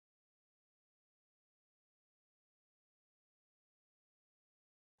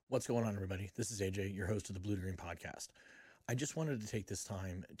What's going on, everybody? This is AJ, your host of the Blue to Green Podcast. I just wanted to take this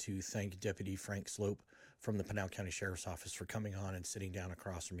time to thank Deputy Frank Slope from the Pinal County Sheriff's Office for coming on and sitting down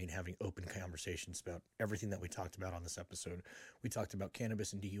across from me and having open conversations about everything that we talked about on this episode. We talked about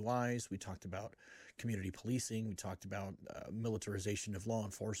cannabis and DUIs. We talked about community policing. We talked about militarization of law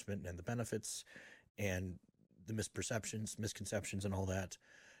enforcement and the benefits and the misperceptions, misconceptions, and all that,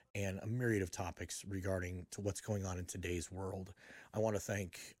 and a myriad of topics regarding to what's going on in today's world. I want to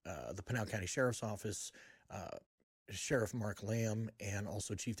thank the Pinal County Sheriff's Office, Sheriff Mark Lamb, and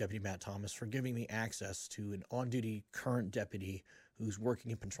also Chief Deputy Matt Thomas for giving me access to an on-duty current deputy who's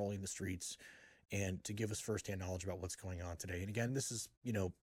working and patrolling the streets and to give us firsthand knowledge about what's going on today. And again, this is,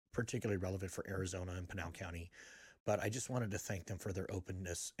 particularly relevant for Arizona and Pinal County, but I just wanted to thank them for their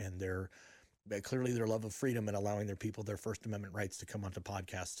openness and clearly their love of freedom and allowing their people their First Amendment rights to come onto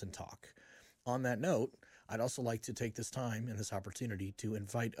podcasts and talk. On that note, I'd also like to take this time and this opportunity to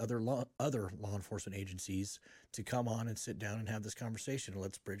invite other law enforcement agencies to come on and sit down and have this conversation.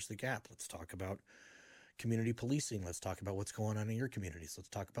 Let's bridge the gap. Let's talk about community policing. Let's talk about what's going on in your communities. Let's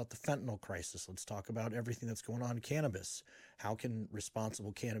talk about the fentanyl crisis. Let's talk about everything that's going on in cannabis. How can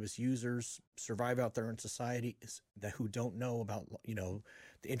responsible cannabis users survive out there in society who don't know about,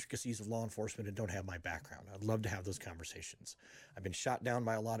 the intricacies of law enforcement and don't have my background? I'd love to have those conversations. I've been shot down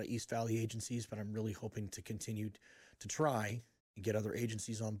by a lot of East Valley agencies, but I'm really hoping to continue to try and get other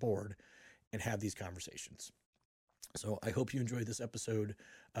agencies on board and have these conversations. So I hope you enjoyed this episode.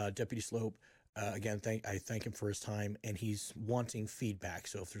 Deputy Slope, again, I thank him for his time, and he's wanting feedback.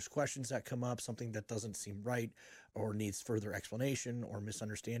 So if there's questions that come up, something that doesn't seem right or needs further explanation or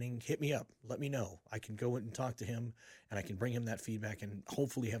misunderstanding, hit me up. Let me know. I can go and talk to him, and I can bring him that feedback and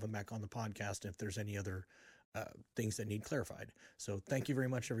hopefully have him back on the podcast if there's any other things that need clarified. So thank you very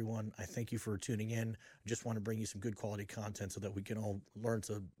much, everyone. I thank you for tuning in. I just want to bring you some good quality content so that we can all learn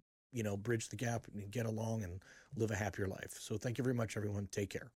to, bridge the gap and get along and live a happier life. So thank you very much, everyone. Take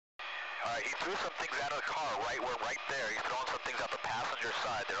care. All right, he threw some things out of the car right there. He's throwing some things out the passenger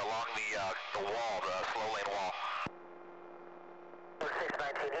side. They're along the wall, the slow lane wall.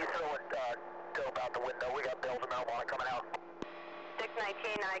 619, he's throwing dope out the window. We got bales of marijuana coming out.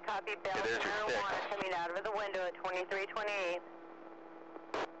 619, I copy bales of marijuana coming out of the window at 2328.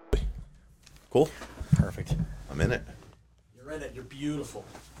 Cool. Perfect. I'm in it. You're in it. You're beautiful.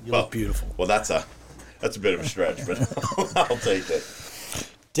 You look beautiful. Well, that's a bit of a stretch, but I'll take it.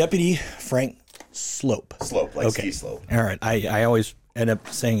 Deputy Frank Slope. Ski slope. All right. I always end up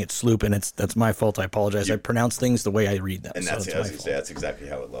saying it's Sloop, and that's my fault. I apologize. I pronounce things the way I read them. And that's exactly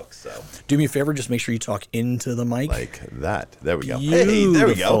how it looks. So do me a favor, just make sure you talk into the mic. Like that. There we go. Beautiful. Hey, there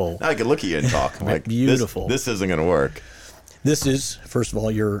we go. Now I can look at you and talk. Like, beautiful. This isn't going to work. This is, first of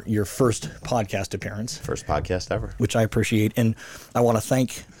all, your first podcast appearance. First podcast ever. Which I appreciate. And I want to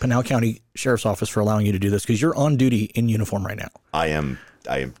thank Pinal County Sheriff's Office for allowing you to do this because you're on duty in uniform right now. I am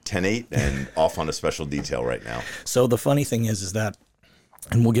 10-8 and off on a special detail right now. So the funny thing is that,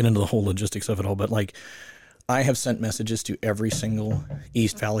 and we'll get into the whole logistics of it all, but I have sent messages to every single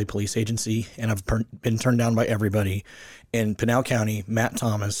East Valley police agency, and I've been turned down by everybody. In Pinal County, Matt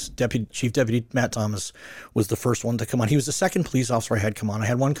Thomas, Chief Deputy Matt Thomas, was the first one to come on. He was the second police officer I had come on. I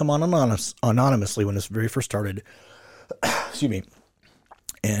had one come on anonymously when this very first started. Excuse me.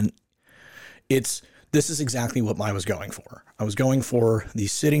 And this is exactly what I was going for. I was going for the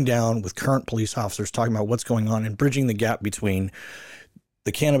sitting down with current police officers, talking about what's going on and bridging the gap between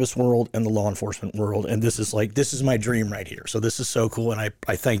the cannabis world and the law enforcement world. And this is my dream right here. So this is so cool. And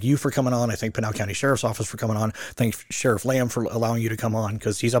I thank you for coming on. I thank Pinal County Sheriff's Office for coming on. Thank Sheriff Lamb for allowing you to come on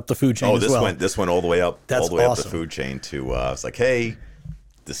because he's up the food chain as well. This went all the way up. That's all the way awesome. Up the food chain to I was like, hey,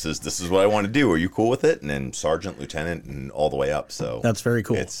 this is what I want to do. Are you cool with it? And then sergeant, lieutenant, and all the way up. So that's very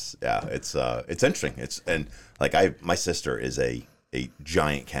cool. It's interesting. My sister is a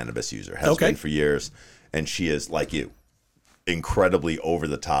giant cannabis user, has been for years, and she is like you, incredibly over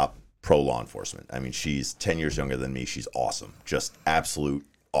the top pro law enforcement. I mean, she's 10 years younger than me. She's awesome, just absolute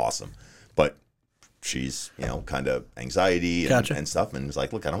awesome. But she's kind of anxiety and stuff, and it's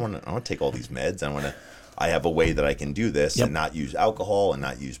like, look, I don't want to take all these meds. I have a way that I can do this and not use alcohol and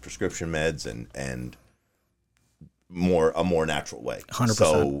not use prescription meds and a more natural way.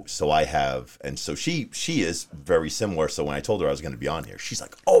 100%. So I have, and so she is very similar. So when I told her I was going to be on here, she's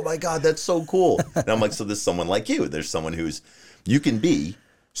like, "Oh my God, that's so cool!" And I'm like, "So there's someone like you. There's someone you can be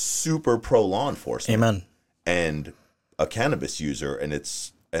super pro law enforcement, amen, and a cannabis user,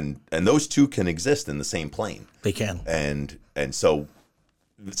 and those two can exist in the same plane. They can, and so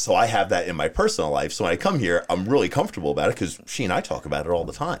I have that in my personal life. So when I come here, I'm really comfortable about it because she and I talk about it all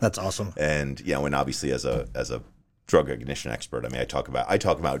the time. That's awesome. And and obviously as a drug ignition expert. I mean, I talk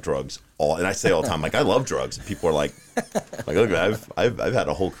about drugs and I say all the time, like, I love drugs. And people are like, look, I've had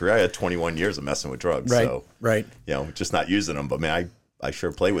a whole career. I had 21 years of messing with drugs. Right. So, right. You know, just not using them. But man, I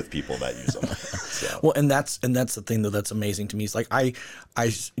sure play with people that use them. So. Well, and that's the thing though that's amazing to me. It's like I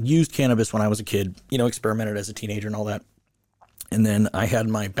used cannabis when I was a kid, you know, experimented as a teenager and all that. And then I had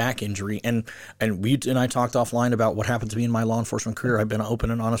my back injury, and we and I talked offline about what happened to me in my law enforcement career. I've been open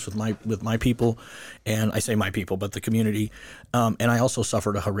and honest with my people, and I say my people, but the community. And I also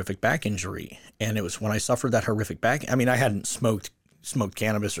suffered a horrific back injury, and it was when I suffered that horrific back. I mean, I hadn't smoked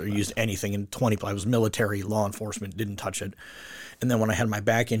cannabis or used anything in 20. I was military, law enforcement, didn't touch it. And then when I had my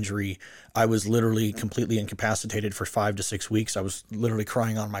back injury, I was literally completely incapacitated for 5 to 6 weeks. I was literally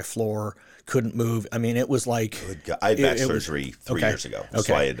crying on my floor, couldn't move. I mean, it was like I had back surgery 3 years ago.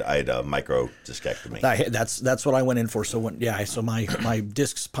 Okay. So I had a micro discectomy. That's what I went in for. So so my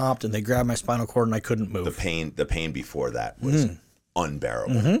discs popped and they grabbed my spinal cord and I couldn't move. The pain before that was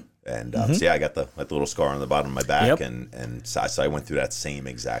unbearable. Mm-hmm. And so I got the little scar on the bottom of my back, and so I went through that same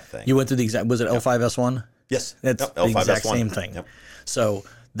exact thing. You went through the exact. Was it L5S1? Yes, that's the exact same thing. Yep. So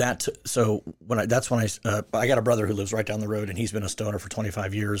that's when I got a brother who lives right down the road, and he's been a stoner for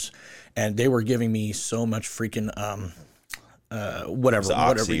 25 years, and they were giving me so much freaking whatever,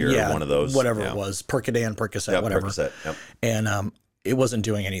 Oxy or one of those, whatever it was, Percodan, Percocet, whatever. Percocet, yep. And it wasn't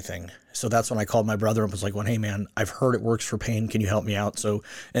doing anything. So that's when I called my brother and was like, hey man, I've heard it works for pain. Can you help me out? So,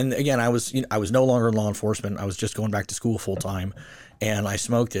 and again, I was no longer in law enforcement. I was just going back to school full time, and I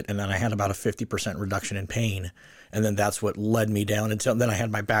smoked it. And then I had about a 50% reduction in pain. And then that's what led me down until then I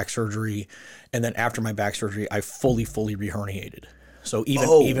had my back surgery. And then after my back surgery, I fully re-herniated. So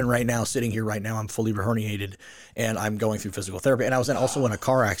even right now, sitting here right now, I'm fully re-herniated and I'm going through physical therapy. And I was also in a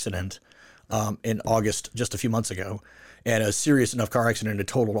car accident in August, just a few months ago. And a serious enough car accident, it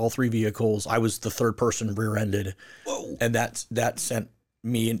totaled all 3 vehicles. I was the third person rear-ended. Whoa. And that sent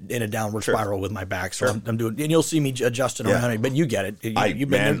me in a downward spiral with my back. So I'm doing, and you'll see me adjusting around it, but you get it. You've been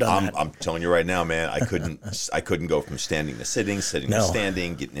there, done that. I'm telling you right now, man, I couldn't go from standing to sitting to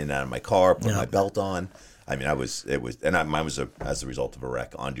standing, getting in and out of my car, putting my belt on. I mean, mine was as a result of a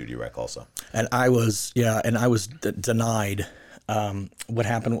wreck, on-duty wreck also. And I was denied what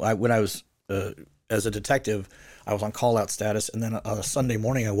happened when I was, as a detective, I was on call-out status, and then a Sunday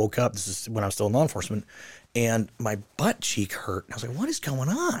morning I woke up, this is when I was still in law enforcement, and my butt cheek hurt. And I was like, what is going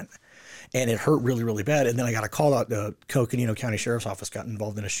on? And it hurt really, really bad. And then I got a call out. The Coconino County Sheriff's Office got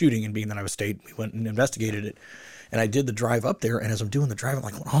involved in a shooting, and being that I was state, we went and investigated it. And I did the drive up there, and as I'm doing the drive, I'm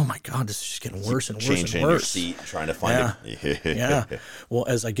like, oh my God, this is just getting worse and worse and worse. Changing your seat, trying to find it. Yeah. Well,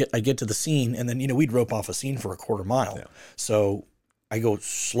 as I get to the scene, and then, we'd rope off a scene for a quarter mile. Yeah. So I go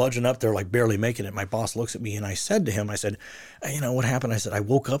sludging up there, like barely making it. My boss looks at me, and I said to him, what happened? I said, I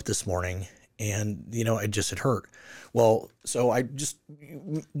woke up this morning, and, it hurt. Well, so I just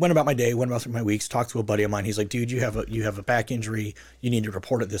went about my day, went about through my weeks, talked to a buddy of mine. He's like, dude, you have a back injury. You need to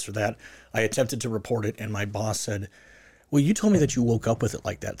report it, this or that. I attempted to report it, and my boss said, well, you told me that you woke up with it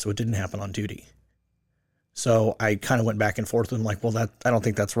like that, so it didn't happen on duty. So I kind of went back and forth with him, like, well, I don't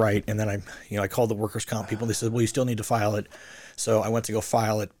think that's right. And then I called the workers' comp people. They said, well, you still need to file it. So I went to go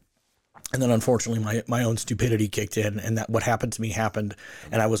file it. And then unfortunately my own stupidity kicked in, and that what happened to me happened,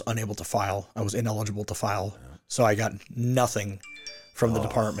 and I was unable to file. I was ineligible to file. So I got nothing from the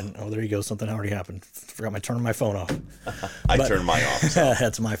department. Oh, there you go. Something already happened. Forgot to turn my phone off. I turned mine off. So.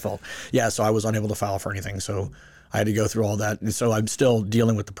 That's my fault. Yeah. So I was unable to file for anything. So I had to go through all that. And so I'm still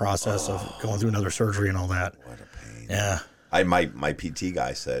dealing with the process of going through another surgery and all that. What a pain. Yeah. My PT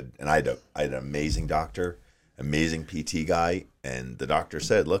guy said, and I had an amazing doctor, amazing PT guy. And the doctor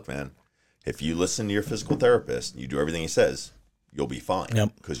said, look, man, if you listen to your physical therapist and you do everything he says, you'll be fine.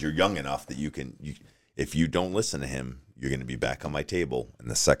 Yep. Because you're young enough that if you don't listen to him, you're going to be back on my table. And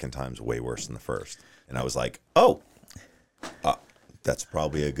the second time's way worse than the first. And I was like, that's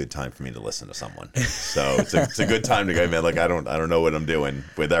probably a good time for me to listen to someone. So it's a good time to go, man. Like, I don't know what I'm doing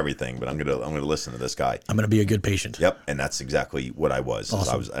with everything, but I'm going to listen to this guy. I'm going to be a good patient. Yep. And that's exactly what I was.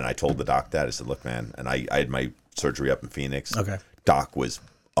 Awesome. And I told the doc that. I said, look, man, and I had my surgery up in Phoenix. Okay. Doc was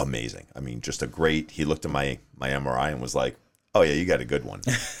amazing. I mean, just he looked at my MRI and was like, oh yeah, you got a good one.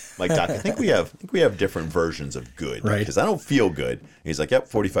 Like, doc, I think we have different versions of good, right? Because I don't feel good. And he's like, yep,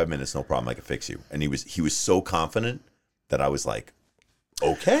 45 minutes, no problem, I can fix you. And he was so confident that I was like,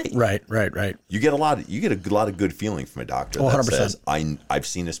 okay, right. You get a lot of good feeling from a doctor that 100%. says, I've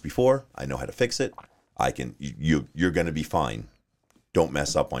seen this before, I know how to fix it. You're going to be fine. Don't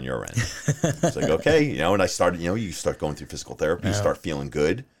mess up on your end. It's like, okay, and I started, you start going through physical therapy, you start feeling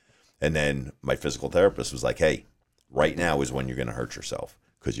good. And then my physical therapist was like, hey, right now is when you're going to hurt yourself.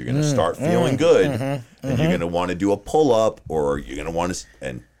 because you're going to start feeling good, and you're going to want to do a pull-up, or you're going to want to,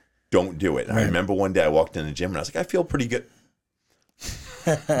 and don't do it. And I remember one day I walked in the gym and I was like, I feel pretty good.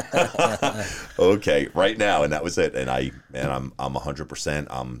 Okay, right now, and that was it. And I'm 100%.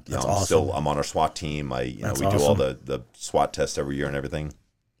 I'm awesome. I'm on our SWAT team. We do all the SWAT tests every year and everything,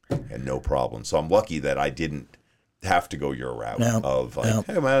 and no problem. So I'm lucky that I didn't have to go your route of like,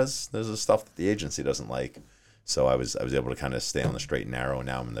 hey man, there's this stuff that the agency doesn't like. So I was able to kind of stay on the straight and narrow, and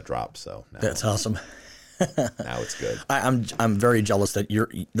now I'm in the drop. So that's awesome. Now it's good. I'm very jealous that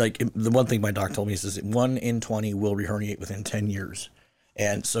you're like, the one thing my doc told me is 1 in 20 will reherniate within 10 years.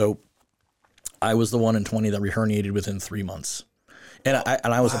 And so I was the 1 in 20 that reherniated within 3 months. And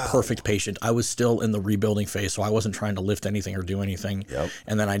I was a perfect patient. I was still in the rebuilding phase, so I wasn't trying to lift anything or do anything. Yep.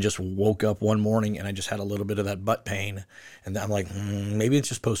 And then I just woke up one morning and I just had a little bit of that butt pain. And I'm like, maybe it's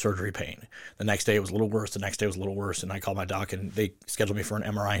just post-surgery pain. The next day it was a little worse. The next day it was a little worse. And I called my doc and they scheduled me for an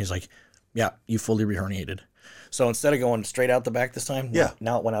MRI. He's like, yeah, you fully reherniated. So instead of going straight out the back this time,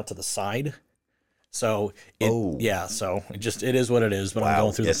 now it went out to the side. So so it is what it is. But I'm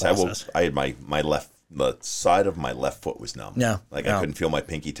going through the process. I had the side of my left foot was numb. Yeah. Like I couldn't feel my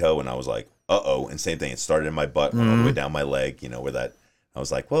pinky toe, and I was like, uh-oh. And same thing, it started in my butt, went all the way down my leg, where that, I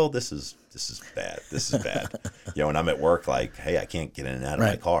was like, well, this is bad. This is bad. And I'm at work like, hey, I can't get in and out of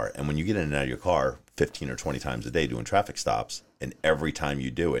my car. And when you get in and out of your car 15 or 20 times a day doing traffic stops, and every time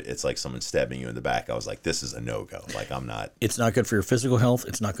you do it, it's like someone stabbing you in the back. I was like, this is a no-go. Like, I'm not. It's not good for your physical health.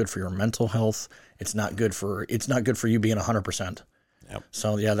 It's not good for your mental health. It's not good for you being 100%. Yep.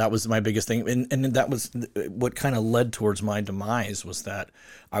 So that was my biggest thing, and that was what kind of led towards my demise, was that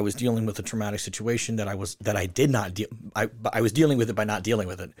I was dealing with a traumatic situation that I was dealing with it by not dealing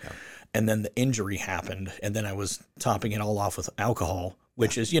with it, and then the injury happened, and then I was topping it all off with alcohol,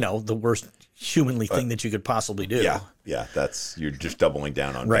 which is the worst humanly thing that you could possibly do. Yeah, that's, you're just doubling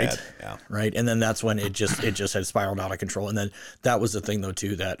down on bad. Yeah, right. And then that's when it just had spiraled out of control. And then that was the thing though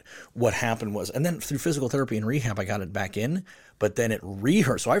too, that what happened was, and then through physical therapy and rehab, I got it back in. But then it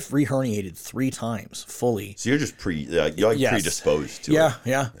so I've reherniated 3 times fully. So you're just predisposed to it.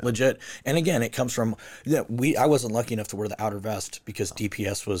 Yeah, legit. And again, it comes from I wasn't lucky enough to wear the outer vest because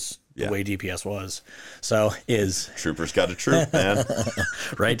DPS was the way DPS was. So troopers got a troop, man.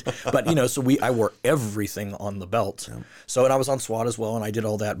 Right. But so I wore everything on the belt. Yeah. So, and I was on SWAT as well, and I did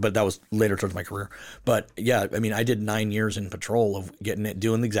all that, but that was later towards my career. But yeah, I mean, I did 9 years in patrol of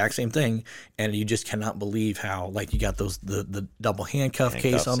doing the exact same thing, and you just cannot believe how, like, you got the double handcuff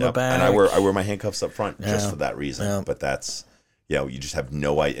case on the back. And I wear my handcuffs up front just for that reason. Yeah. But that's, you just have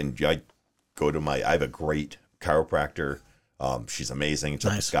no idea. And I have a great chiropractor. She's amazing. It's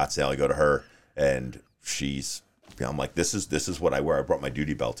up in Scottsdale. I go to her, and she's, I'm like, this is what I wear. I brought my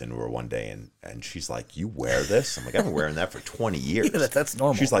duty belt into her one day, and she's like, you wear this? I'm like, I've been wearing that for 20 years. Yeah, that's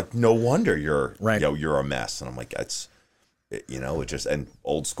normal. She's like, no wonder you're you're a mess. And I'm like, that's, it just, and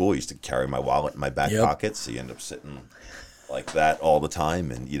old school, I used to carry my wallet in my back pocket, so you end up sitting like that all the time.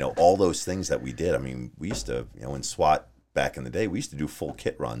 And all those things that we did. I mean, we used to, in SWAT back in the day, we used to do full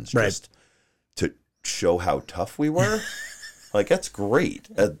kit runs just to show how tough we were. Like, that's great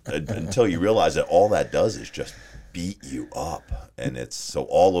until you realize that all that does is just beat you up. And it's so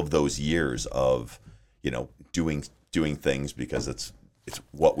all of those years of doing things because it's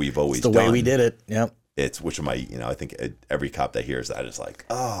what we've always done. The way we did it. Yep. It's which of my I think every cop that hears that is like,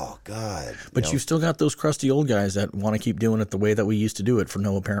 oh God. But you've still got those crusty old guys that want to keep doing it the way that we used to do it for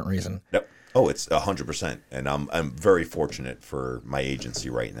no apparent reason. Yep. Oh, it's 100%. And I'm very fortunate for my agency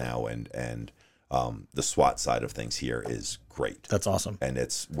right now, and the SWAT side of things here is great. That's awesome. And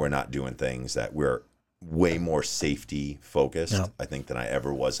we're not doing things that we're way more safety focused, I think, than I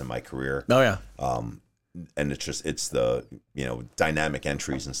ever was in my career. Oh yeah. And it's the dynamic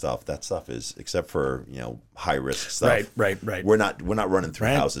entries and stuff. That stuff is, except for high risk stuff. Right. We're not running through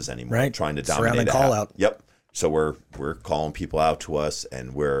houses anymore. Trying to dominate a call out. Yep. So we're calling people out to us,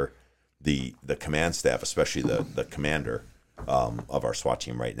 and we're the command staff, especially the commander of our SWAT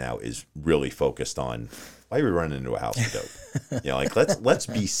team right now, is really focused on why are we running into a house of dope. Let's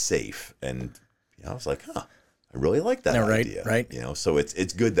be safe. And I was like, I really like that idea. Right. So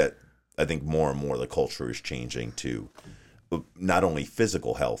it's good that I think more and more the culture is changing to not only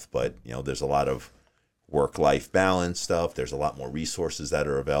physical health, but there's a lot of work-life balance stuff. There's a lot more resources that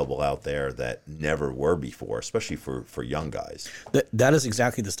are available out there that never were before, especially for young guys. That is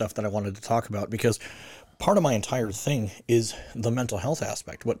exactly the stuff that I wanted to talk about, because part of my entire thing is the mental health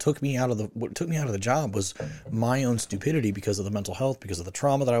aspect. What took me out of the job was my own stupidity because of the mental health, because of the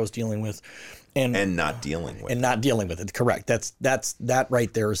trauma that I was dealing with, and not dealing with it. Correct. That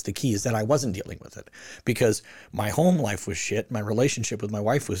right there is the key, is that I wasn't dealing with it, because my home life was shit. My relationship with my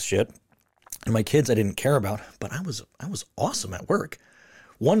wife was shit, and my kids I didn't care about, but I was awesome at work.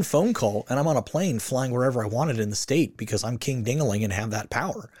 One phone call and I'm on a plane flying wherever I wanted in the state because I'm king ding-a-ling and have that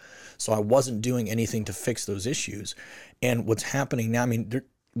power. So I wasn't doing anything to fix those issues. And what's happening now, I mean,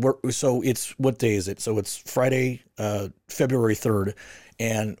 so it's, what day is it? So it's Friday, February 3rd,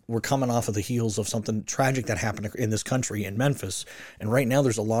 and we're coming off of the heels of something tragic that happened in this country, in Memphis. And right now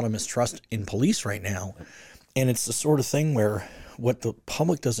there's a lot of mistrust in police right now. And it's the sort of thing where what the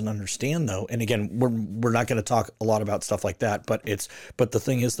public doesn't understand, though, and again, we're not going to talk a lot about stuff like that, but the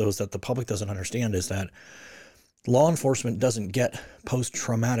thing is, though, is that the public doesn't understand is that law enforcement doesn't get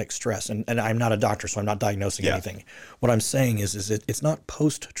post-traumatic stress. And I'm not a doctor, so I'm not diagnosing anything. What I'm saying is it's not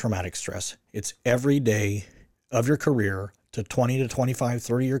post-traumatic stress. It's every day of your career to 20 to 25,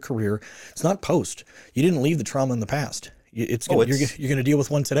 30-year career. It's not post. You didn't leave the trauma in the past. You're going to deal with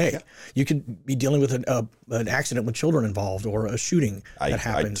one today. Yeah. You could be dealing with an accident with children involved, or a shooting that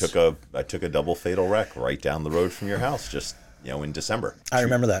happens. I took a double fatal wreck right down the road from your house, just in December. I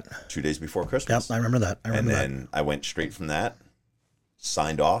remember that. 2 days before Christmas. Yep, I remember that. Then I went straight from that,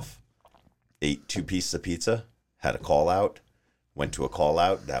 signed off, ate 2 pieces of pizza, had a call out, went to a call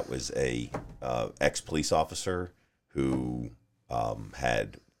out. That was a ex-police officer who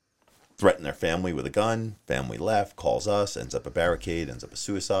had threatened their family with a gun. Family left, calls us, ends up a barricade, ends up a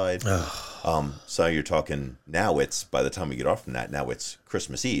suicide. So you're talking, now it's, by the time we get off from that, now it's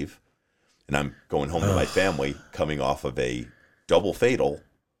Christmas Eve, and I'm going home to my family, coming off of a double fatal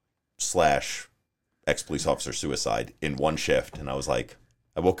 / ex-police officer suicide in one shift. And I was like,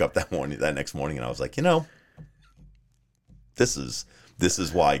 I woke up that next morning, and I was like, this is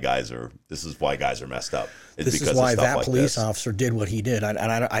why guys are messed up. This is why that police officer did what he did.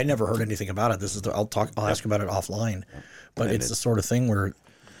 I never heard anything about it. I'll ask about it offline, but it's the sort of thing where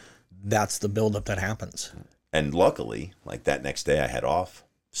that's the buildup that happens. And luckily, like that next day I had off,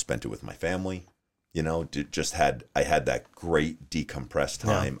 spent it with my family, I had that great decompressed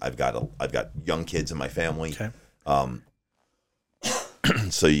time. Yeah. I've got young kids in my family. Okay.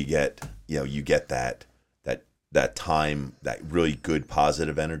 So you get that time, that really good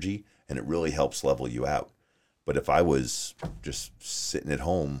positive energy, and it really helps level you out. But if I was just sitting at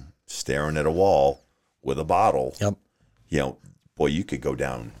home staring at a wall with a bottle, boy, you could go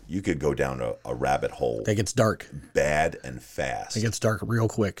down a rabbit hole. It gets dark. Bad and fast. It gets dark real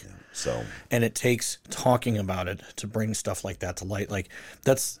quick. Yeah. And it takes talking about it to bring stuff like that to light. Like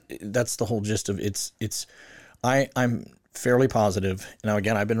that's the whole gist of it's I'm fairly positive. Now,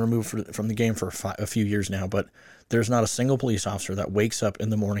 again, I've been removed from the game for a few years now, but there's not a single police officer that wakes up in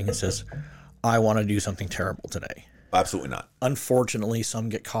the morning and says, I want to do something terrible today. Absolutely not. Unfortunately, some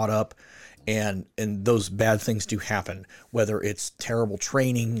get caught up, and those bad things do happen, whether it's terrible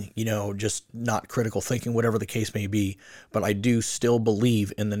training, just not critical thinking, whatever the case may be. But I do still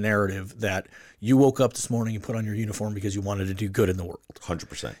believe in the narrative that you woke up this morning and put on your uniform because you wanted to do good in the world.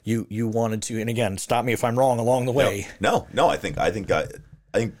 100%. You wanted to, and again, stop me if I'm wrong along the way. No. I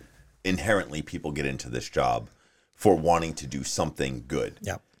think inherently people get into this job for wanting to do something good.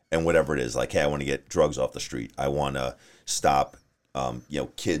 Yeah. And whatever it is, like, hey, I want to get drugs off the street. I want to stop,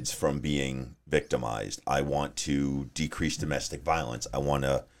 kids from being victimized. I want to decrease domestic violence. I want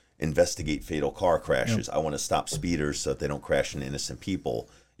to investigate fatal car crashes. Yep. I want to stop speeders so that they don't crash into innocent people.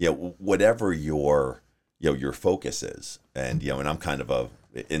 Whatever your focus is. And, and I'm kind of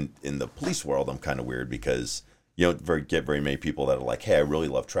in the police world, I'm kind of weird because you don't get very many people that are like, hey, I really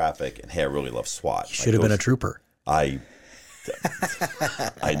love traffic, and hey, I really love SWAT. You should have been a trooper. I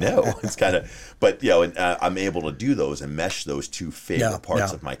know it's kind of, but and I'm able to do those and mesh those two favorite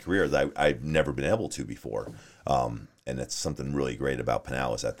parts of my career that I've never been able to before. And it's something really great about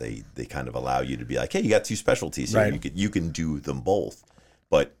Pinal is that they kind of allow you to be like, hey, you got 2 specialties here. Right. You can do them both,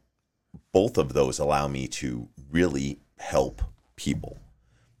 but both of those allow me to really help people.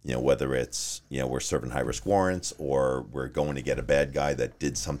 Whether it's we're serving high risk warrants, or we're going to get a bad guy that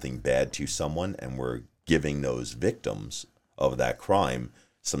did something bad to someone, and we're giving those victims of that crime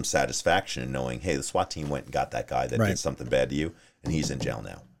some satisfaction in knowing, hey, the SWAT team went and got that guy that did something bad to you, and he's in jail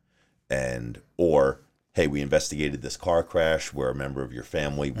now. Or, hey, we investigated this car crash where a member of your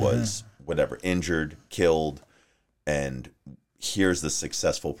family was injured, killed, and here's the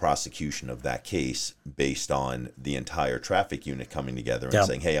successful prosecution of that case based on the entire traffic unit coming together and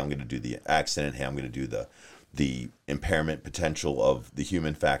saying, hey, I'm going to do the accident. Hey, I'm going to do the impairment potential of the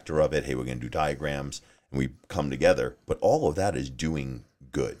human factor of it. Hey, we're going to do diagrams. and we come together. But all of that is doing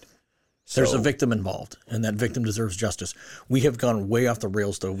good. There's a victim involved, and that victim deserves justice. We have gone way off the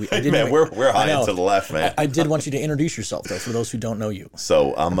rails, though. We're high and to the left, man. I did want you to introduce yourself, though, for those who don't know you.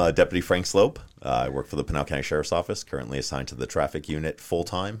 So I'm Deputy Frank Slope. I work for the Pinal County Sheriff's Office, currently assigned to the traffic unit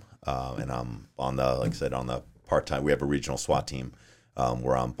full-time. And I'm on the, like I said, on the part-time. We have a regional SWAT team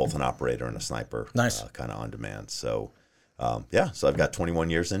where I'm both an operator and a sniper. Nice. Kind of on demand. So, so I've got 21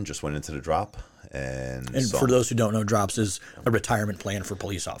 years in, just went into the drop. And for those who don't know, DROPS is a retirement plan for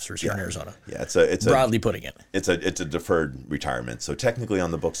police officers here in Arizona. Yeah, it's broadly putting it. It's a deferred retirement. So technically,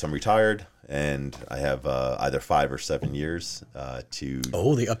 on the books, I'm retired, and I have either 5 or 7 years to.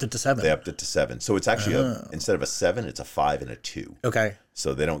 Oh, they upped it to 7. They upped it to 7. So it's actually instead of a 7, it's a 5 and a 2. Okay.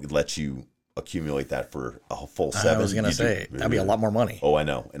 So they don't let you accumulate that for a full 7. I was going to say that'd be a lot more money. Oh, I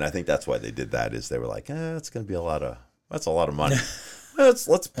know, and I think that's why they did that. Is they were like, it's going to be that's a lot of money.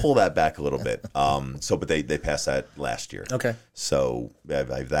 Let's pull that back a little bit. But they passed that last year. Okay. So I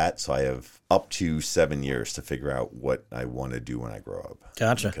have that. So I have up to 7 years to figure out what I want to do when I grow up.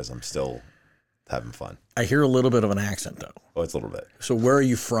 Gotcha. Because I'm still having fun. I hear a little bit of an accent, though. Oh, it's a little bit. So where are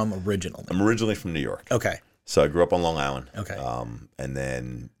you from originally? I'm originally from New York. Okay. So I grew up on Long Island. Okay. And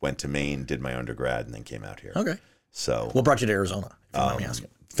then went to Maine, did my undergrad, and then came out here. Okay. So what brought you to Arizona, if you mind me asking?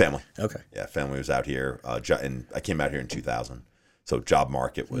 Family. Okay. Yeah, family was out here. And I came out here in 2000. So job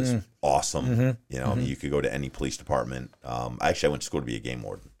market was awesome. Mm-hmm. You know, I mean, you could go to any police department. Actually, I went to school to be a game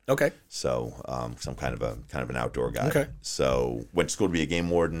warden. Okay. So, so I'm kind of an outdoor guy. Okay. So went to school to be a game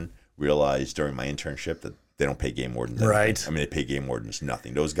warden. Realized during my internship that they don't pay game wardens anything. Right. I mean, they pay game wardens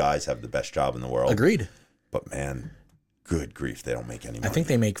nothing. Those guys have the best job in the world. Agreed. But man, good grief, they don't make any money. I think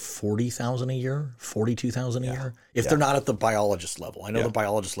they make $40,000 a year, $42,000 a year, if they're not at the biologist level. I know the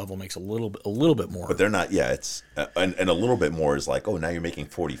biologist level makes a little bit more, but they're not. Yeah, it's and a little bit more is like, oh, now you're making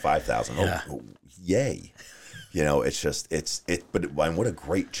 $45,000. Yeah. Oh, yay! You know, it's just But what a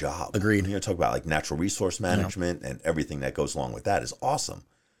great job. Agreed. You know, talk about like natural resource management and everything that goes along with that is awesome.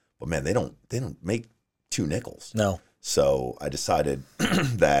 But man, they don't make 2 nickels. No. So I decided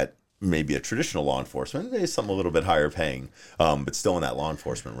that maybe a traditional law enforcement, maybe something a little bit higher paying, but still in that law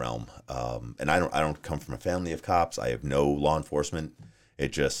enforcement realm. And I don't come from a family of cops. I have no law enforcement.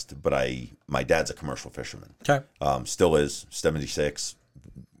 My dad's a commercial fisherman. Okay. Still is 76,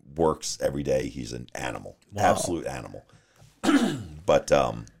 works every day. He's an animal, absolute animal. But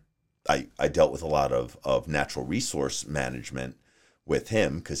I dealt with a lot of natural resource management with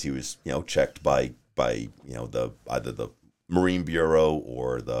him because he was, checked by either the Marine Bureau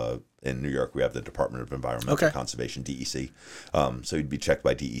or in New York, we have the Department of Environmental Conservation, DEC. So he'd be checked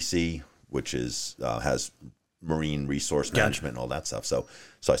by DEC, which has marine resource management and all that stuff. So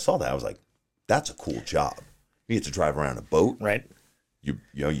I saw that. I was like, that's a cool job. You get to drive around a boat. Right. You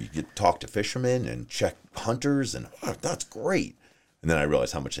get to talk to fishermen and check hunters, and that's great. And then I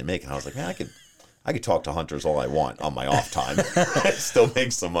realized how much they make, and I was like, man, I could talk to hunters all I want on my off time. Still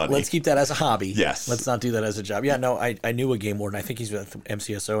make some money. Let's keep that as a hobby. Yes. Let's not do that as a job. Yeah, no, I knew a game warden. I think he's with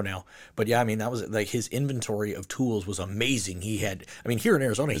MCSO now. But yeah, I mean, that was like his inventory of tools was amazing. He had, I mean, here in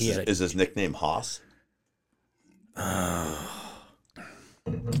Arizona, Is his nickname Haas? I'm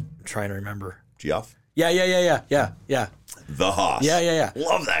trying to remember. Geoff? Yeah. The Haas. Yeah.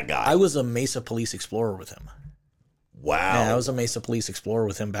 Love that guy. I was a Mesa Police Explorer with him. Wow. Yeah, I was a Mesa Police Explorer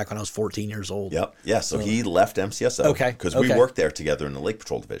with him back when I was 14 years old. Yep. Yeah. So he left MCSO. Okay. Because we worked there together in the Lake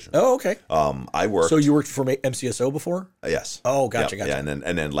Patrol Division. Oh, okay. I worked. So you worked for MCSO before? Yes. Oh, gotcha. Yeah, and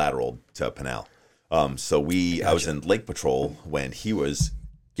then lateraled to Pinal. I was in Lake Patrol when he was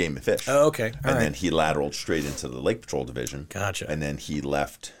Game and Fish. Oh, okay. And then he lateraled straight into the Lake Patrol Division. Gotcha. And then he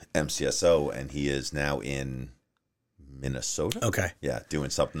left MCSO, and he is now in Minnesota. Okay. Yeah,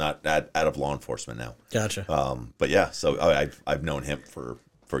 doing something not out of law enforcement now. Gotcha. But yeah, so I've known him for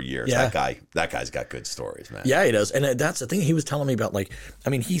years. Yeah. That guy's got good stories, man. Yeah, he does. And that's the thing he was telling me about. Like, I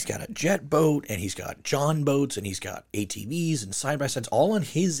mean, he's got a jet boat, and he's got John boats, and he's got ATVs and side-by-sides all on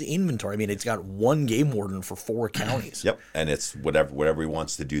his inventory. I mean, it's got one game warden for 4 counties. Yep. And it's whatever he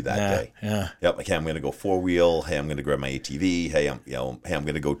wants to do that day. Yeah. Yep. Like, hey, I'm going to go 4-wheel. Hey, I'm going to grab my ATV. Hey, I'm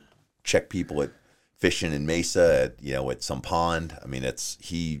going to go check people at fishing in Mesa at some pond. I mean, So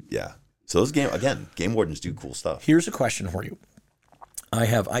those game wardens do cool stuff. Here's a question for you.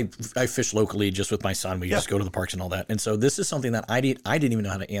 I fish locally just with my son. We just go to the parks and all that. And so this is something that I didn't even know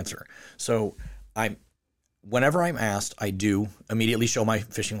how to answer. So whenever I'm asked, I do immediately show my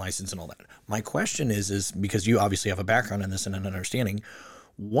fishing license and all that. My question is because you obviously have a background in this and an understanding,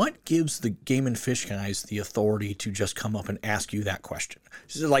 what gives the game and fish guys the authority to just come up and ask you that question?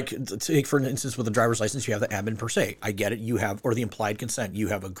 So like, take for instance, with a driver's license, you have the admin per se. I get it. You have, or the implied consent. You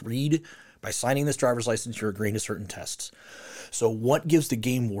have agreed by signing this driver's license, you're agreeing to certain tests. So what gives the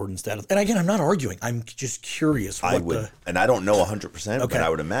game wardens that? And again, I'm not arguing. I'm just curious. And I don't know 100%, but I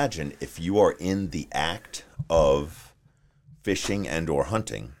would imagine if you are in the act of fishing and or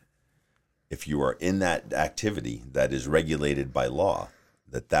hunting, if you are in that activity that is regulated by law,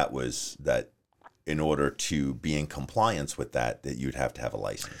 that in order to be in compliance with that you'd have to have a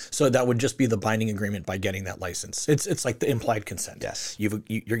license. So that would just be the binding agreement by getting that license. It's like the implied consent. Yes. You're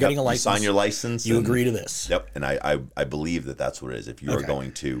getting a license. You sign your license. You agree to this. Yep. And I believe that's what it is. If you are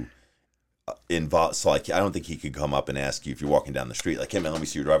going to involve, so like, I don't think he could come up and ask you if you're walking down the street, like, hey man, let me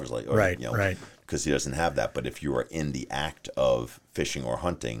see your driver's license. Right. Because he doesn't have that. But if you are in the act of fishing or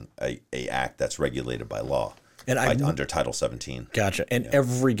hunting, a act that's regulated by law. And under Title 17. Gotcha. And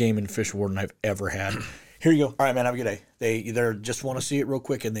every game in Fish Warden I've ever had, here you go. All right, man, have a good day. They either just want to see it real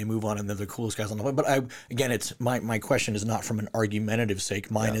quick and they move on and they're the coolest guys on the planet. But again, it's my question is not from an argumentative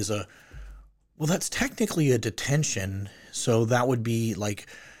sake. Mine is well, that's technically a detention. So that would be like,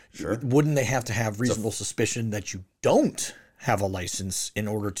 wouldn't they have to have reasonable suspicion that you don't have a license in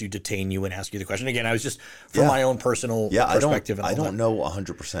order to detain you and ask you the question? Again, I was just from my own personal perspective. I don't know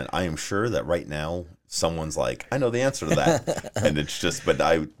 100%. I am sure that right now someone's like, I know the answer to that. And it's just, but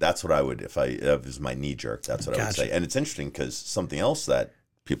that's what I would, if it was my knee jerk, that's what I would say. And it's interesting because something else that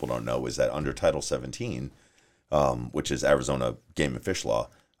people don't know is that under Title 17, which is Arizona Game and Fish Law,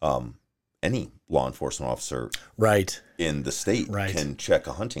 any law enforcement officer in the state can check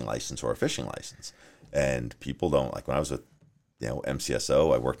a hunting license or a fishing license. And people don't, like when I was with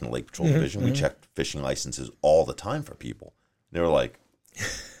MCSO, I worked in the Lake Patrol Division. We checked fishing licenses all the time for people. They were like,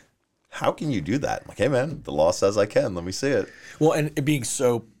 how can you do that? I'm like, hey man, the law says I can. Let me see it. Well, and it being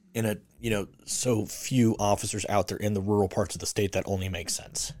so so few officers out there in the rural parts of the state, that only makes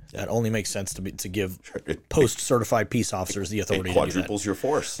sense. That only makes sense to give post-certified peace officers the authority to do that. It quadruples your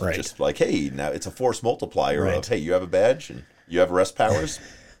force. Right. Just like, hey, now it's a force multiplier of, hey, you have a badge and you have arrest powers.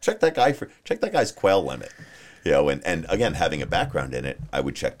 check that guy's quail limit. And again, having a background in it, I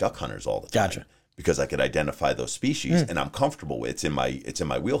would check duck hunters all the time. Gotcha. Because I could identify those species, and I'm comfortable with it's in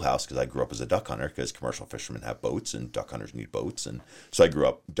my wheelhouse because I grew up as a duck hunter. Because commercial fishermen have boats and duck hunters need boats, and so I grew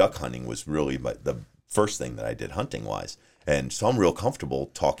up. Duck hunting was really the first thing that I did hunting wise, and so I'm real comfortable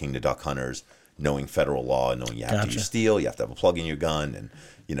talking to duck hunters, knowing federal law, knowing you have to use steel, you have to have a plug in your gun, and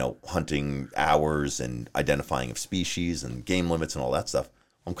hunting hours and identifying of species and game limits and all that stuff.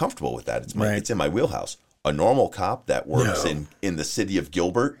 I'm comfortable with that. It's in my wheelhouse. A normal cop that works in the city of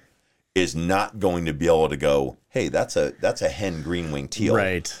Gilbert is not going to be able to go, hey, that's a hen green-winged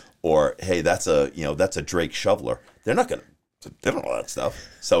teal, or hey, that's a drake shoveler. They don't know that stuff.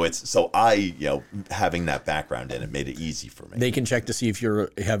 So having that background in it made it easy for me. They can check to see if you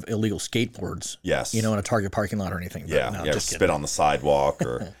have illegal skateboards. Yes, in a Target parking lot or anything. Just spit on the sidewalk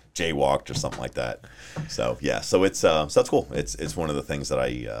or jaywalked or something like that. So it's so that's cool. It's one of the things that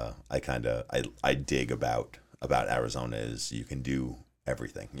I dig about Arizona is you can do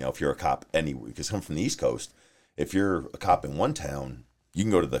everything. If you're a cop anywhere, because come from the East Coast, if you're a cop in one town, you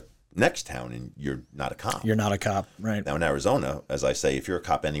can go to the next town and you're not a cop. You're not a cop, right? Now in Arizona, as I say, if you're a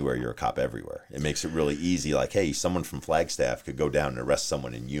cop anywhere, you're a cop everywhere. It makes it really easy. Like, hey, someone from Flagstaff could go down and arrest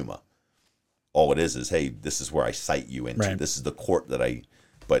someone in Yuma. All it is, hey, this is where I cite you into. Right. This is the court that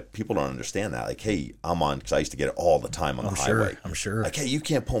but people don't understand that. Like, hey, I'm on, because I used to get it all the time on the highway. I'm sure. Like, hey, you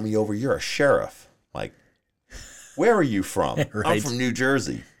can't pull me over. You're a sheriff. Like, where are you from? Right. I'm from New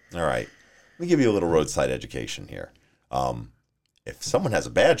Jersey. All right. Let me give you a little roadside education here. If someone has a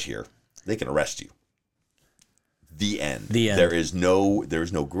badge here, they can arrest you. The end. There is no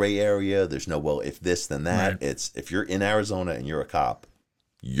gray area. There's no, if this, then that. Right. It's if you're in Arizona and you're a cop,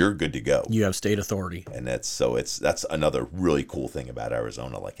 you're good to go. You have state authority. And that's another really cool thing about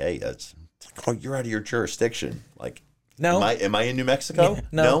Arizona. Like, hey, you're out of your jurisdiction. Like, no. Am I in New Mexico?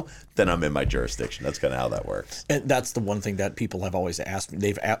 No. Then I'm in my jurisdiction. That's kind of how that works. And that's the one thing that people have always asked me.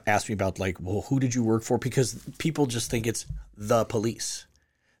 They've asked me about, like, well, who did you work for? Because people just think it's the police.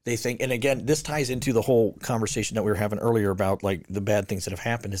 They think, and again, this ties into the whole conversation that we were having earlier about, like, the bad things that have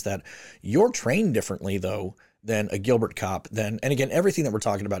happened, is that you're trained differently, though, than a Gilbert cop. And again, everything that we're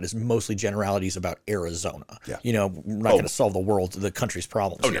talking about is mostly generalities about Arizona. Yeah. We're not going to solve the country's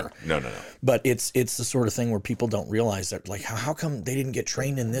problems here. No. But it's the sort of thing where people don't realize that, like, how come they didn't get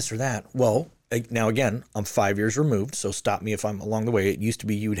trained in this or that? Well, now again, I'm 5 years removed, so stop me if I'm along the way. It used to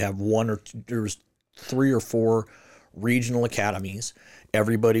be you would have there was 3 or 4 regional academies.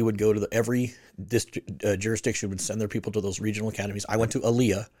 Everybody would go to every district, jurisdiction would send their people to those regional academies. I went to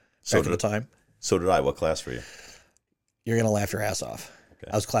Aaliyah back at the time. So did I. What class were you? You're going to laugh your ass off.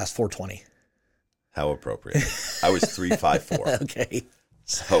 Okay. I was class 420. How appropriate. I was 354. Okay.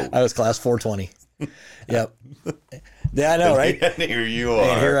 So I was class 420. Yep. Yeah, I know, right? And here you are.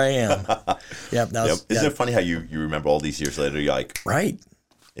 And here I am. Yep. Isn't it funny how you remember all these years later? You're like, right.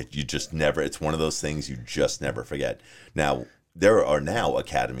 You just never. It's one of those things you just never forget. Now there are now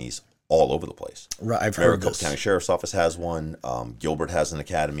academies all over the place. Right, I've heard Maricopa County Sheriff's Office has one. Gilbert has an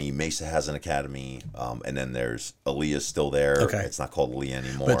academy. Mesa has an academy. And then there's Aaliyah's still there. Okay. It's not called Aaliyah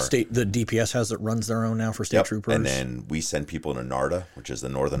anymore. But the DPS runs their own now for state troopers. And then we send people to NARTA, which is the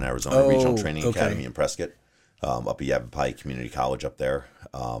Northern Arizona Regional Training Academy in Prescott, up at Yavapai Community College up there.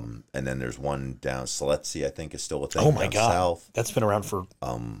 And then there's one down Siletzi, I think, is still a thing. Oh my God, south. That's been around for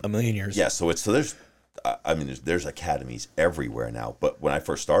a million years. Yeah, so there's academies everywhere now. But when I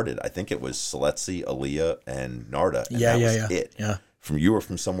first started, I think it was Siletzi, Aaliyah, and NARTA. And that was it. Yeah. You were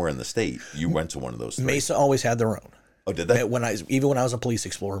from somewhere in the state. You went to one of those three. Mesa always had their own. Oh, did they? Even when I was a police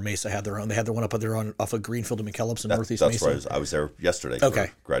explorer, Mesa had their own. They had their one up there off of Greenfield and McKellips in Northeast Mesa. That's where I was there yesterday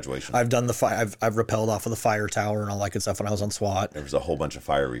for graduation. I've done I've rappelled off of the fire tower and all that good stuff when I was on SWAT. There was a whole bunch of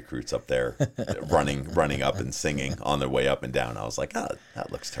fire recruits up there running up and singing on their way up and down. I was like,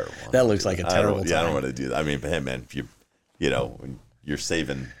 that looks terrible. That looks like a terrible time. I don't want to do that. I mean, hey, man, if when you're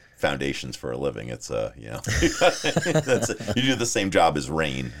saving foundations for a living, it's you do the same job as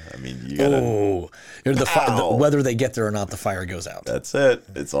rain. I mean, you gotta whether they get there or not, the fire goes out. That's it.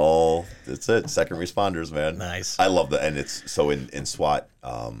 That's it. Second responders, man. Nice. I love that. And it's so in SWAT,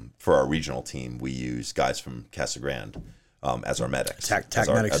 for our regional team, we use guys from Casa Grande as our medics,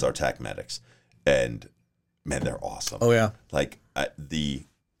 as our TAC medics, and man, they're awesome. Oh yeah, like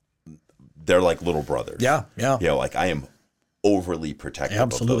they're like little brothers. Yeah. Like I am overly protective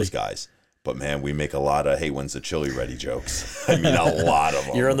of those guys. But man, we make a lot of, hey, when's the chili ready jokes. I mean, a lot of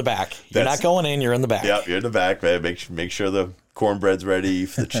them. You're in the back. You're not going in, you're in the back. Yep, you're in the back, man. Make sure the cornbread's ready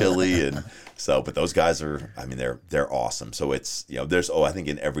for the chili. And so, but those guys are, I mean, they're awesome. So it's, there's, I think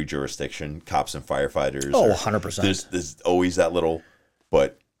in every jurisdiction, cops and firefighters. 100%. There's always that little,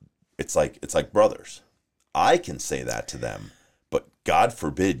 but it's like brothers. I can say that to them. But God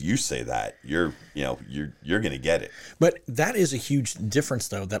forbid you say that, you're going to get it. But that is a huge difference,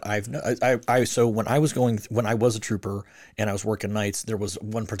 though, that so when I was a trooper and I was working nights, there was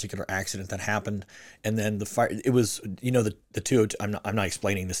one particular accident that happened, and then the fire. It was the 202. I'm not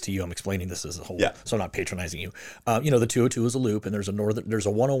explaining this to you. I'm explaining this as a whole. Yeah. So I'm not patronizing you. The 202 is a loop, and there's a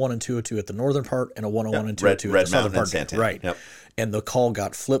 101 and 202 at the northern part, and a 101 and 202 at the southern part. Santana. Right. Yep. And the call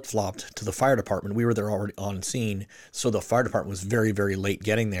got flip-flopped to the fire department. We were there already on scene. So the fire department was very, very late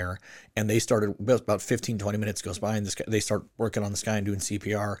getting there. And they started, about 15, 20 minutes goes by, and they start working on this guy and doing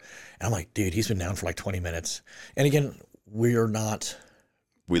CPR. And I'm like, dude, he's been down for like 20 minutes. And again, we're not...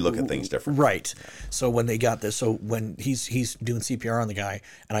 We look at things different. Right. So when they got this, so when he's doing CPR on the guy,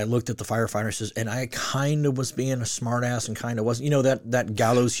 and I looked at the firefighter, and I kind of was being a smart ass and kind of wasn't, that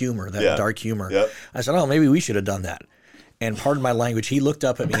gallows humor, that dark humor. Yep. I said, maybe we should have done that. And pardon my language, he looked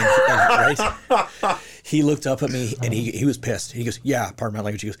up at me, right? He looked up at me, and he was pissed. He goes, yeah, pardon my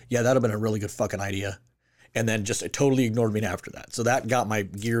language. He goes, yeah, that'd have been a really good fucking idea. And then just totally ignored me after that. So that got my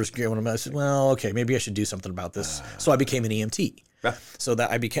gears going. I said, well, okay, maybe I should do something about this. So I became an EMT. So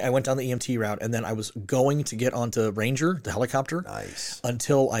that I went down the EMT route, and then I was going to get onto Ranger, the helicopter. Nice.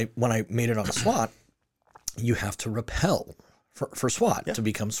 Until when I made it on SWAT, you have to rappel for SWAT to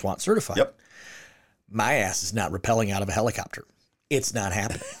become SWAT certified. Yep. My ass is not rappelling out of a helicopter. It's not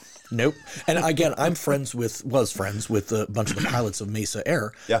happening. Nope. And again, was friends with a bunch of the pilots of Mesa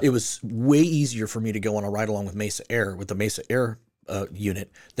Air. Yeah. It was way easier for me to go on a ride along with Mesa Air, with the Mesa Air unit,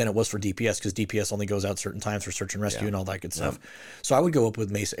 than it was for DPS, because DPS only goes out certain times for search and rescue and all that good stuff. So I would go up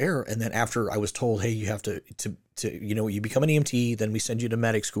with Mesa Air, and then after I was told, hey, you have to you become an EMT, then we send you to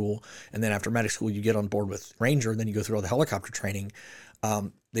medic school, and then after medic school you get on board with Ranger, and then you go through all the helicopter training.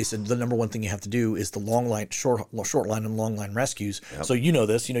 They said the number one thing you have to do is the long line, short line and long line rescues. Yep. So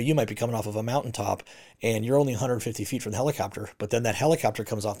this, you might be coming off of a mountaintop and you're only 150 feet from the helicopter, but then that helicopter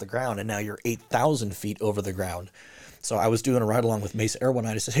comes off the ground and now you're 8,000 feet over the ground. So I was doing a ride along with Mesa Air one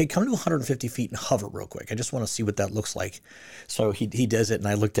night. I said, hey, come to 150 feet and hover real quick. I just want to see what that looks like. So he does it, and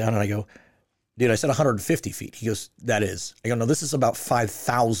I look down and I go, dude, I said 150 feet. He goes, that is. I go, no, this is about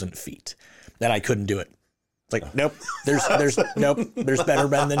 5,000 feet. Then I couldn't do it. Like, nope, there's better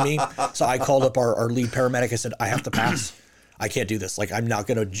men than me. So I called up our lead paramedic. I said, I have to pass. I can't do this. Like, I'm not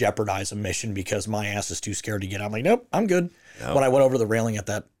going to jeopardize a mission because my ass is too scared to get out. I'm like, nope, I'm good. Nope. When I went over the railing at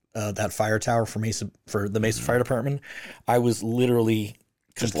that fire tower for the Mesa Fire Department, I was literally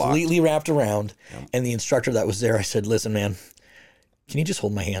completely wrapped around. Yep. And the instructor that was there, I said, listen, man, can you just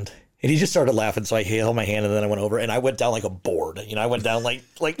hold my hand? And he just started laughing, so I held my hand, and then I went over, and I went down like a board. I went down like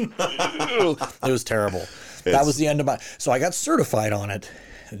it was terrible. That was the end of so I got certified on it,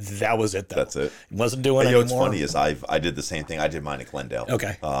 that was it, though. That's it. Wasn't doing it anymore. What's funny is I did the same thing. I did mine at Glendale.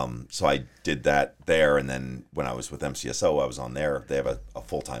 Okay. So I did that there, and then when I was with MCSO, I was on there. They have a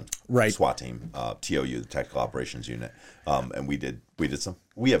full-time SWAT team, TOU, the Tactical Operations Unit, and we did some.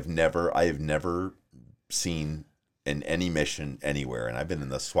 I have never seen in any mission anywhere, and I've been in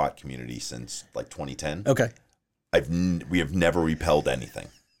the SWAT community since like 2010. Okay. We have never repelled anything.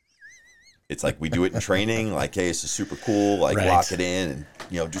 It's like we do it in training, like, hey, this is super cool, like lock it in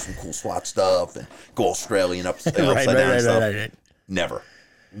and, do some cool SWAT stuff and go Australian upside down stuff. Right. Never.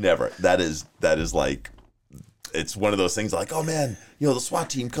 That is like, it's one of those things like, oh man, the SWAT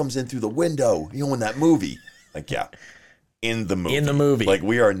team comes in through the window, in that movie. Like, yeah, in the movie. Like,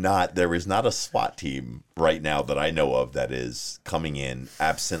 there is not a SWAT team right now that I know of that is coming in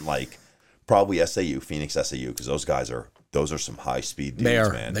absent, like, probably SAU, Phoenix SAU, because those are some high speed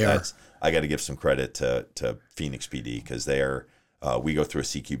dudes, man. They are. I got to give some credit to Phoenix PD because we go through a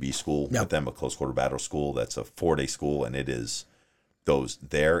CQB school with them, a close quarter battle school. That's a 4-day school, and it is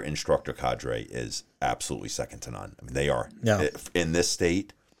their instructor cadre is absolutely second to none. I mean, they are in this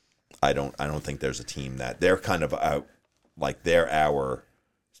state. I don't think there's a team that they're kind of out, like they're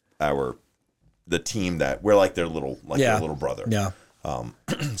the team that we're like their little their little brother. Yeah.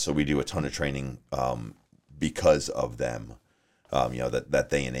 So we do a ton of training because of them. That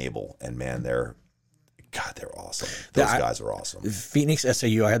they enable, and man, they're awesome. Those guys are awesome. Phoenix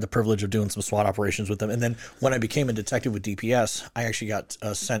SAU, I had the privilege of doing some SWAT operations with them, and then when I became a detective with DPS, I actually got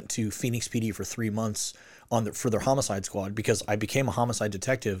sent to Phoenix PD for 3 months for their homicide squad because I became a homicide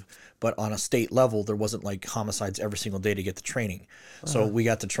detective, but on a state level, there wasn't like homicides every single day to get the training. So we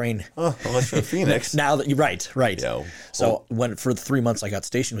got to train. Unless you're Phoenix. Now that you're right. So for the 3 months I got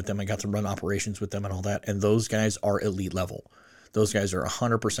stationed with them, I got to run operations with them and all that, and those guys are elite level. Those guys are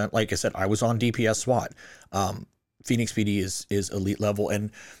 100%. Like I said, I was on DPS SWAT. Phoenix PD is elite level. And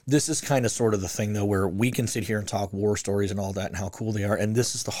this is kind of sort of the thing, though, where we can sit here and talk war stories and all that and how cool they are. And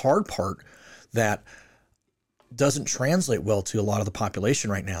this is the hard part that doesn't translate well to a lot of the population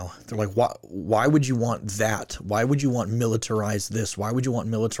right now. They're like, why would you want that? Why would you want militarized this? Why would you want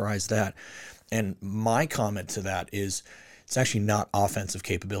militarized that? And my comment to that is it's actually not offensive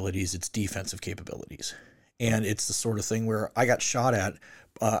capabilities. It's defensive capabilities. And it's the sort of thing where I got shot at.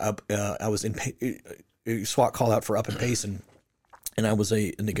 I was in SWAT call out for up in Payson, and I was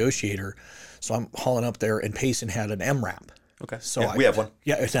a negotiator. So I'm hauling up there, and Payson had an MRAP. Okay. So we have one.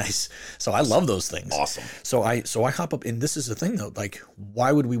 Yeah, nice. So I love those things. Awesome. So I hop up, and this is the thing though. Like,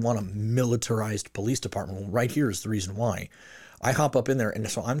 why would we want a militarized police department? Well, right here is the reason why. I hop up in there, and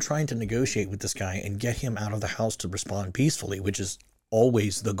so I'm trying to negotiate with this guy and get him out of the house to respond peacefully, which is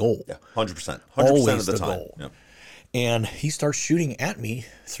always the goal. Yeah, 100%. 100% always of the time. Goal. Yep. And he starts shooting at me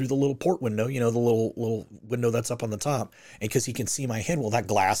through the little port window, the little window that's up on the top. And because he can see my head, well, that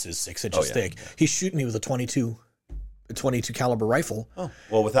glass is 6 inches thick. Yeah. He's shooting me with a 22 caliber rifle. Oh,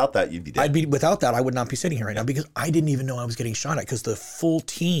 well, without that, you'd be dead. Without that, I would not be sitting here right now because I didn't even know I was getting shot at because the full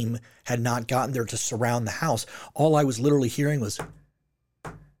team had not gotten there to surround the house. All I was literally hearing was,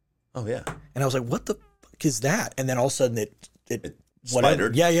 oh yeah. And I was like, what the fuck is that? And then all of a sudden it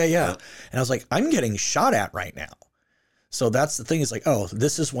spidered. Yeah. And I was like, I'm getting shot at right now. So that's the thing is like, oh,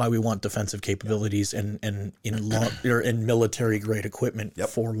 this is why we want defensive capabilities and in military grade equipment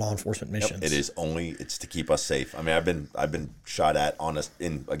for law enforcement missions. It is it's to keep us safe. I mean, I've been shot at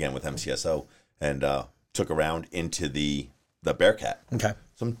again with MCSO and took a round into the Bearcat. Okay.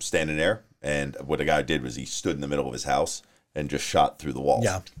 So I'm standing there, and what a guy did was he stood in the middle of his house and just shot through the walls.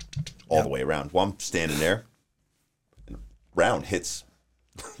 Yeah. All the way around. While I'm standing there, round hits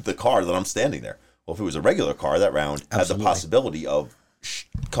the car that I'm standing there. Well, if it was a regular car, that round had the possibility of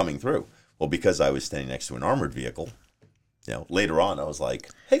coming through. Well, because I was standing next to an armored vehicle, later on I was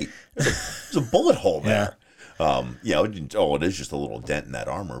like, hey, there's a bullet hole there. It is just a little dent in that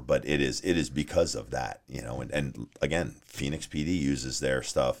armor, but it is because of that, and again, Phoenix PD uses their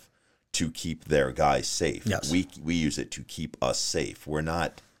stuff to keep their guys safe. Yes. We use it to keep us safe. We're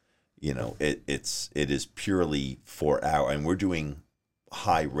not, it is purely for and we're doing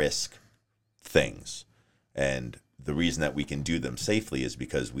high risk things, and the reason that we can do them safely is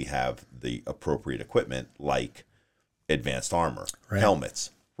because we have the appropriate equipment like advanced armor,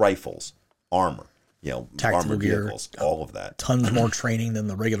 helmets, rifles, armor, tactical armored gear, vehicles, all of that. Tons more training than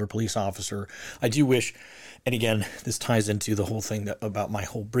the regular police officer. I do wish, and again, this ties into the whole thing about my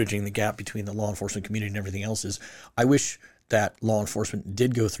whole bridging the gap between the law enforcement community and everything else is I wish that law enforcement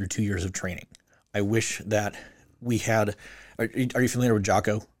did go through 2 years of training. I wish that we had, are you familiar with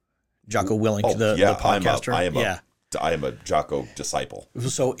Jocko? Jocko Willink, the podcaster. I am a Jocko disciple.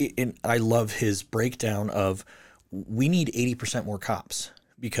 So I love his breakdown of we need 80% more cops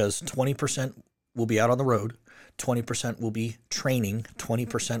because 20% will be out on the road, 20% will be training,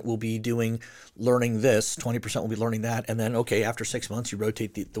 20% will be learning this, 20% will be learning that. And then, okay, after 6 months, you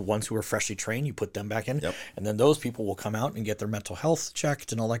rotate the ones who are freshly trained, you put them back in. Yep. And then those people will come out and get their mental health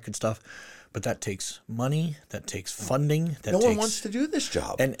checked and all that good stuff. But that takes money, that takes funding. No one wants to do this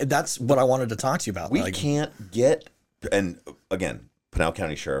job. And that's what I wanted to talk to you about. We can't get, and again, Pinal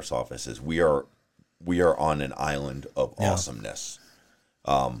County Sheriff's Office is, we are on an island of awesomeness.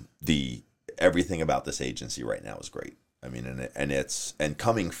 Everything about this agency right now is great. I mean, and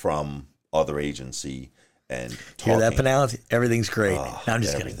coming from other agency and talking. Hear that, Pinal? Everything's great. No, I'm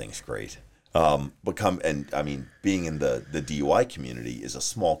just kidding. Everything's great. Being in the DUI community is a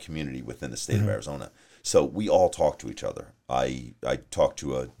small community within the state of Arizona. So we all talk to each other. I talked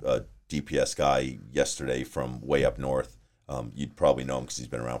to a DPS guy yesterday from way up north. You'd probably know him because he's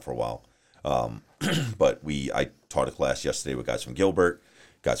been around for a while. But I taught a class yesterday with guys from Gilbert,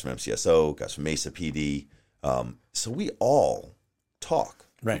 guys from MCSO, guys from Mesa PD. So we all talk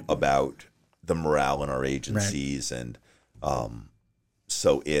about the morale in our agencies. And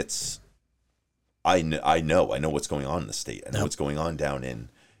so it's, I know what's going on in the state. I know what's going on down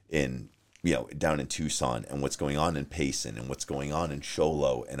in Tucson, and what's going on in Payson, and what's going on in Show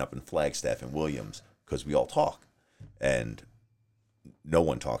Low and up in Flagstaff and Williams, because we all talk. And no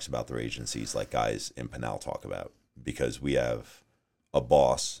one talks about their agencies like guys in Pinal talk about, because we have a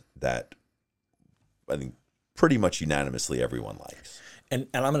boss that I think pretty much unanimously everyone likes. And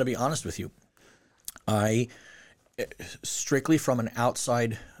I'm going to be honest with you. I, strictly from an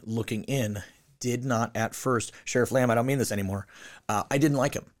outside looking in, did not at first, Sheriff Lamb, I don't mean this anymore, I didn't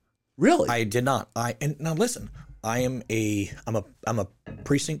like him. Really? I did not. And now listen, I'm a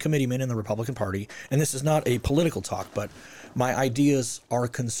precinct committeeman in the Republican Party, and this is not a political talk, but my ideas are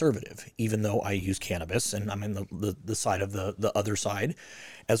conservative, even though I use cannabis and I'm in the side of the other side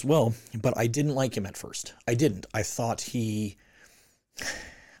as well. But I didn't like him at first. I didn't. I thought he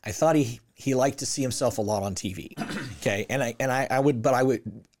liked to see himself a lot on TV. Okay. I would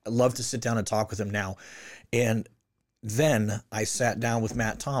love to sit down and talk with him now. And then I sat down with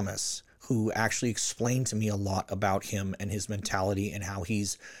Matt Thomas, who actually explained to me a lot about him and his mentality and how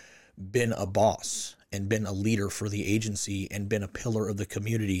he's been a boss and been a leader for the agency and been a pillar of the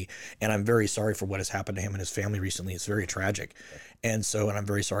community. And I'm very sorry for what has happened to him and his family recently. It's very tragic. And I'm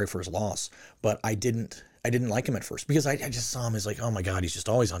very sorry for his loss. But I didn't like him at first, because I just saw him as like, oh my God, he's just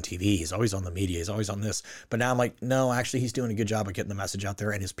always on TV. He's always on the media. He's always on this. But now I'm like, no, actually he's doing a good job of getting the message out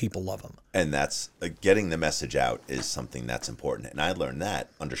there, and his people love him. And that's getting the message out is something that's important. And I learned that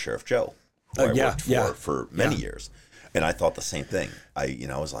under Sheriff Joe, who I worked for many years. And I thought the same thing. I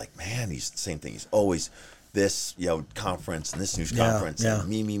was like, man, he's the same thing. He's always this, conference and this news conference and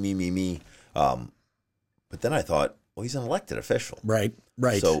me. But then I thought, well, he's an elected official. Right.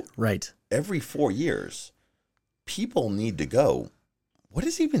 So every 4 years, people need to go, what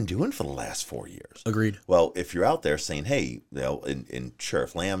has he been doing for the last 4 years? Agreed. Well, if you're out there saying, hey, in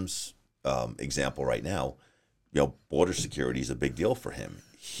Sheriff Lamb's example right now, border security is a big deal for him.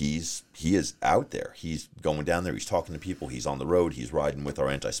 He is out there. He's going down there. He's talking to people. He's on the road. He's riding with our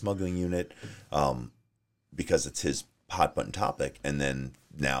anti-smuggling unit because it's his hot button topic. And then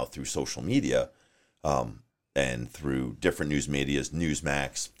now through social media and through different news medias,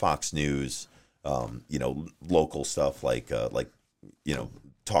 Newsmax, Fox News, local stuff like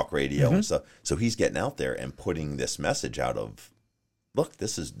talk radio and stuff. So he's getting out there and putting this message out of, look,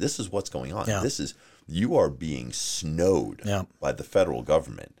 this is what's going on. Yeah. You are being snowed by the federal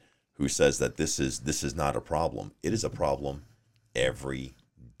government, who says that this is not a problem. It is a problem every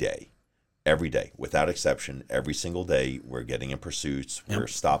day, without exception. Every single day, we're getting in pursuits. We're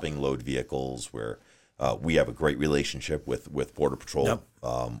stopping load vehicles. We have a great relationship with Border Patrol,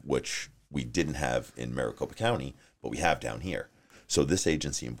 which we didn't have in Maricopa County, but we have down here. So this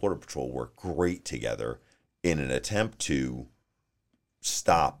agency and Border Patrol work great together in an attempt to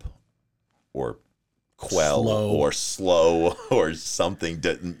stop or quell or slow or something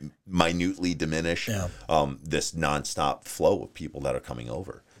to minutely diminish this nonstop flow of people that are coming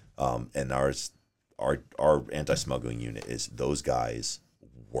over. And our anti-smuggling unit is, those guys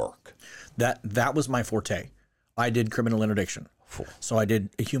work. That was my forte. I did criminal interdiction. So I did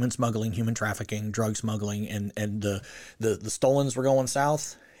human smuggling, human trafficking, drug smuggling, and the stolens were going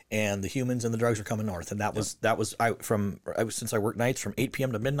south, and the humans and the drugs were coming north. And that was since I worked nights from 8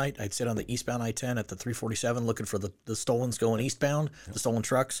 p.m. to midnight, I'd sit on the eastbound I-10 at the 347 looking for the stolens going eastbound, the stolen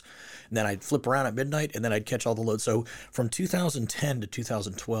trucks. And then I'd flip around at midnight, and then I'd catch all the loads. So from 2010 to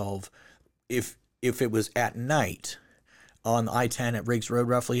 2012, if it was at night, on I-10 at Riggs Road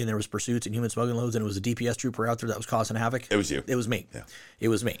roughly, and there was pursuits and human smuggling loads, and it was a DPS trooper out there that was causing havoc. It was you. It was me. Yeah. It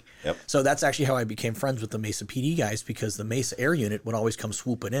was me. Yep. So that's actually how I became friends with the Mesa PD guys, because the Mesa Air Unit would always come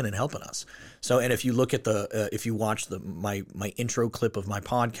swooping in and helping us. So, and if you look at if you watch my intro clip of my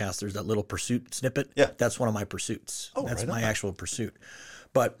podcast, there's that little pursuit snippet. Yeah. That's one of my pursuits. Oh, that's right my on. actual pursuit.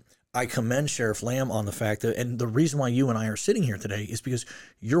 But I commend Sheriff Lamb on the fact that, and the reason why you and I are sitting here today is because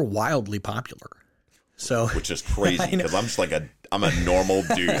you're wildly popular. So, which is crazy because I'm just like I'm a normal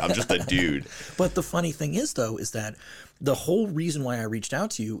dude. I'm just a dude. But the funny thing is, though, is that the whole reason why I reached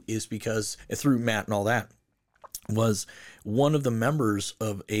out to you is because through Matt and all that was one of the members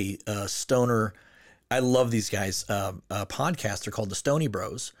of a stoner. I love these guys. Podcast. They're called the Stony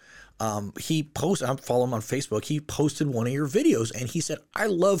Bros. He posted, I'm following him on Facebook. He posted one of your videos and he said, I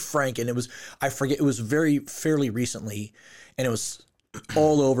love Frank. And it was, I forget, it was fairly recently, and it was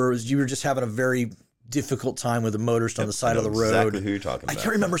all over. It was, you were just having a very difficult time with a motorist on the side of the road. Exactly who you're talking about. I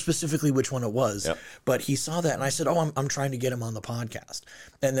can't remember specifically which one it was, Yep. but he saw that and I said, oh, I'm trying to get him on the podcast.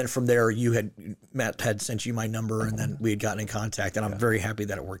 And then from there, Matt had sent you my number and then we had gotten in contact, and I'm very happy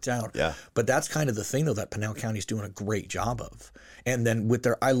that it worked out. Yeah. But that's kind of the thing, though, that Pinal County's doing a great job of. And then with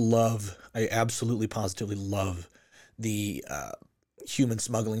I absolutely positively love the human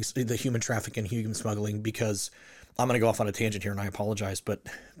smuggling, the human trafficking, human smuggling, because I'm going to go off on a tangent here and I apologize, but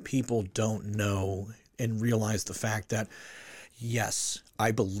people don't know and realize the fact that, yes, I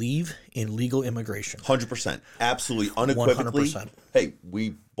believe in legal immigration. 100%. Absolutely. Unequivocally. 100%. Hey,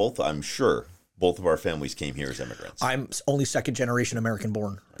 I'm sure both of our families came here as immigrants. I'm only second generation American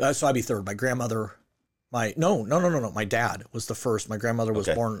born. So I'd be third. My grandmother, no. My dad was the first. My grandmother was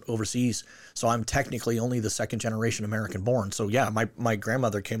born overseas. So I'm technically only the second generation American born. So yeah, my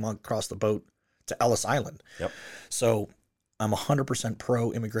grandmother came across the boat to Ellis Island. Yep. So I'm 100%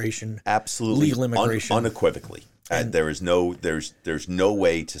 pro immigration. Absolutely. Legal immigration. Unequivocally. And there's no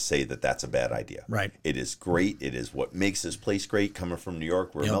way to say that that's a bad idea. Right. It is great. It is what makes this place great. Coming from New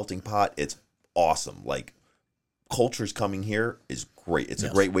York, we're a melting pot. It's awesome. Like, culture's coming here is great. It's a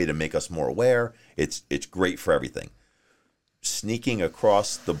great way to make us more aware. It's great for everything. Sneaking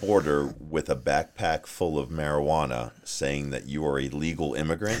across the border with a backpack full of marijuana, saying that you are a legal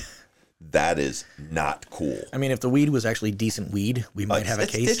immigrant, that is not cool. I mean, if the weed was actually decent weed, we might have a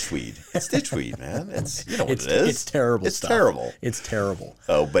case. It's ditchweed. It's ditchweed, man. It's, you know what it is. It's terrible. It's stuff. terrible. It's terrible.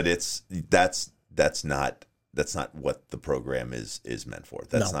 Oh, but that's not what the program is meant for.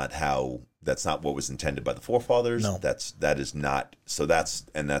 That's not what was intended by the forefathers. No. That is not. So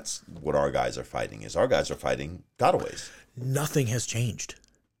that's what our guys are fighting is. Our guys are fighting gotaways. Nothing has changed.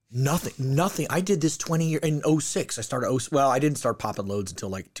 Nothing. I did this 20 years in 06. I started I didn't start popping loads until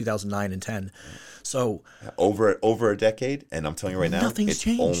like 2009 and 10. So over a decade, and I'm telling you right now, nothing's it's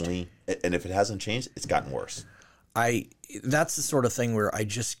changed. And if it hasn't changed, it's gotten worse. That's the sort of thing where I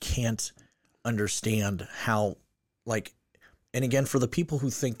just can't understand how, like, and again, for the people who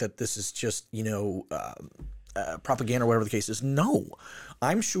think that this is just, propaganda or whatever the case is, no,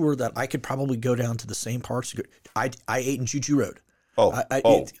 I'm sure that I could probably go down to the same parts. I ate in Choo Choo Road.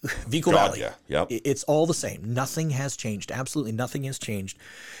 Vico Valley. Yeah. Yep. It's all the same. Nothing has changed. Absolutely nothing has changed.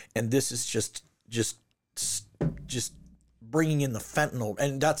 And this is just bringing in the fentanyl.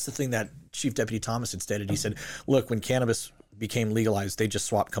 And that's the thing that Chief Deputy Thomas had stated. He said, look, when cannabis became legalized, they just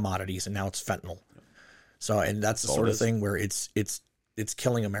swapped commodities and now it's fentanyl. So, and that's the sort of thing where it's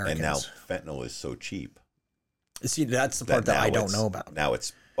killing Americans. And now fentanyl is so cheap. See, that's the part that I don't know about. Now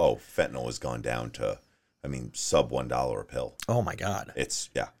fentanyl has gone down to, sub $1 a pill. Oh my God.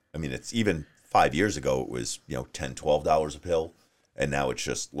 It's even 5 years ago, it was, $10, $12 a pill. And now it's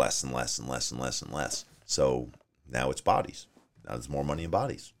just less and less and less and less and less. So now it's bodies. Now there's more money in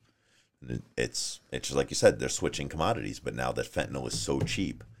bodies. And it's just like you said, they're switching commodities. But now that fentanyl is so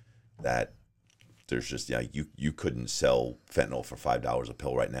cheap that there's just, you couldn't sell fentanyl for $5 a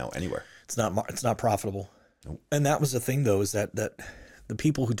pill right now anywhere. It's not profitable. Nope. And that was the thing, though, is that the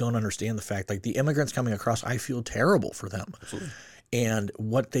people who don't understand the fact, like the immigrants coming across, I feel terrible for them. Absolutely. And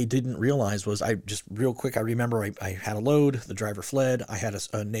what they didn't realize was, I remember I had a load, the driver fled, I had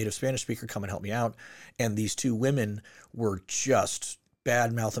a native Spanish speaker come and help me out, and these two women were just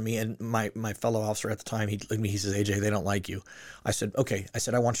bad-mouthing me, and my fellow officer at the time, he looked at me, he says, AJ, they don't like you. I said, okay. I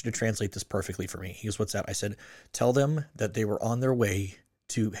said, I want you to translate this perfectly for me. He goes, what's that? I said, tell them that they were on their way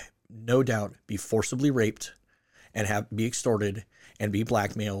to, no doubt, be forcibly raped and be extorted and be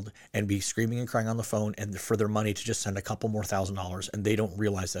blackmailed and be screaming and crying on the phone, and for their money to just send a couple more $1,000, and they don't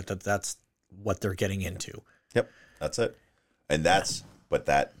realize that's what they're getting into. Yep, that's it. And but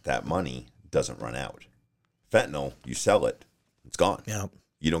that money doesn't run out. Fentanyl, you sell it, it's gone. Yeah.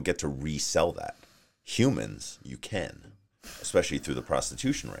 You don't get to resell that. Humans, you can. especially through the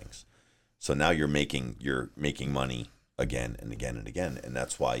prostitution rings. So now you're making money again and again and again, and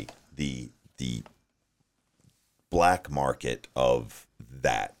that's why the black market of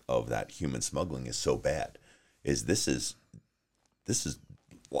that human smuggling is so bad. This is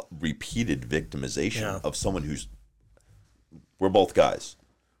repeated victimization of someone who's. We're both guys.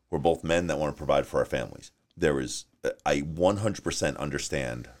 We're both men that want to provide for our families. I 100%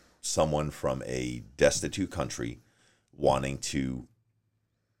 understand someone from a destitute country wanting to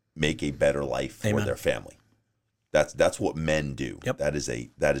make a better life for their family. That's what men do. Yep. That is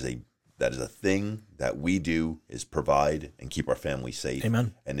a thing that we do, is provide and keep our family safe.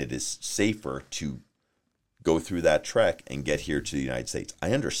 Amen. And it is safer to go through that trek and get here to the United States.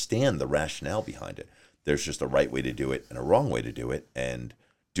 I understand the rationale behind it. There's just a right way to do it and a wrong way to do it, and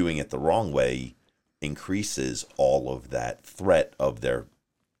doing it the wrong way increases all of that threat of there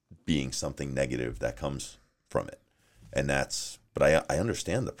being something negative that comes from it. But I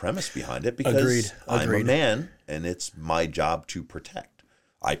understand the premise behind it, because Agreed. I'm a man and it's my job to protect.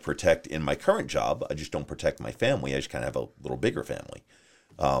 I protect in my current job. I just don't protect my family. I just kind of have a little bigger family.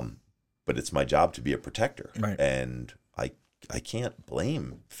 But it's my job to be a protector. Right. And I can't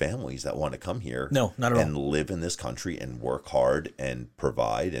blame families that want to come here. No, not at all. And live in this country and work hard and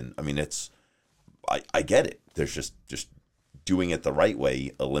provide. And I mean, I get it. There's just doing it the right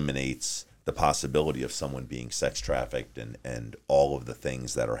way eliminates the possibility of someone being sex trafficked and all of the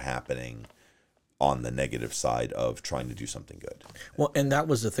things that are happening on the negative side of trying to do something good. Well, and that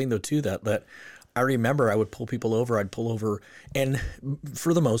was the thing though too, that I remember I would pull people over. I'd pull over, and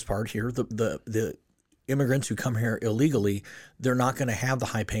for the most part here, the immigrants who come here illegally, they're not going to have the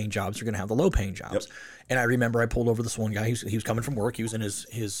high paying jobs. They're going to have the low paying jobs. Yep. And I remember I pulled over this one guy. He was coming from work. He was in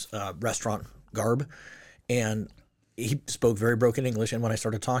his restaurant garb, and he spoke very broken English. And when I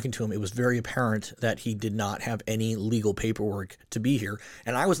started talking to him, it was very apparent that he did not have any legal paperwork to be here.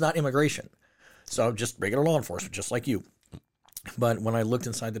 And I was not immigration. So just regular law enforcement, just like you. But when I looked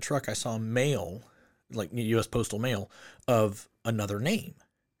inside the truck, I saw mail, like U.S. postal mail, of another name.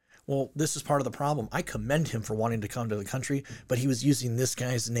 Well, this is part of the problem. I commend him for wanting to come to the country, but he was using this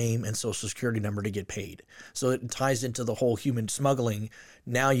guy's name and social security number to get paid. So it ties into the whole human smuggling.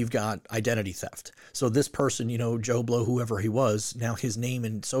 Now you've got identity theft. So this person, Joe Blow, whoever he was, now his name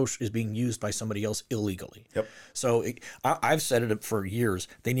and social is being used by somebody else illegally. Yep. So I've said it for years.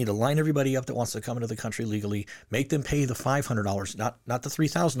 They need to line everybody up that wants to come into the country legally, make them pay the $500, not the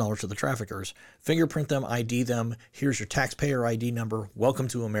 $3,000 to the traffickers, fingerprint them, ID them. Here's your taxpayer ID number. Welcome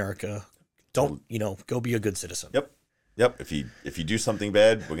to America. Don't, go be a good citizen. Yep. If you do something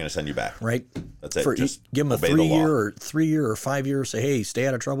bad, we're going to send you back. Right. That's it. Just give them a 3 year or 5 year. Say, hey, stay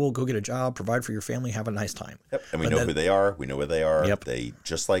out of trouble. Go get a job. Provide for your family. Have a nice time. Yep. And we know who they are. We know where they are. Yep. They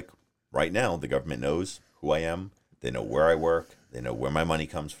just like right now, the government knows who I am. They know where I work. They know where my money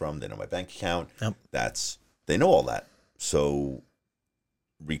comes from. They know my bank account. Yep. They know all that. So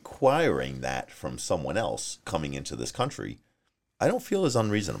requiring that from someone else coming into this country, I don't feel is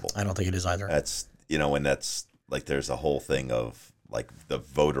unreasonable. I don't think it is either. That's, and that's like, there's a whole thing of like the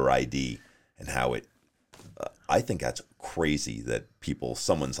voter ID and how it, I think that's crazy that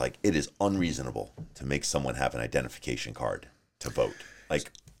someone's like, it is unreasonable to make someone have an identification card to vote.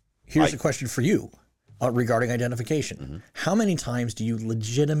 Like, here's a question for you regarding identification. Mm-hmm. How many times do you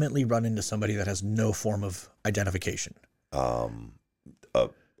legitimately run into somebody that has no form of identification?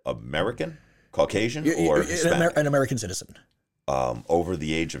 American, Caucasian, or Hispanic? An American citizen. Over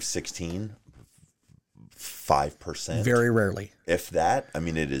the age of 16, 5%. Very rarely. If that, I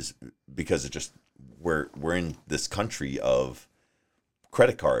mean, it is because it just, we're in this country of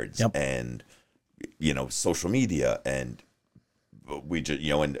credit cards. Yep. And, social media, and we just,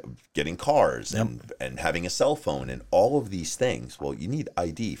 and getting cars. Yep. and having a cell phone and all of these things. Well, you need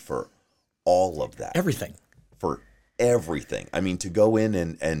ID for all of that. Everything. For everything. I mean, to go in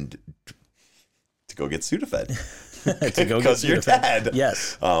and to go get Sudafed. Because your dad.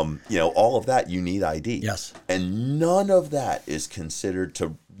 Yes. All of that, you need ID. Yes. And none of that is considered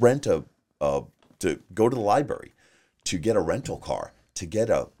to rent to go to the library, to get a rental car,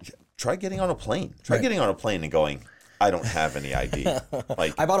 try getting on a plane. Try getting on a plane and going, I don't have any ID.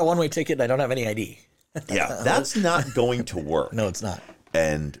 Like, I bought a one-way ticket and I don't have any ID. Yeah, that's not going to work. No, it's not.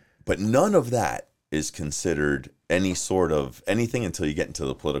 But none of that is considered any sort of anything until you get into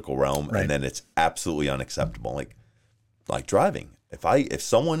the political realm, right. And then it's absolutely unacceptable. Like driving. If I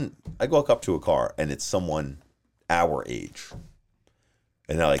walk up to a car and it's someone our age,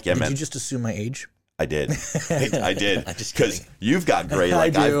 and they're like, "Yeah, man." Did you just assume my age? I did. I did. Because you've got gray,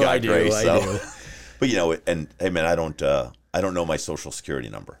 like I've got gray. I do. But and hey, man, I don't know my social security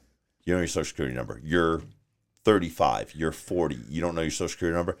number. You know your social security number. You're 35, you're 40, you don't know your social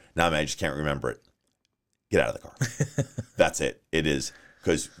security number. Nah, man, I just can't remember it. Get out of the car. That's it. It is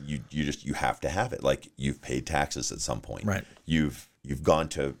because you have to have it. Like you've paid taxes at some point. Right. You've gone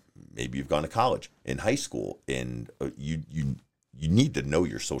to college, in high school, and you need to know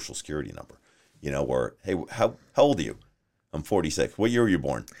your social security number. Or hey, how old are you? I'm 46. What year were you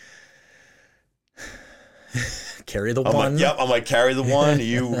born? Carry the one. I'm like, carry the one.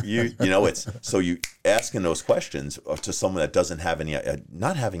 It's so you asking those questions to someone that doesn't have any,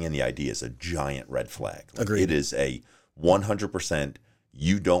 not having any idea is a giant red flag. Agreed. It is a 100%.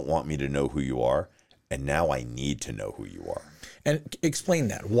 You don't want me to know who you are, and now I need to know who you are. And explain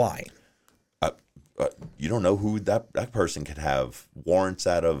that. Why? You don't know who that person could have warrants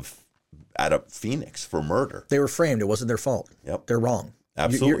out of Phoenix for murder. They were framed. It wasn't their fault. Yep. They're wrong.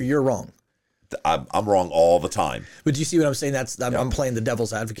 Absolutely. You're wrong. I'm wrong all the time. But do you see what I'm saying? I'm playing the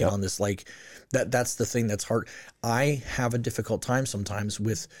devil's advocate on this. Like that's the thing that's hard. I have a difficult time sometimes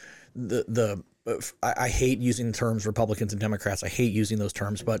with I hate using terms Republicans and Democrats. I hate using those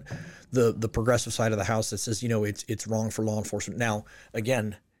terms, but the progressive side of the house that says, it's wrong for law enforcement. Now,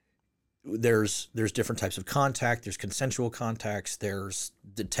 again, there's different types of contact. There's consensual contacts. There's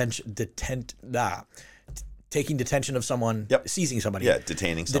taking detention of someone, seizing somebody. Yeah,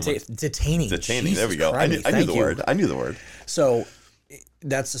 detaining someone. Detaining. Jesus, there we go. I knew the word. So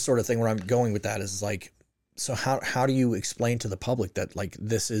that's the sort of thing where I'm going with that is like, so how do you explain to the public that like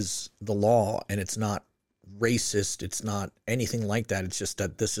this is the law and it's not racist, it's not anything like that. It's just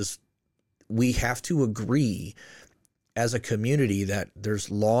that we have to agree as a community that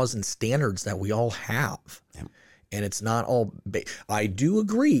there's laws and standards that we all have. Yep. And it's not all I do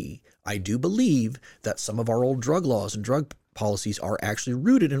agree. I do believe that some of our old drug laws and drug policies are actually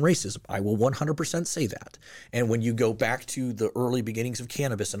rooted in racism. I will 100% say that. And when you go back to the early beginnings of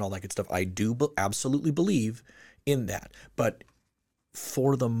cannabis and all that good stuff, I do absolutely believe in that. But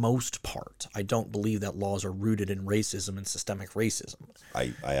for the most part, I don't believe that laws are rooted in racism and systemic racism.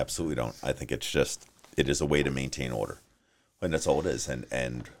 I absolutely don't. I think it is a way to maintain order. And that's all it is. And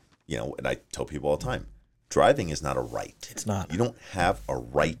and I tell people all the time, driving is not a right. It's not. You don't have a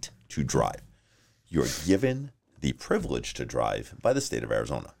right to drive. You're given the privilege to drive by the state of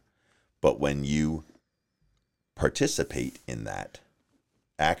Arizona. But when you participate in that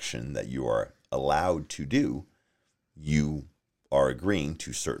action that you are allowed to do, you are agreeing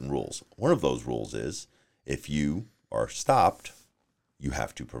to certain rules. One of those rules is if you are stopped, you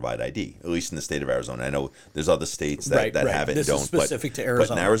have to provide ID, at least in the state of Arizona. I know there's other states that have it and don't. This is specific to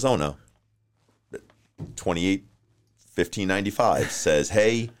Arizona. But in Arizona, 28-1595 says,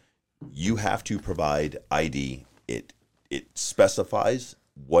 hey, you have to provide ID. It specifies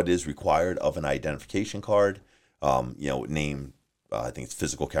what is required of an identification card. Name, I think it's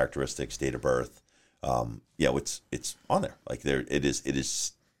physical characteristics, date of birth. It's on there. Like it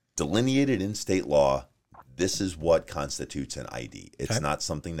is delineated in state law. This is what constitutes an ID. It's not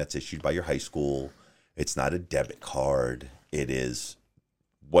something that's issued by your high school. It's not a debit card. It is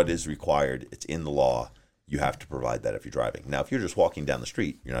what is required. It's in the law. You have to provide that if you're driving. Now, if you're just walking down the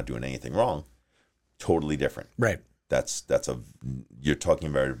street, you're not doing anything wrong. Totally different. Right. You're talking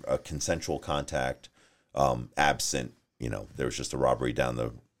about a consensual contact, absent. There was just a robbery down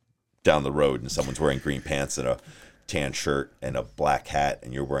the road, and someone's wearing green pants and a tan shirt and a black hat,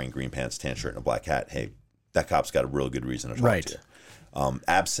 and you're wearing green pants, tan shirt, and a black hat. Hey, that cop's got a real good reason to talk to you.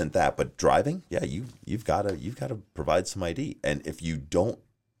 Absent that, but driving, you've got to provide some ID, and if you don't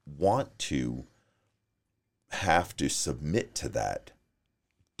want to have to submit to that,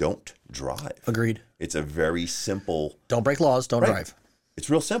 don't drive. Agreed. It's a very simple. Don't break laws. Don't drive. It's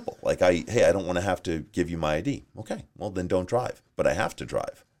real simple. Like I don't want to have to give you my ID. Okay, well then don't drive. But I have to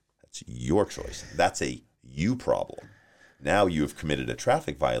drive. That's your choice. That's a you problem. Now you have committed a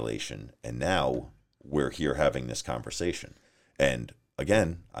traffic violation, and now we're here having this conversation. And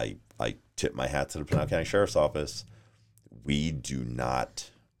again, I tip my hat to the Pinal County Sheriff's Office. We do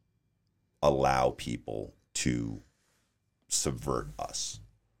not allow people to subvert us.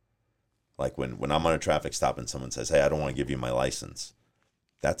 Like when I'm on a traffic stop and someone says, hey, I don't want to give you my license,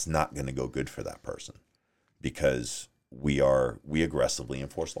 that's not going to go good for that person, because we aggressively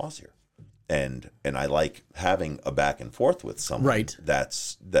enforce laws here. And I like having a back and forth with someone. Right.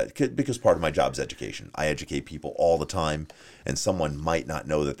 Because part of my job is education. I educate people all the time, and someone might not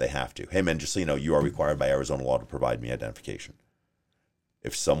know that they have to. Hey man, just so you know, you are required by Arizona law to provide me identification.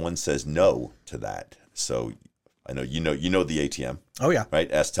 If someone says no to that, so I know you know the ATM. Oh yeah.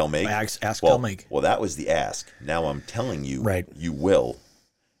 Right? Ask, tell, make. Ask, tell, make. Well, that was the ask. Now I'm telling you, right. You will.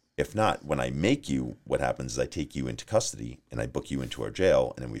 If not, when I make you, what happens is I take you into custody and I book you into our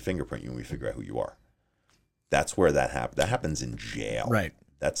jail, and then we fingerprint you and we figure out who you are. That's where that happens. That happens in jail. Right.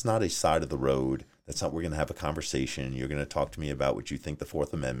 That's not a side of the road. That's not, we're going to have a conversation. You're going to talk to me about what you think the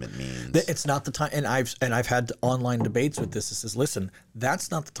Fourth Amendment means. It's not the time. And I've had online debates with this. It says, listen,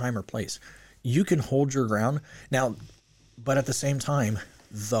 that's not the time or place. You can hold your ground now, but at the same time,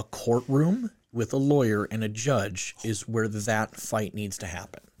 the courtroom with a lawyer and a judge is where that fight needs to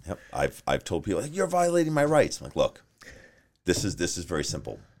happen. Yep. I've told people, you're violating my rights. I'm like, look, this is very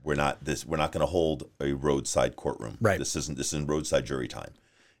simple. We're not going to hold a roadside courtroom. Right. This isn't roadside jury time.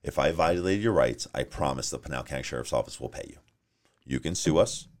 If I violated your rights, I promise the Pinal County Sheriff's Office will pay you. You can sue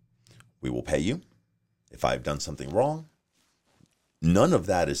us. We will pay you. If I've done something wrong, none of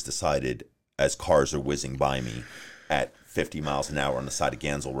that is decided as cars are whizzing by me at 50 miles an hour on the side of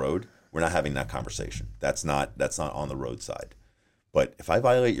Gansel Road. We're not having that conversation. That's not on the roadside. But if I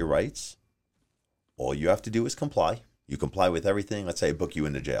violate your rights, all you have to do is comply. You comply with everything. Let's say I book you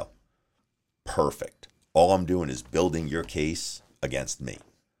into jail. Perfect. All I'm doing is building your case against me.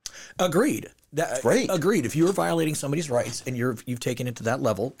 Agreed. Great. Agreed. If you are violating somebody's rights and you've taken it to that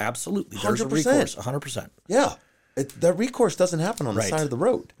level, absolutely. There's 100%. a recourse, 100%. Yeah. That recourse doesn't happen on the side of the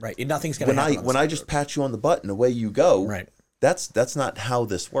road. Right. Nothing's going to happen. When I just pat you on the butt and away you go. Right. That's not how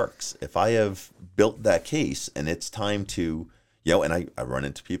this works. If I have built that case and it's time to, and I run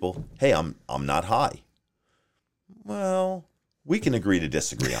into people, hey, I'm not high. Well, we can agree to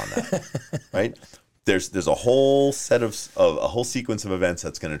disagree on that, right? There's a whole set of a whole sequence of events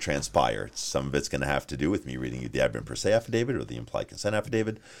that's going to transpire. Some of it's going to have to do with me reading you the advent per se affidavit or the implied consent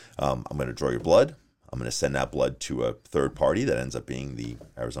affidavit. I'm going to draw your blood. I'm going to send that blood to a third party that ends up being the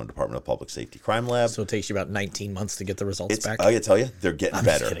Arizona Department of Public Safety Crime Lab. So it takes you about 19 months to get the results back. I can tell you, they're getting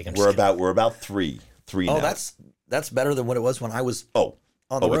better. We're about three now. Oh, that's better than what it was when I was on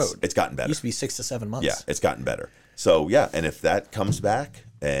the road. It's gotten better. It used to be 6 to 7 months. Yeah, it's gotten better. So and if that comes back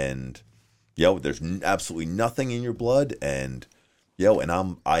and there's absolutely nothing in your blood and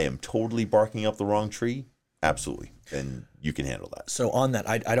I am totally barking up the wrong tree, absolutely. And you can handle that. So on that,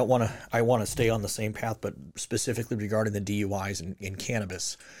 I want to stay on the same path, but specifically regarding the DUIs in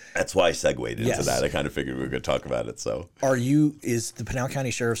cannabis. That's why I segued into that. I kind of figured we were going to talk about it. So is the Pinal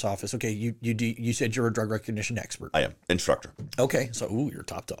County Sheriff's Office, okay, you said you're a drug recognition expert. I am. Instructor. Okay. So, you're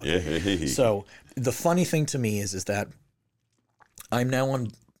top dog. Yeah. So the funny thing to me is that I've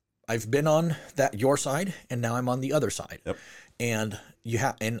been on your side and now I'm on the other side. Yep. And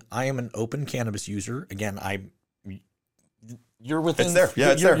I am an open cannabis user. Again, you're within. It's there.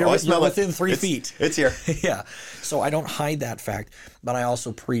 Yeah, it's there. You're within 3 feet. It's here. Yeah. So I don't hide that fact, but I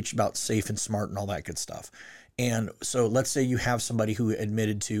also preach about safe and smart and all that good stuff. And so let's say you have somebody who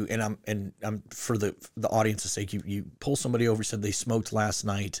admitted to, and I'm for the audience's sake, you pull somebody over, said they smoked last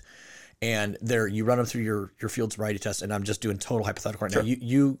night, and you run them through your field sobriety test, and I'm just doing total hypothetical right now.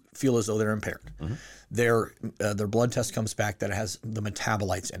 You feel as though they're impaired. Mm-hmm. Their blood test comes back that it has the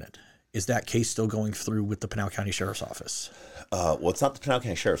metabolites in it. Is that case still going through with the Pinal County Sheriff's Office? Well, it's not the Pinal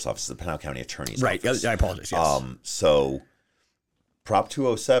County Sheriff's Office; it's the Pinal County Attorney's Office. Right. I apologize. Yes. So Prop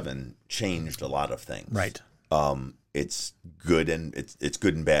 207 changed a lot of things. Right. It's good and it's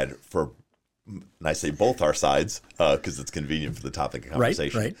good and bad for, and I say both our sides because it's convenient for the topic of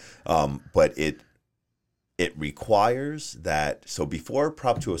conversation. Right. But it requires that. So before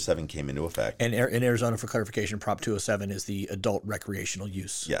Prop 207 came into effect, and in Arizona, for clarification, Prop 207 is the adult recreational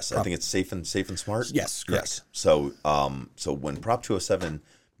use. Yes, I think it's safe and smart. Yes, correct. Yes. So when Prop 207,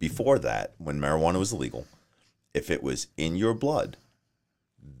 before that, when marijuana was illegal, if it was in your blood,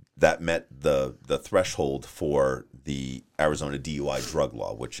 that met the threshold for the Arizona DUI drug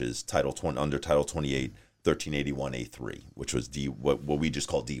law, which is under Title 28, 1381A3, which was what we just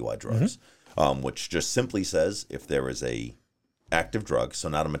call DUI drugs. Mm-hmm. Which just simply says if there is a active drug, so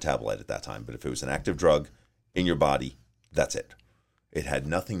not a metabolite at that time, but if it was an active drug in your body, that's it. It had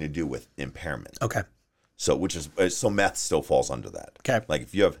nothing to do with impairment. Okay. So meth still falls under that. Okay. Like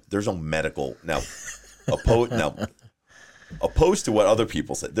there's no medical opposed to what other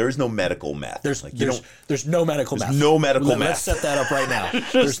people said, there is no medical meth. There's no medical meth. No medical meth. Let's set that up right now.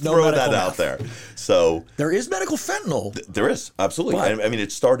 There's no throw that out there. So there is medical fentanyl. There is, absolutely. I mean,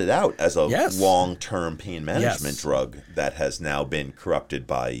 it started out as a yes. long-term pain management drug that has now been corrupted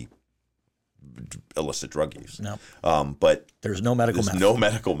by illicit drug use. No. But there's no medical meth. No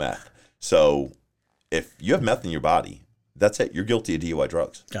medical meth. So if you have meth in your body, that's it. You're guilty of DUI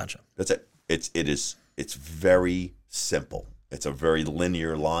drugs. Gotcha. That's it. It's very simple. It's a very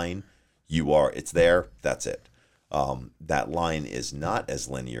linear line. It's there. That's it. That line is not as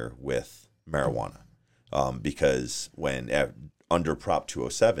linear with marijuana because when under Prop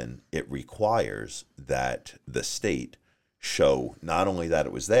 207, it requires that the state show not only that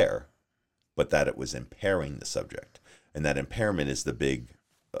it was there, but that it was impairing the subject, and that impairment is the big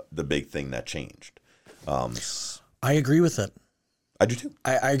thing that changed. I agree with that. I do too.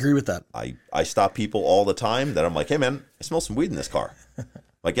 I agree with that. I stop people all the time that I'm like, hey man, I smell some weed in this car.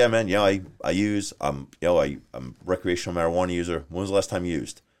 Like, yeah man, I use I'm a recreational marijuana user. When was the last time you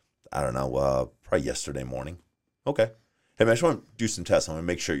used? I don't know, probably yesterday morning. Okay. Hey man, I just want to do some tests. I want to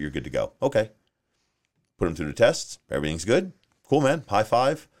make sure you're good to go. Okay. Put them through the tests. Everything's good. Cool, man. High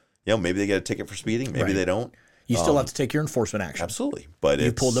five. Maybe they get a ticket for speeding. Maybe they don't. You still have to take your enforcement action. Absolutely. But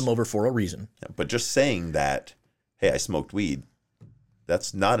you pulled them over for a reason. But just saying that, hey, I smoked weed,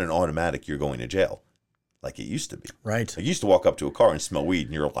 that's not an automatic you're going to jail like it used to be. Right. Like, you used to walk up to a car and smell weed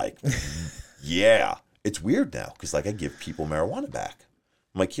and you're like, yeah. It's weird now because like I give people marijuana back.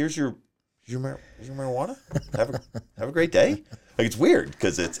 I'm like, here's your marijuana. Have a great day. Like, it's weird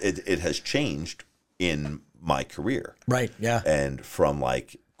because it has changed in my career. Right. Yeah. And from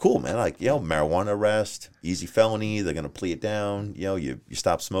like, cool, man, like, marijuana arrest, easy felony, they're going to plea it down. You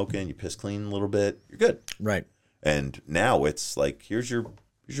stop smoking, you piss clean a little bit, you're good. Right. And now it's like, here's your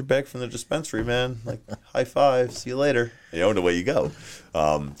bag from the dispensary, man. Like, high five, see you later. And away you go.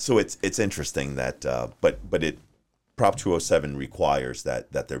 So it's interesting that, but Prop 207 requires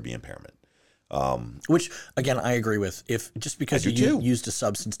that there be impairment. Which, again, I agree with. If just because you used a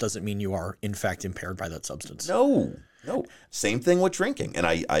substance doesn't mean you are, in fact, impaired by that substance. No. Same thing with drinking. And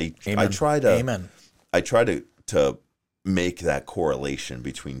I try to make that correlation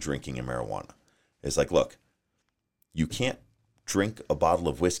between drinking and marijuana. It's like, look, you can't drink a bottle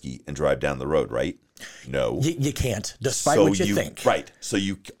of whiskey and drive down the road, right? No. You can't, despite what you think. Right. So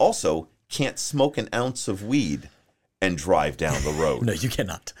you also can't smoke an ounce of weed and drive down the road. No, you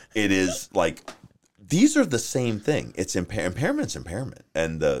cannot. It is like, these are the same thing. It's impairment's impairment.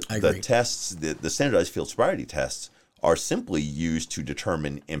 And the tests, the standardized field sobriety tests are simply used to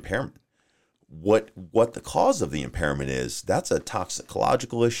determine impairment. What the cause of the impairment is, that's a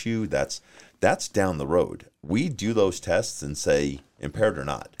toxicological issue. That's down the road. We do those tests and say impaired or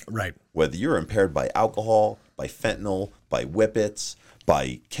not. Right. Whether you're impaired by alcohol, by fentanyl, by whippets,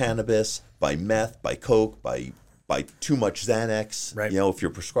 by cannabis, by meth, by coke, by too much Xanax, right. If you're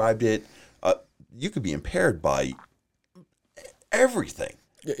prescribed it, you could be impaired by everything.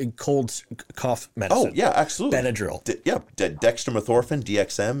 Cold cough medicine. Oh, yeah, absolutely. Benadryl. Dextromethorphan,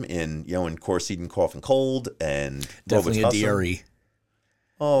 DXM in Coricidin cough and cold, and definitely a DRE.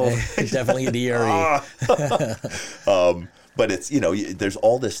 Oh, definitely a DRE. But it's, there's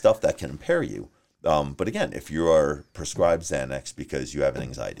all this stuff that can impair you. But again, if you are prescribed Xanax because you have an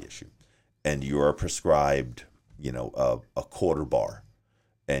anxiety issue, and you are prescribed, a quarter bar,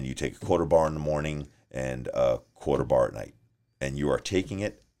 and you take a quarter bar in the morning and a quarter bar at night, and you are taking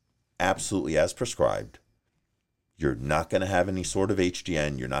it absolutely as prescribed, you're not going to have any sort of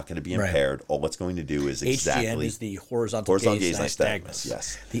HGN. You're not going to be impaired. Right. All it's going to do is HGN is the horizontal gaze nystagmus.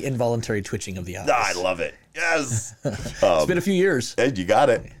 Yes. The involuntary twitching of the eyes. I love it. Yes. It's been a few years. And you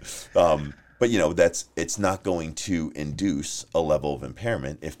got it. But it's not going to induce a level of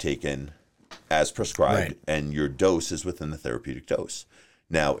impairment if taken as prescribed, right. And your dose is within the therapeutic dose.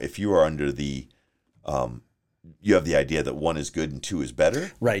 Now, if you are under the, you have the idea that 1 is good and 2 is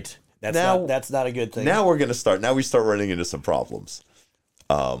better. Right. That's not a good thing. Now we start running into some problems.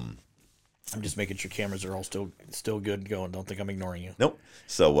 I'm just making sure cameras are all still good going. Don't think I'm ignoring you. Nope.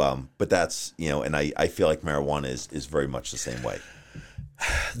 So, but that's, and I feel like marijuana is very much the same way.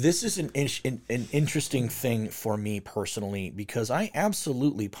 This is an interesting thing for me personally, because I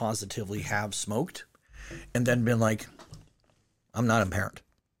absolutely positively have smoked and then been like, I'm not impaired.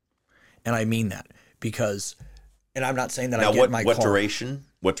 And I mean that because, and I'm not saying that I get my car.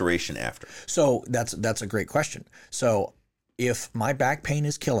 What duration after? So that's a great question. So if my back pain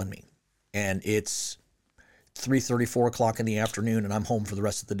is killing me and it's 3:30, 4 o'clock in the afternoon and I'm home for the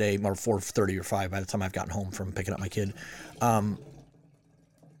rest of the day, or 4:30 or 5 by the time I've gotten home from picking up my kid,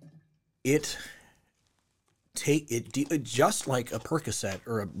 it just like a Percocet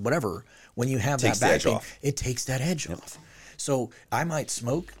or whatever, when you have that back pain, it takes that edge off. So I might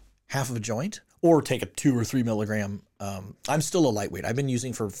smoke half of a joint or take a 2 or 3 milligram. I'm still a lightweight. I've been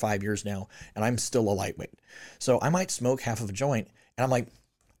using for 5 years now, and I'm still a lightweight. So I might smoke half of a joint, and I'm like,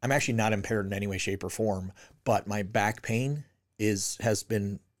 I'm actually not impaired in any way, shape, or form, but my back pain has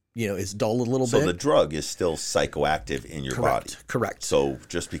been, is dull a little bit. So the drug is still psychoactive in your body. Correct. So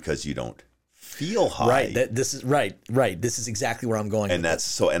just because you don't feel high. Right. This is exactly where I'm going. And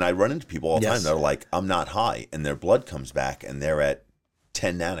and I run into people all the time that are like, I'm not high, and their blood comes back and they're at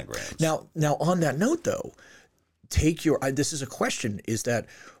 10 nanograms. Now on that note though, this is a question, is that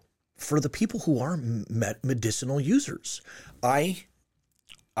for the people who are medicinal users, I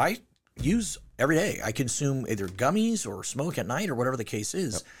use every day. I consume either gummies or smoke at night or whatever the case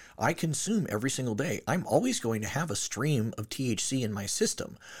is. Yep. I consume every single day. I'm always going to have a stream of THC in my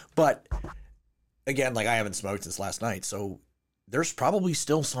system. But again, like I haven't smoked since last night, so there's probably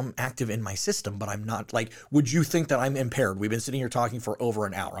still some active in my system, but I'm not like, would you think that I'm impaired? We've been sitting here talking for over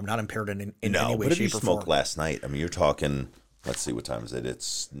an hour. I'm not impaired in any way, shape, or form. But if you smoked last night, I mean, you're talking, let's see, what time is it?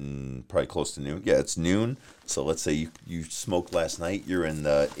 It's probably close to noon. Yeah, it's noon. So let's say you smoked last night. You're in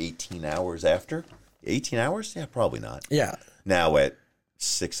the 18 hours after. 18 hours? Yeah, probably not. Yeah. Now at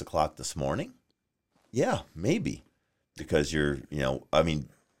 6 o'clock this morning? Yeah, maybe. Because I mean,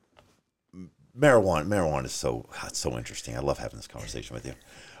 marijuana is so interesting. I love having this conversation with you.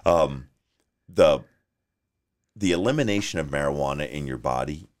 The elimination of marijuana in your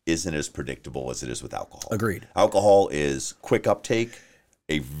body isn't as predictable as it is with alcohol. Agreed. Alcohol is quick uptake,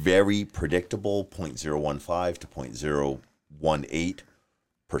 a very predictable 0.015 to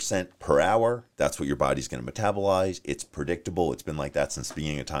 0.018% per hour. That's what your body's going to metabolize. It's predictable. It's been like that since the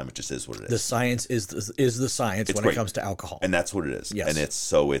beginning of time. It just is what it is. The science is the science when it comes to alcohol. And that's what it is. Yes. And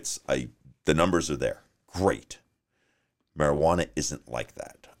the numbers are there. Great. Marijuana isn't like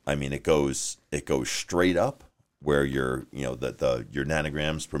that. I mean, it goes straight up where your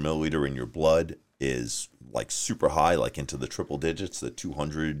nanograms per milliliter in your blood is like super high, like into the triple digits, the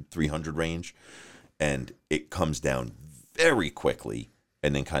 200, 300 range. And it comes down very quickly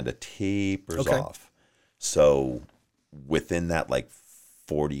and then kind of tapers off. So within that like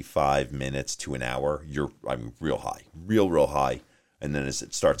 45 minutes to an hour, I'm real high, real high. And then as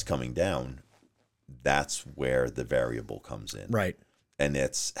it starts coming down, that's where the variable comes in. Right. And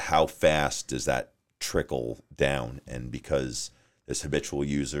it's how fast does that trickle down? And because there's habitual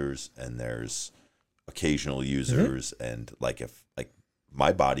users and there's occasional users, and like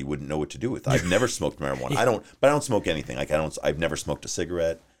my body wouldn't know what to do with it. I've never smoked marijuana. I don't smoke anything. Like I've never smoked a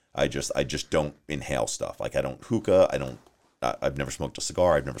cigarette. I just don't inhale stuff. Like I don't hookah. I've never smoked a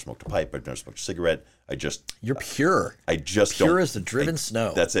cigar. I've never smoked a pipe. I've never smoked a cigarette. You're pure. I just pure don't. as the driven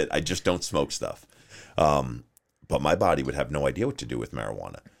snow. That's it. I just don't smoke stuff. But my body would have no idea what to do with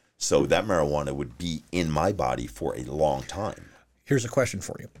marijuana. So that marijuana would be in my body for a long time. Here's a question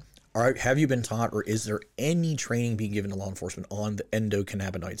for you. All right, have you been taught, or is there any training being given to law enforcement on the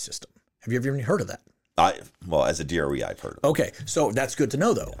endocannabinoid system? Have you ever even heard of that? As a DRE, I've heard of it. Okay, so that's good to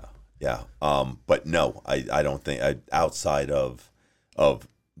know, though. Yeah. But no, I don't think outside of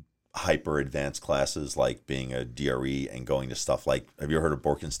hyper advanced classes like being a DRE and going to stuff like, have you ever heard of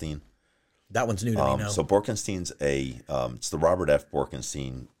Borkenstein? That one's new to me now. So Borkenstein's it's the Robert F.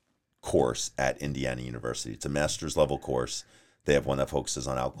 Borkenstein course at Indiana University. It's a master's level course. They have one that focuses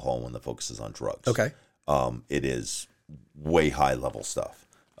on alcohol and one that focuses on drugs. Okay. It is way high level stuff.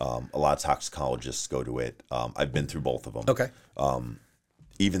 A lot of toxicologists go to it. I've been through both of them. Okay.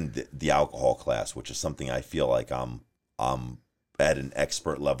 Even the alcohol class, which is something I feel like I'm at an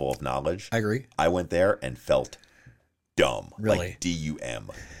expert level of knowledge. I agree. I went there and felt dumb. Really? Like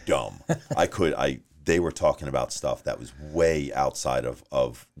DUM, dumb. They were talking about stuff that was way outside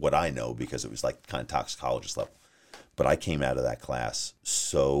of what I know, because it was like kind of toxicologist level. But I came out of that class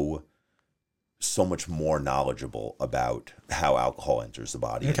so much more knowledgeable about how alcohol enters the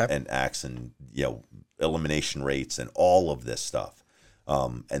body and acts, and elimination rates and all of this stuff.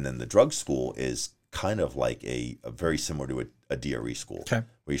 And then the drug school is kind of like a very similar to a DRE school, where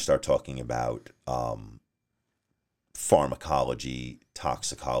you start talking about pharmacology,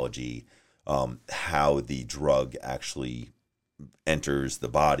 toxicology, how the drug actually enters the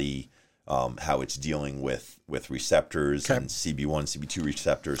body, how it's dealing with receptors and CB1, CB2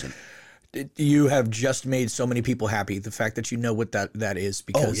 receptors. And you have just made so many people happy. The fact that you know what that is,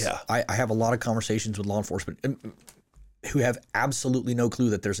 because I have a lot of conversations with law enforcement who have absolutely no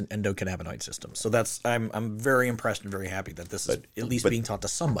clue that there's an endocannabinoid system. So I'm very impressed and very happy that this is at least being taught to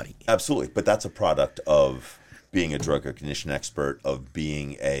somebody. Absolutely. But that's a product of being a drug recognition expert, of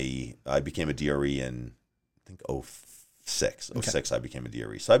being I became a DRE in, I think, 06. I became a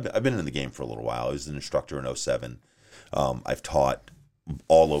DRE. So I've been in the game for a little while. I was an instructor in 07. I've taught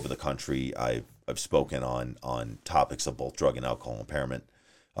all over the country. I've spoken on topics of both drug and alcohol impairment.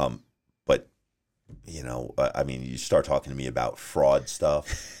 But you start talking to me about fraud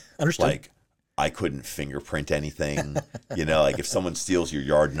stuff. Understood. Like, I couldn't fingerprint anything. Like if someone steals your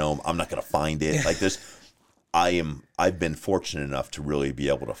yard gnome, I'm not going to find it. Like I've been fortunate enough to really be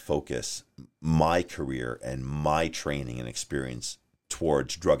able to focus my career and my training and experience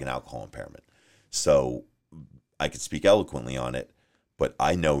towards drug and alcohol impairment. So I could speak eloquently on it, but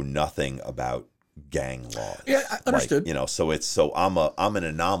I know nothing about gang laws. Yeah, I understood. So I'm an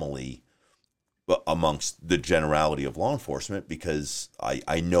anomaly amongst the generality of law enforcement, because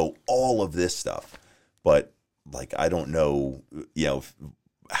I know all of this stuff, but like I don't know,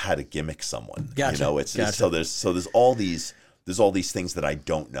 how to gimmick someone. Gotcha. It's so there's all these things that I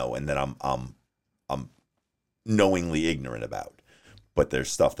don't know and that I'm knowingly ignorant about. But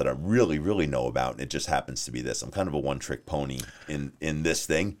there's stuff that I really, really know about, and it just happens to be this. I'm kind of a one-trick pony in this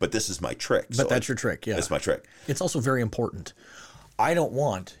thing, but this is my trick. But that's your trick, yeah. That's my trick. It's also very important. I don't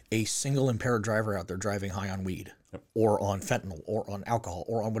want a single impaired driver out there driving high on weed or on fentanyl or on alcohol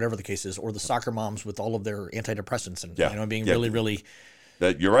or on whatever the case is, or the soccer moms with all of their antidepressants and being really, really...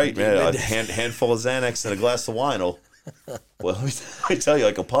 You're right, man. A handful of Xanax and a glass of wine will... Well, I tell you,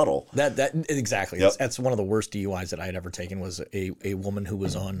 like a puddle. That exactly. Yep. That's one of the worst DUIs that I had ever taken. Was a woman who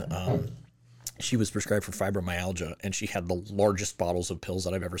was on. She was prescribed for fibromyalgia, and she had the largest bottles of pills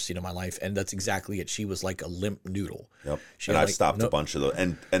that I've ever seen in my life. And that's exactly it. She was like a limp noodle. Yep. And I've stopped a bunch of those.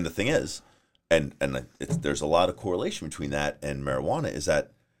 And the thing is, and there's a lot of correlation between that and marijuana. Is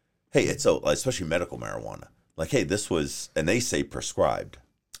that, hey, it's especially medical marijuana. Like, hey, this was, and they say prescribed.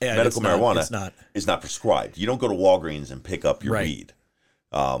 Yeah, medical marijuana is not prescribed. You don't go to Walgreens and pick up your weed.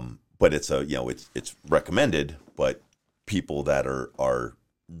 But it's it's recommended, but people that are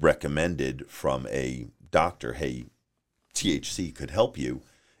recommended from a doctor, hey, THC could help you,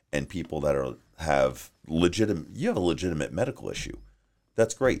 and people that have a legitimate medical issue.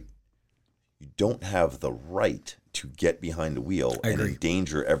 That's great. You don't have the right to get behind the wheel and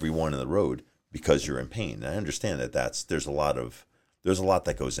endanger everyone on the road because you're in pain. And I understand that there's a lot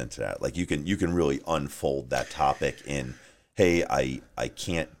that goes into that. Like you can really unfold that topic in, hey, I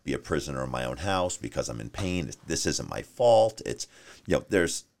can't be a prisoner in my own house because I'm in pain. This isn't my fault. It's,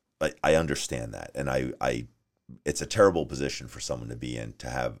 I understand that. And it's a terrible position for someone to be in, to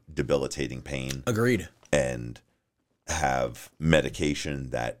have debilitating pain. Agreed. And have medication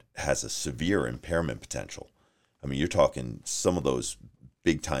that has a severe impairment potential. I mean, you're talking some of those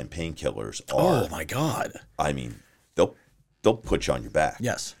big time painkillers are, oh my God. I mean, they'll put you on your back.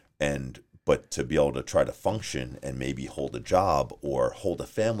 Yes. But to be able to try to function and maybe hold a job or hold a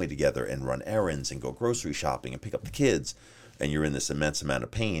family together and run errands and go grocery shopping and pick up the kids, and you're in this immense amount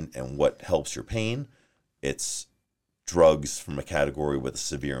of pain, and what helps your pain? It's drugs from a category with a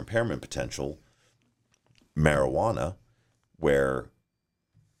severe impairment potential, marijuana, where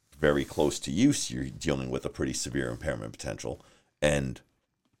very close to use, you're dealing with a pretty severe impairment potential. And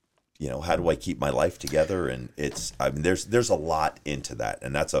how do I keep my life together? And there's a lot into that,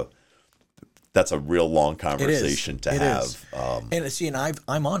 and that's a real long conversation to have. And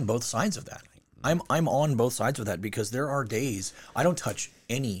I'm on both sides of that. I'm on both sides of that, because there are days I don't touch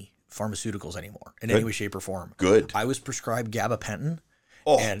any pharmaceuticals anymore in any way, shape, or form. Good. I was prescribed gabapentin,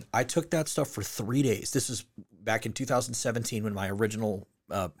 and I took that stuff for 3 days. This is back in 2017 when my original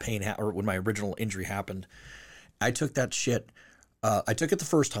when my original injury happened. I took that shit. I took it the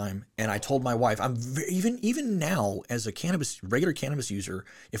first time, and I told my wife, even now as a regular cannabis user,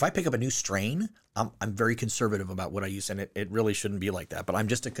 if I pick up a new strain, I'm very conservative about what I use, and it really shouldn't be like that. But I'm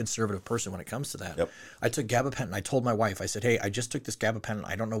just a conservative person when it comes to that. Yep. I took gabapentin. I told my wife, I said, hey, I just took this gabapentin.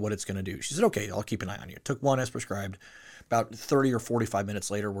 I don't know what it's going to do. She said, okay, I'll keep an eye on you. Took one as prescribed. About 30 or 45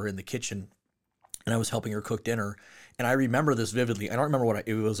 minutes later, we're in the kitchen, and I was helping her cook dinner. And I remember this vividly. I don't remember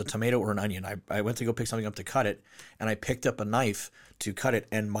it was, a tomato or an onion. I went to go pick something up to cut it, and I picked up a knife to cut it,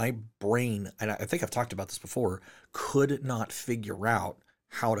 and my brain, and I think I've talked about this before, could not figure out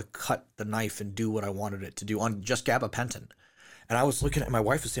how to cut the knife and do what I wanted it to do on just gabapentin. And I was looking at, my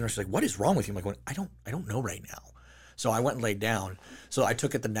wife was sitting there, she's like, what is wrong with you? I'm like, I don't know right now. So I went and laid down. So I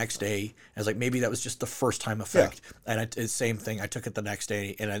took it the next day. I was like, maybe that was just the first time effect. Yeah. And same thing. I took it the next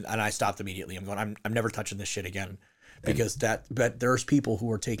day, and I stopped immediately. I'm going, I'm never touching this shit again. Because but there's people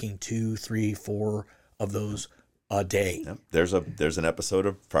who are taking 2, 3, 4 of those a day. Yep. There's an episode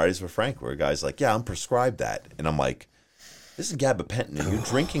of Fridays with Frank where a guy's like, yeah, I'm prescribed that. And I'm like, this is gabapentin, and you're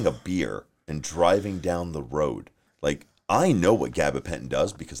drinking a beer and driving down the road. Like, I know what gabapentin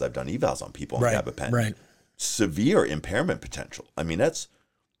does because I've done evals on people on gabapentin. Right. Severe impairment potential. I mean,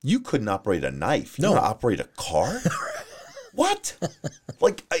 you couldn't operate a knife. You know how to operate a car? What?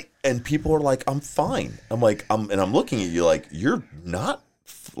 And people are like, I'm fine. I'm like, I'm looking at you like, you're not,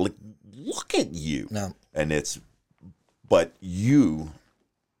 like, look at you. No. And but you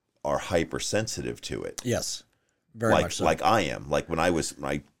are hypersensitive to it. Yes. Very much so. Like I am. Like when I was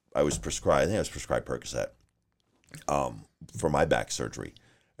prescribed, I think I was prescribed Percocet for my back surgery.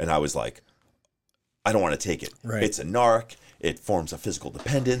 And I was like, I don't want to take it. Right. It's a narc. It forms a physical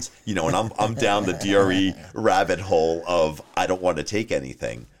dependence, and I'm down the DRE rabbit hole of I don't want to take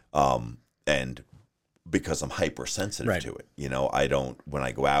anything, and because I'm hypersensitive to it, I don't. When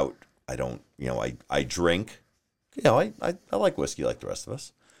I go out, I don't, I drink, I like whiskey like the rest of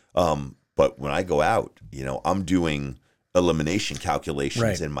us. But when I go out, I'm doing elimination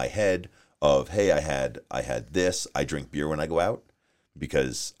calculations in my head of, hey, I had this. I drink beer when I go out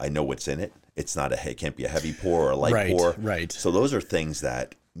because I know what's in it. It's not it can't be a heavy pour or a light pour. Right. So those are things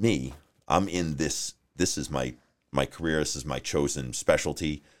that I'm in this. This is my career. This is my chosen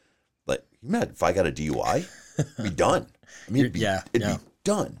specialty. Like, man, if I got a DUI, it'd be done. I mean, it'd be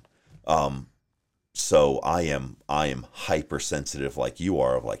done. So I am hypersensitive like you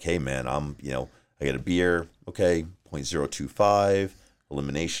are of like, hey man, I got a beer, okay, 0.025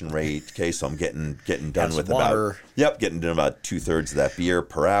 elimination rate, okay, so I'm getting done with water. Getting done about 2/3 of that beer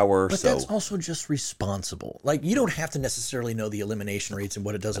per hour. But that's also just responsible. Like, you don't have to necessarily know the elimination rates and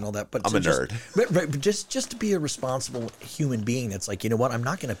what it does and all that. But I'm a nerd. But just to be a responsible human being, that's like, you know what? I'm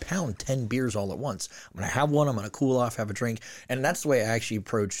not going to pound 10 beers all at once. I'm going to have one. I'm going to cool off, have a drink, and that's the way I actually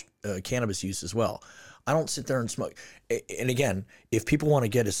approach cannabis use as well. I don't sit there and smoke. And again, if people want to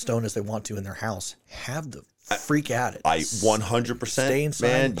get as stoned as they want to in their house, have the freak at it. I 100%. Stay inside,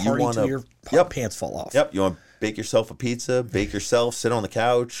 man, party you want till your pants fall off. Yep. You want to bake yourself a pizza, bake yourself, sit on the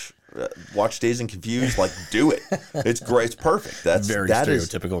couch, watch Dazed and Confused. Like, do it. It's great. It's perfect. That's very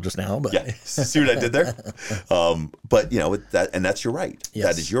stereotypical just now. But yeah, see what I did there? But that's your right. Yes.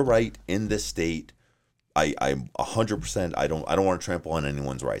 That is your right in this state. I'm 100%. I don't want to trample on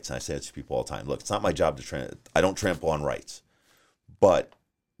anyone's rights. And I say it to people all the time. Look, it's not my job to I don't trample on rights, but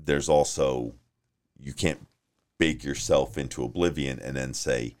there's also, you can't bake yourself into oblivion and then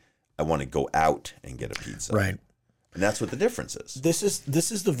say, I want to go out and get a pizza. Right. And that's what the difference is. This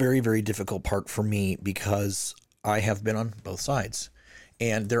is the very, very difficult part for me, because I have been on both sides,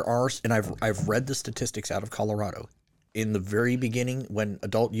 and I've read the statistics out of Colorado. In the very beginning, when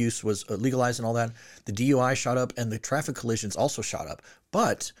adult use was legalized and all that, the DUI shot up and the traffic collisions also shot up.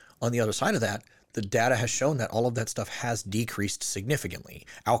 But on the other side of that, the data has shown that all of that stuff has decreased significantly.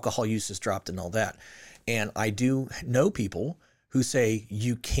 Alcohol use has dropped and all that. And I do know people who say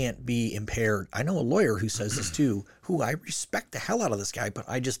you can't be impaired. I know a lawyer who says this too, who I respect the hell out of this guy, but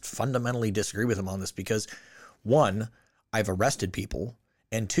I just fundamentally disagree with him on this because, one, I've arrested people,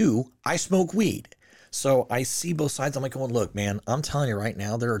 and two, I smoke weed. So I see both sides. I'm like going, look, man, I'm telling you right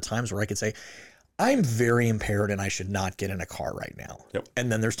now, there are times where I could say, I'm very impaired and I should not get in a car right now. Yep.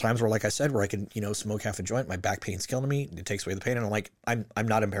 And then there's times where, like I said, where I can, smoke half a joint, my back pain's killing me, it takes away the pain, and I'm like, I'm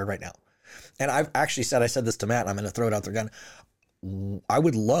not impaired right now. And I've actually said, I said this to Matt, and I'm going to throw it out there again. I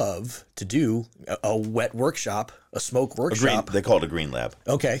would love to do a wet workshop, a smoke workshop. They call it a green lab.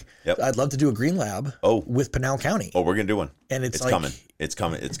 Okay. Yep. I'd love to do a green lab with Pinal County. Oh, we're going to do one. And it's like, coming. It's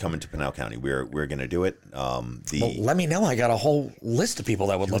coming to Pinal County. We're going to do it. Well, let me know. I got a whole list of people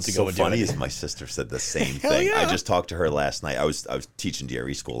that would love to go and do it. What's funny is my sister said the same Hell thing. yeah. I just talked to her last night. I was teaching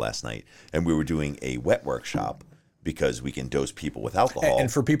DRE school last night, and we were doing a wet workshop because we can dose people with alcohol.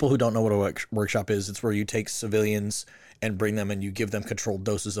 And for people who don't know what a workshop is, it's where you take civilians and bring them and you give them controlled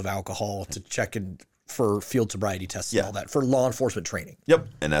doses of alcohol to check for field sobriety tests and all that, for law enforcement training. Yep,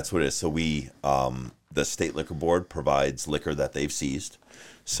 and that's what it is. So we, the state liquor board provides liquor that they've seized.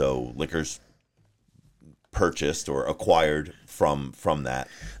 So liquor's purchased or acquired from that.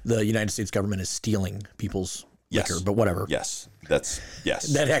 The United States government is stealing people's liquor, but whatever. Yes.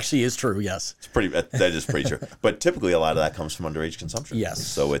 That actually is true. Yes. That is pretty true. But typically a lot of that comes from underage consumption. Yes.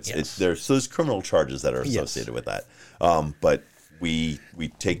 So there's criminal charges that are associated with that. But we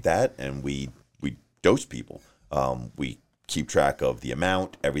take that and we dose people. We keep track of the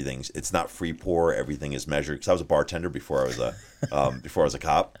amount. It's not free pour. Everything is measured. Because I was a bartender before I was a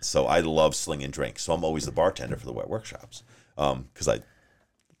cop. So I love slinging drinks. So I'm always the bartender for the wet workshops. Because I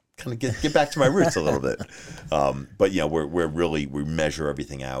kind of get back to my roots a little bit. But we measure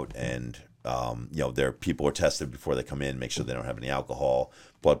everything out, and people are tested before they come in, make sure they don't have any alcohol,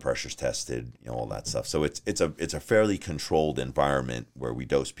 blood pressure's tested, all that stuff. So it's a fairly controlled environment where we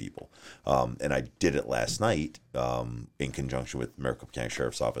dose people. And I did it last night in conjunction with Maricopa County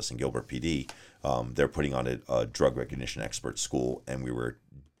Sheriff's Office and Gilbert PD. They're putting on a drug recognition expert school, and we were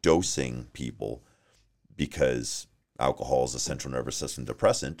dosing people because alcohol is a central nervous system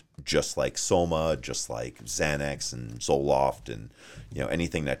depressant, just like Soma, just like Xanax and Zoloft, and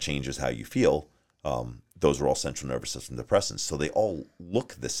anything that changes how you feel. Those are all central nervous system depressants. So they all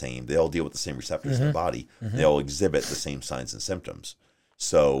look the same. They all deal with the same receptors in the body. Mm-hmm. They all exhibit the same signs and symptoms.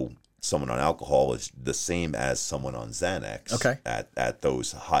 So someone on alcohol is the same as someone on Xanax at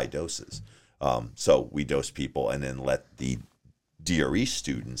those high doses. So we dose people and then let the DRE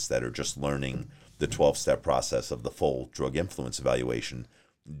students that are just learning the 12-step process of the full drug influence evaluation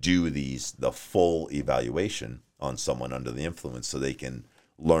do the full evaluation on someone under the influence, so they can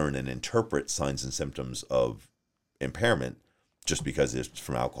learn and interpret signs and symptoms of impairment just because it's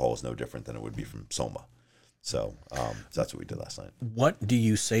from alcohol is no different than it would be from soma. So that's what we did last night. What do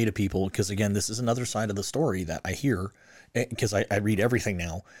you say to people? Because again, this is another side of the story that I hear, because I read everything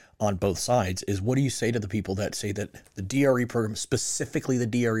now on both sides, is what do you say to the people that say that the DRE program, specifically the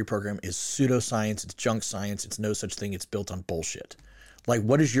DRE program, is pseudoscience, it's junk science, it's no such thing, it's built on bullshit? Like,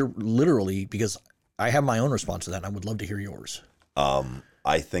 what is your, literally, because I have my own response to that, and I would love to hear yours.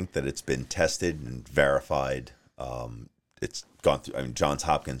 I think that it's been tested and verified. It's gone through, I mean, Johns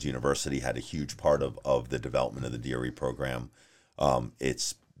Hopkins University had a huge part of the development of the DRE program.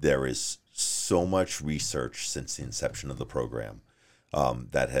 There is so much research since the inception of the program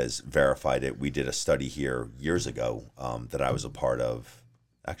that has verified it. We did a study here years ago that I was a part of.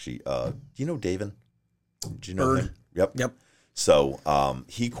 Actually, do you know Davin? Do you know him? Yep. So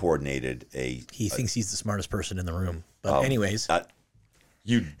he coordinated He thinks he's the smartest person in the room. But anyways.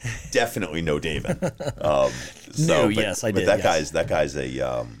 You definitely know David. Yes, I did. But that guy's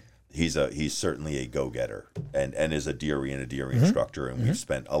he's certainly a go-getter and is a DRE and a DRE instructor, and we've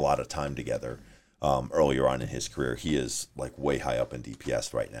spent a lot of time together. Earlier on in his career, he is like way high up in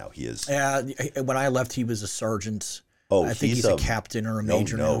DPS right now. He is. When I left, he was a sergeant. Oh, I think he's a captain or a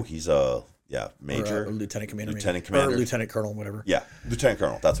major. No, he's a major, or lieutenant commander, or lieutenant colonel, whatever. Yeah, lieutenant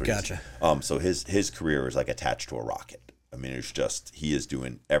colonel. That's what. Gotcha. He is. So his career is like attached to a rocket. I mean, it's just, he is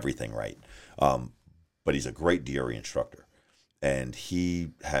doing everything right. But he's a great DRE instructor. And he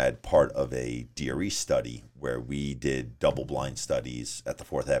had part of a DRE study where we did double-blind studies at the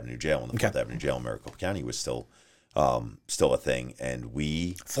 4th Avenue Jail. When the 4th Avenue Jail in Maricopa County was still a thing. And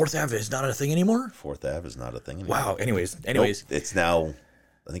we... 4th Ave is not a thing anymore? 4th Ave is not a thing anymore. Wow. Anyways. Nope, it's now,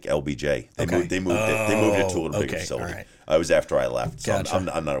 I think, LBJ. They moved it to a little bigger facility. Right. It was after I left, so gotcha.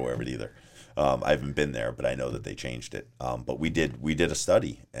 I'm not aware of it either. I haven't been there, but I know that they changed it. But we did a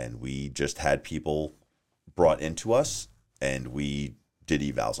study, and we just had people brought into us, and we did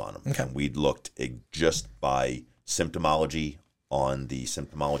evals on them. Okay. And we looked just by symptomology on the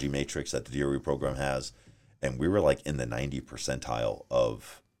symptomology matrix that the DRE program has, and we were like in the 90 percentile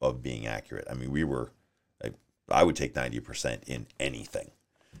of being accurate. I mean, we were. I would take 90% in anything.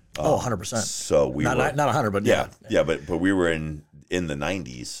 100%. So we not 100, but yeah, but we were in the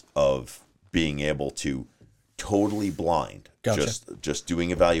 90s of being able to totally blind, gotcha. just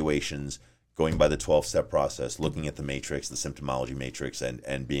doing evaluations, going by the 12-step process, looking at the matrix, the symptomology matrix,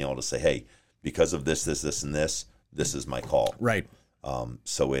 and being able to say, hey, because of this, and this is my call. Right.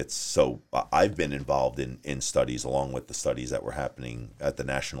 So I've been involved in studies along with the studies that were happening at the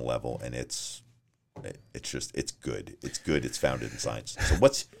national level, and it's good. It's good. It's founded in science. So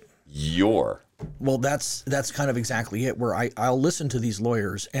what's your... Well, that's kind of exactly it, where I'll listen to these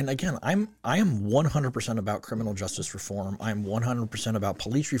lawyers. And again, I am 100% about criminal justice reform. I'm 100% about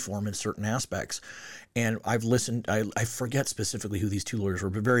police reform in certain aspects. And I've listened, I forget specifically who these two lawyers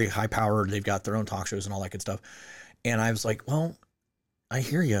were, but very high powered. They've got their own talk shows and all that good stuff. And I was like, well, I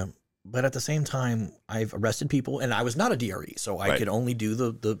hear you. But at the same time, I've arrested people, and I was not a DRE, so I could only do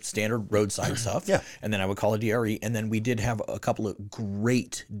the standard roadside stuff. Yeah. And then I would call a DRE. And then we did have a couple of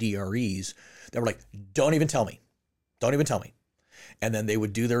great DREs that were like, don't even tell me. Don't even tell me. And then they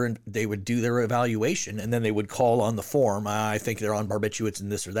would do their evaluation, and then they would call on the form. I think they're on barbiturates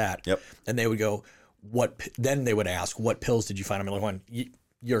and this or that. Yep. And they would go, then they would ask, what pills did you find? I'm like,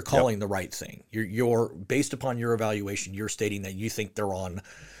 you're calling the right thing. You're based upon your evaluation, you're stating that you think they're on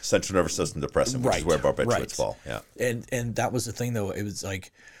central nervous system depressant, which is where barbiturates fall. Yeah. And that was the thing, though. It was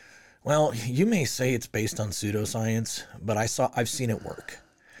like, well, you may say it's based on pseudoscience, but I've seen it work.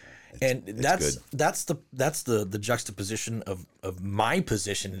 That's the juxtaposition of my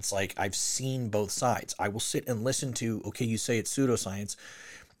position. It's like I've seen both sides. I will sit and listen to, okay, you say it's pseudoscience,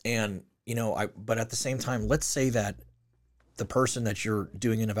 and but at the same time, let's say that the person that you're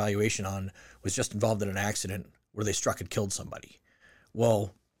doing an evaluation on was just involved in an accident where they struck and killed somebody.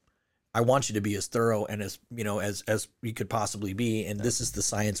 Well, I want you to be as thorough and as we could possibly be. And this is the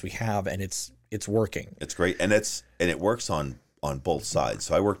science we have, and it's working. It's great. And it works on both sides.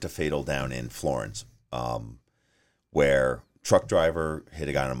 So I worked a fatal down in Florence, where truck driver hit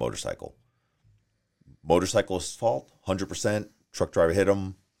a guy on a motorcycle. Motorcyclist's fault, 100%. Truck driver hit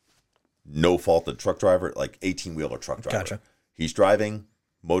him. No fault of the truck driver, like 18-wheeler truck driver. Gotcha. He's driving,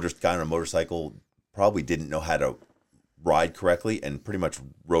 guy on a motorcycle probably didn't know how to ride correctly and pretty much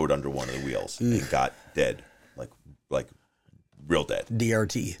rode under one of the wheels and got dead, like real dead.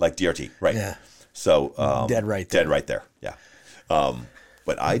 DRT. Like DRT, right. Yeah. So dead right there. Dead right there, yeah.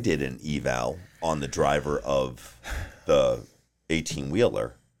 But I did an eval on the driver of the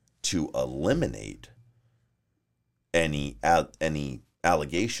 18-wheeler to eliminate any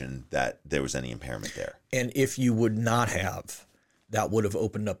allegation that there was any impairment there. And if you would not have, that would have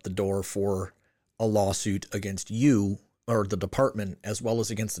opened up the door for a lawsuit against you or the department, as well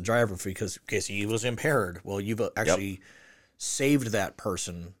as against the driver, because he was impaired. Well, you've actually saved that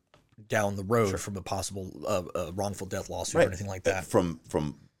person down the road from a possible wrongful death lawsuit or anything like that. From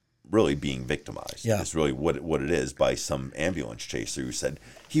really being victimized. Yeah. Is really what it is, by some ambulance chaser who said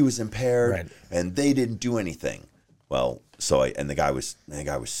he was impaired and they didn't do anything. Well, the guy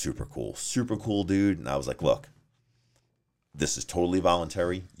was super cool dude. And I was like, look, this is totally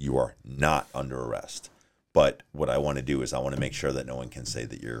voluntary. You are not under arrest. But what I want to do is I want to make sure that no one can say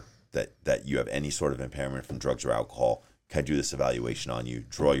that that you have any sort of impairment from drugs or alcohol. Can I do this evaluation on you?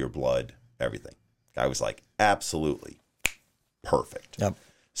 Draw your blood, everything. Guy was like, absolutely. Perfect. Yep.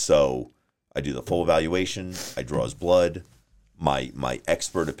 So I do the full evaluation. I draw his blood. My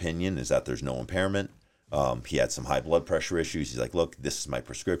expert opinion is that there's no impairment. He had some high blood pressure issues. He's like, look, this is my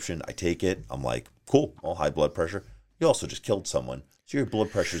prescription. I take it. I'm like, cool. All high blood pressure. You also just killed someone. So your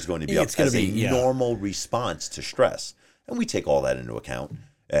blood pressure is going to be up as a normal response to stress. And we take all that into account.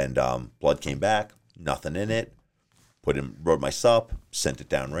 And blood came back, nothing in it. Wrote my sup, sent it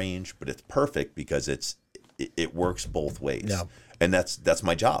downrange. But it's perfect because it works both ways. Yeah. And that's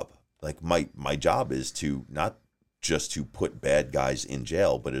my job. Like my job is to not just to put bad guys in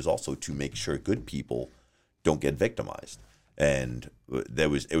jail, but is also to make sure good people don't get victimized. And it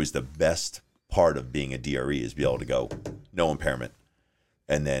was the best part of being a DRE is be able to go, no impairment,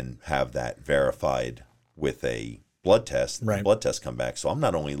 and then have that verified with a blood test. Right. Blood test come back. So I'm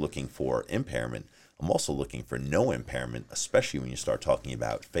not only looking for impairment, I'm also looking for no impairment, especially when you start talking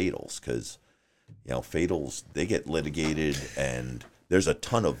about fatals, because fatals, they get litigated and there's a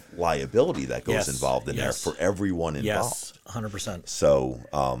ton of liability that goes involved in there for everyone involved. Yes, 100%. So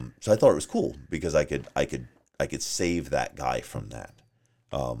I thought it was cool because I could save that guy from that.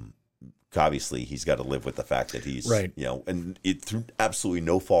 Obviously, he's got to live with the fact that he's and it through absolutely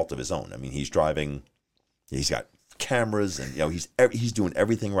no fault of his own. I mean, he's driving, he's got cameras, and he's doing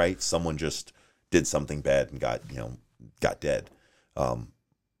everything right. Someone just did something bad and got dead. But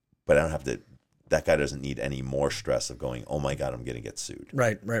I don't have to. That guy doesn't need any more stress of going, oh my God, I'm going to get sued.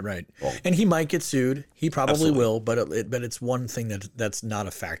 Right. Well, and he might get sued. He probably will, but it's one thing that's not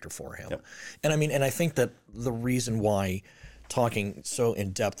a factor for him. Yep. And I think that the reason why talking so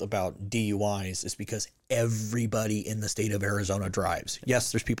in depth about DUIs is because everybody in the state of Arizona drives.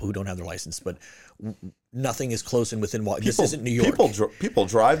 Yes, there's people who don't have their license, but nothing is close and within this isn't New York. People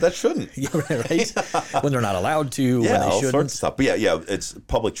drive that shouldn't. Yeah, right? When they're not allowed to, when they all shouldn't. Sorts of stuff. But it's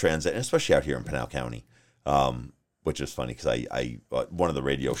public transit, and especially out here in Pinal County, which is funny because I one of the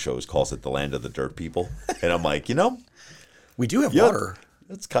radio shows calls it the land of the dirt people, and I'm like, we do have water.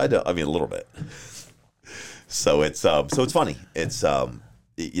 It's kind of, a little bit. So it's funny. It's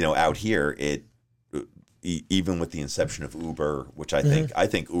out here even with the inception of Uber, which I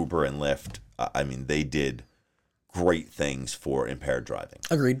think Uber and Lyft, they did great things for impaired driving.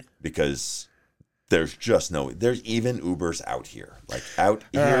 Agreed. Because there's even Ubers out here, in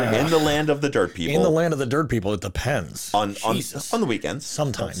the land of the dirt people. In the land of the dirt people, it depends. On the weekends,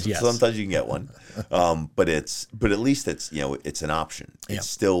 sometimes, yes. Sometimes you can get one, but at least it's it's an option. It's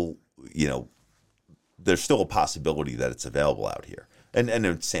still there's still a possibility that it's available out here, and in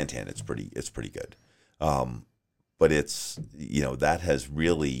Santan it's pretty good, but it's that has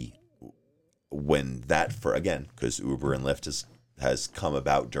really because Uber and Lyft has come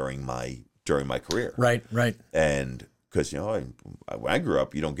about during my career, right, and because when I grew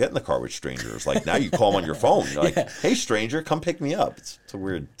up, you don't get in the car with strangers. Like now, you call them on your phone. You're like, "Hey, stranger, come pick me up." It's a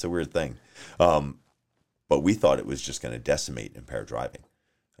weird thing, but we thought it was just going to decimate impaired driving.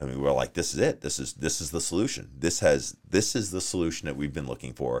 We're like, this is it. This is the solution. This is the solution that we've been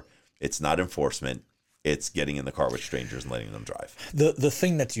looking for. It's not enforcement. It's getting in the car with strangers and letting them drive. The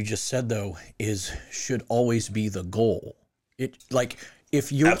thing that you just said though should always be the goal.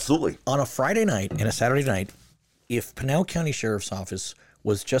 If you're absolutely on a Friday night and a Saturday night, if Pinal County Sheriff's Office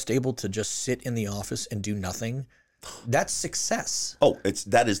was just able to just sit in the office and do nothing, that's success. Oh,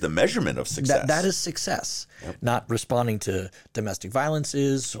 that is the measurement of success. That is success. Yep. Not responding to domestic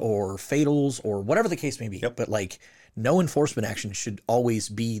violences or fatals or whatever the case may be. Yep. But no enforcement action should always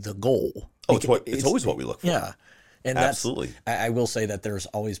be the goal. Oh, it's always what we look for. Yeah. And absolutely. I will say that there's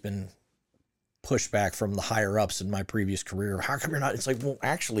always been pushback from the higher ups in my previous career. How come you're not? It's like, well,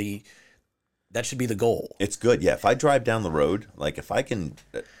 actually, that should be the goal. It's good. Yeah. If I drive down the road, if I can,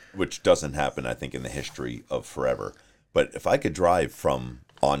 which doesn't happen, I think, in the history of forever, but if I could drive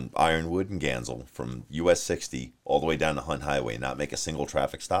on Ironwood and Gansel from US 60 all the way down to Hunt Highway and not make a single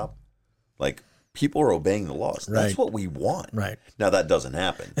traffic stop, people are obeying the laws. Right. That's what we want. Right. Now that doesn't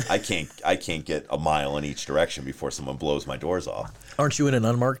happen. I can't get a mile in each direction before someone blows my doors off. Aren't you in an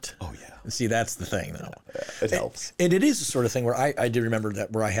unmarked? Oh yeah. See, that's the thing, though. Yeah, it helps. And it is the sort of thing where I did remember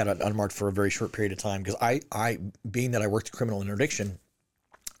that where I had an unmarked for a very short period of time because I being that I worked criminal interdiction,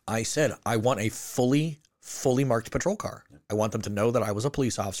 I said I want a fully marked patrol car. I want them to know that I was a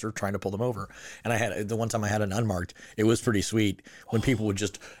police officer trying to pull them over. And I had the one time I had an unmarked, it was pretty sweet when people would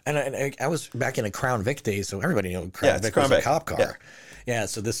just and I was back in a Crown Vic days, so everybody Crown Vic was a cop car. Yeah.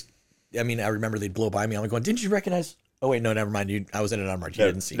 So I remember they'd blow by me. I'm going, didn't you recognize? Oh wait, no, never mind. I was in an unmarked. You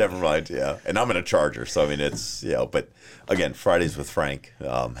didn't see. Never mind. Yeah, and I'm in a Charger, so I mean it's But again, Fridays with Frank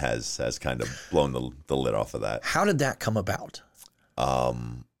has kind of blown the lid off of that. How did that come about?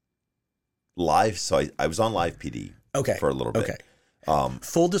 Live. So I was on Live PD. Okay. For a little bit. Okay.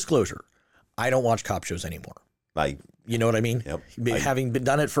 Full disclosure, I don't watch cop shows anymore. You know what I mean? Yep. Having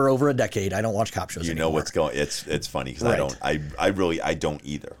done it for over a decade, I don't watch cop shows anymore. You know what's going. It's funny because I don't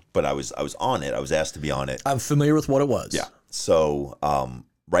either. But I was on it. I was asked to be on it. I'm familiar with what it was. Yeah. So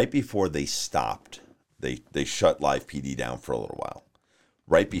right before they stopped, they shut Live PD down for a little while.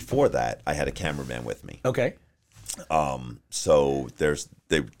 Right before that, I had a cameraman with me. Okay. So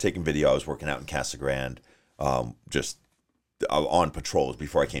they were taking video. I was working out in Casa Grande, just on patrols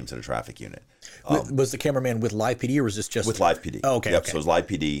before I came to the traffic unit. Was the cameraman with Live PD or was this just with Live PD? Oh, okay. Yep. Okay. So it was Live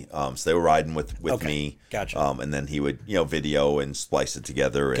PD. So they were riding with me. Gotcha. And then he would video and splice it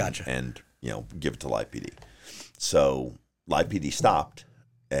together and Gotcha. and give it to Live PD. So Live PD stopped,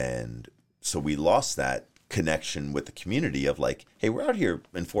 and so we lost that connection with the community of like, hey, we're out here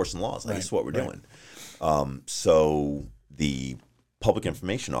enforcing laws. Like, this is what we're doing. So the public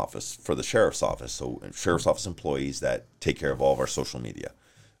information office for the sheriff's office, so sheriff's office employees that take care of all of our social media,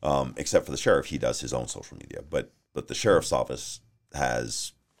 except for the sheriff, he does his own social media. But the sheriff's office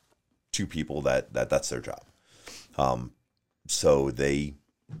has two people that's their job. So they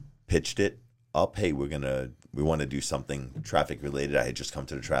pitched it up. Hey, we want to do something traffic related. I had just come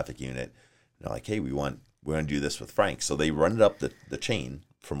to the traffic unit. And they're like, hey, we're going to do this with Frank. So they run it up the chain,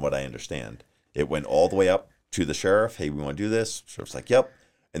 from what I understand. It went all the way up to the sheriff. Hey, we want to do this. Sheriff's like, yep.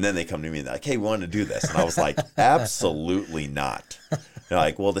 And then they come to me and they're like, hey, we want to do this. And I was like, absolutely not. And they're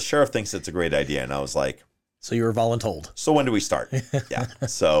like, well, the sheriff thinks it's a great idea. And I was like, so you were voluntold. So when do we start? Yeah.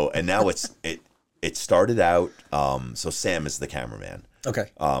 So, and now it started out. So Sam is the cameraman.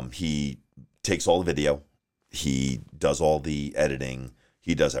 Okay. He takes all the video. He does all the editing.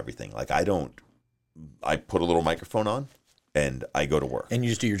 He does everything. Like I put a little microphone on and I go to work. And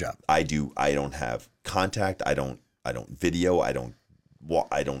you just do your job. I don't have contact. I don't video. I don't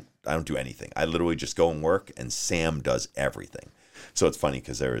do anything. I literally just go and work, and Sam does everything. So it's funny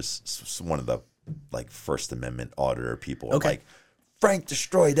because there is one of the First Amendment auditor people are like, Frank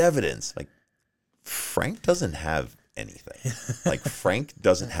destroyed evidence. Like, Frank doesn't have anything. Like, Frank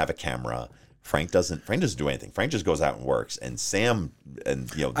doesn't have a camera. Frank doesn't do anything. Frank just goes out and works. And Sam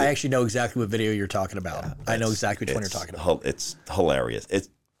I actually know exactly what video you're talking about. Yeah, I know exactly which one you're talking about. It's hilarious.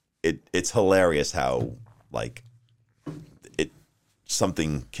 It's hilarious how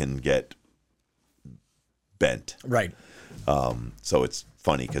something can get bent. Right. So it's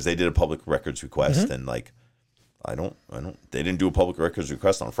funny because they did a public records request, and they didn't do a public records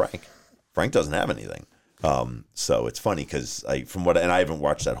request on Frank. Frank doesn't have anything. So it's funny because I haven't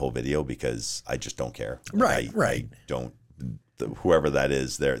watched that whole video because I just don't care. Right. I don't. Whoever that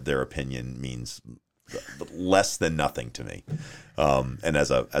is, their opinion means less than nothing to me. And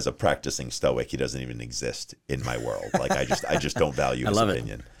as a practicing stoic, he doesn't even exist in my world. Like I just don't value his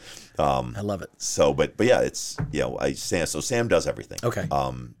opinion. I love it. So, but yeah, it's Sam does everything. Okay.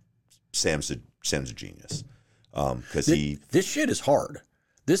 Sam's a genius. Because this shit is hard.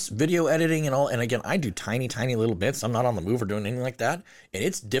 This video editing and all, and again, I do tiny little bits. I'm not on the move or doing anything like that, and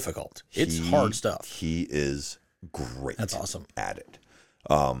it's difficult. It's hard stuff. He is great. That's awesome at it.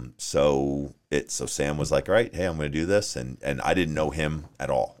 So Sam was like, all right, hey, I'm going to do this, and I didn't know him at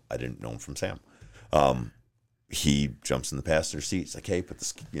all. I didn't know him from Sam. He jumps in the passenger seat. He's like, hey, put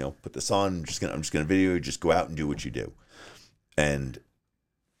this on. I'm just gonna video you. Just go out and do what you do. And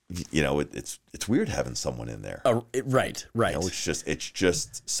it's weird having someone in there. Right. It's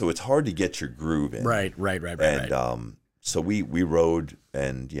just so it's hard to get your groove in. Right. And so we rode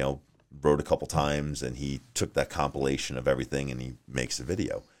and rode a couple times, and he took that compilation of everything and he makes a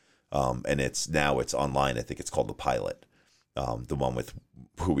video. And it's online. I think it's called The Pilot. The one with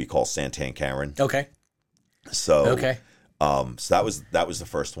who we call Santan Karen. Okay. So that was the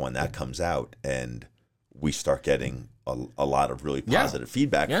first one that comes out, and we start getting a lot of really positive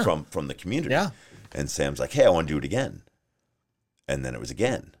feedback from the community. Yeah. And Sam's like, hey, I want to do it again. And then it was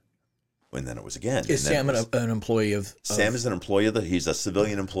again. then it was again. Is Sam an employee of? Sam is an employee he's a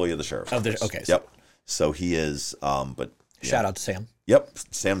civilian employee of the sheriff's office. Okay. Yep. So he is. But shout out to Sam. Yep.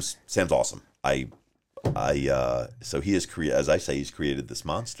 Sam's awesome. So he has as I say, he's created this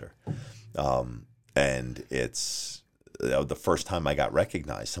monster. And it's the first time I got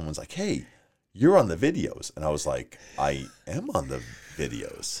recognized. Someone's like, "Hey, you're on the videos," and I was like, "I am on the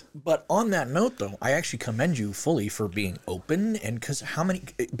videos." But on that note, though, I actually commend you fully for being open. And because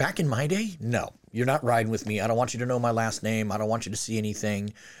back in my day, no, you're not riding with me. I don't want you to know my last name. I don't want you to see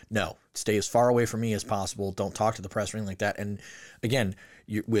anything. No, stay as far away from me as possible. Don't talk to the press or anything like that. And again,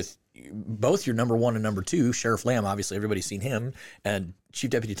 with both your number one and number two, Sheriff Lamb, obviously everybody's seen him, and Chief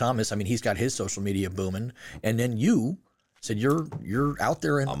Deputy Thomas, I mean, he's got his social media booming. And then you said you're out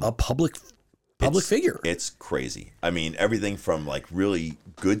there in a public figure. It's crazy. I mean, everything from like really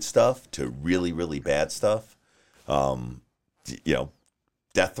good stuff to really, really bad stuff.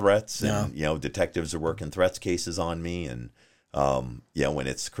 Death threats, and detectives are working threats cases on me, and when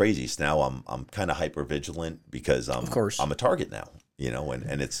it's crazy. So now I'm kind of hyper vigilant because of course I'm a target now.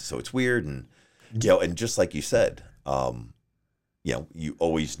 And it's weird, and and just like you said, you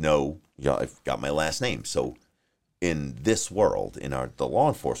always know, I've got my last name. So in this world, in the law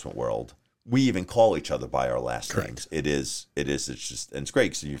enforcement world, we even call each other by our last names. It's just, and it's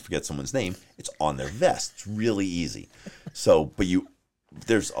great because you forget someone's name, it's on their vest. It's really easy. So, but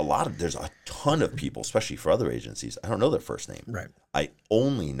there's a ton of people, especially for other agencies, I don't know their first name. Right. I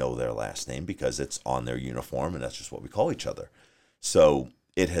only know their last name because it's on their uniform, and that's just what we call each other. So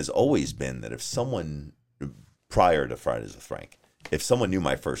it has always been that if someone, prior to Fridays with Frank, if someone knew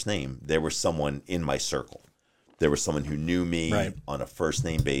my first name, there was someone in my circle. There was someone who knew me on a first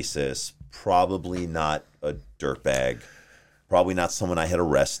name basis, probably not a dirtbag, probably not someone I had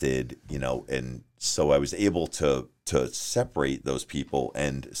arrested, and so I was able to separate those people.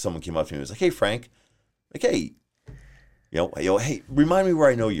 And someone came up to me and was like, "Hey, Frank," like, "Hey, hey, remind me where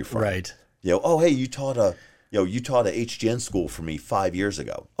I know you from." Right. "Oh, hey, you taught a HGN school for me 5 years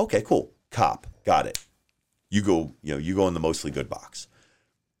ago." "Okay, cool. Cop. Got it. You go in the mostly good box."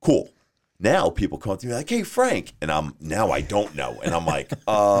 Cool. Now people come up to me like, "Hey, Frank," and I don't know. And I'm like,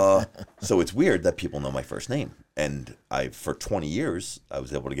 so it's weird that people know my first name. And for 20 years, I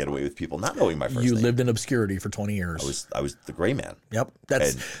was able to get away with people not knowing my first name. You lived in obscurity for 20 years. I was the gray man. Yep.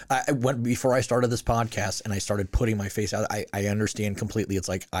 I went before I started this podcast and I started putting my face out. I understand completely. It's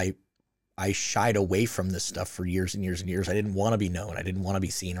like I shied away from this stuff for years and years and years. I didn't want to be known. I didn't want to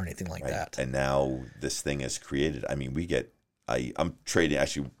be seen or anything like that. And now this thing is created. I mean, I'm trading.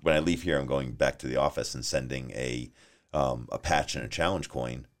 Actually, when I leave here, I'm going back to the office and sending a patch and a challenge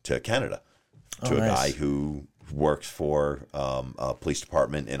coin to Canada to a guy who works for a police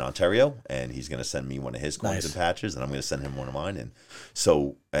department in Ontario, and he's going to send me one of his coins and patches, and I'm going to send him one of mine. And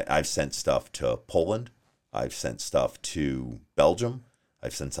so I've sent stuff to Poland. I've sent stuff to Belgium.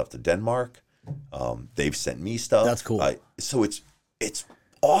 I've sent stuff to Denmark. They've sent me stuff. That's cool. So it's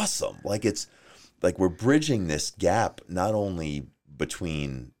awesome. It's like we're bridging this gap not only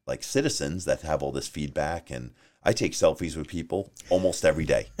between like citizens that have all this feedback, and I take selfies with people almost every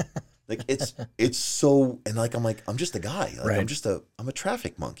day. Like it's so, and like I'm just a guy. Like I'm a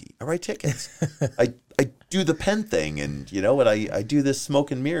traffic monkey. I write tickets. I do the pen thing, and and I do this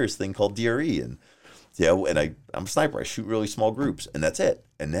smoke and mirrors thing called DRE, and and I'm a sniper. I shoot really small groups, and that's it.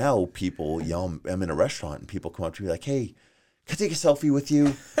 And now people, I'm in a restaurant, and people come up to me like, "Hey, can I take a selfie with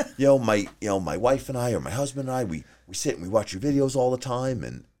you?" My wife and I, or my husband and I, we sit and we watch your videos all the time,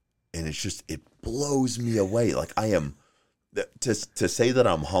 and it's just, it blows me away. Like I am, to say that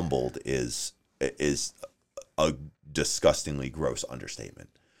I'm humbled is a disgustingly gross understatement.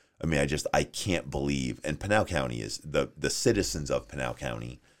 I mean, I can't believe, and Pinal County is the citizens of Pinal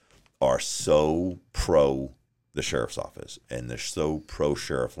County are so pro the sheriff's office, and they're so pro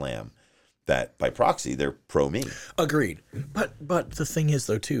Sheriff Lamb that by proxy they're pro me. Agreed. But the thing is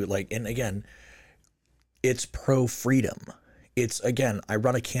though too, like, and again, it's pro freedom. It's, again, I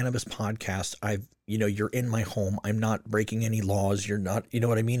run a cannabis podcast. You're in my home. I'm not breaking any laws. You're not, you know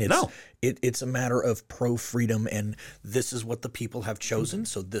what I mean? It's a matter of pro freedom, and this is what the people have chosen.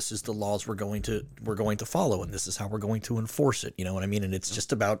 So this is the laws we're going to follow, and this is how we're going to enforce it. You know what I mean? And it's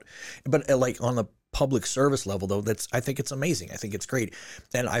just about, but like on the public service level though, I think it's amazing. I think it's great.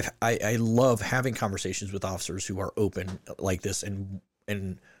 And I love having conversations with officers who are open like this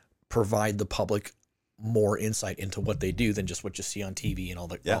and provide the public more insight into what they do than just what you see on TV and all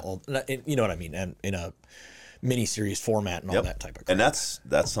that. You know what I mean? And in a mini series format and all that type of crap. And that's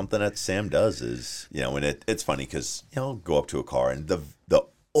something that Sam does is, and it's funny because, I'll go up to a car, and the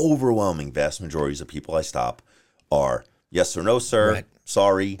overwhelming vast majorities of people I stop are yes or no, sir,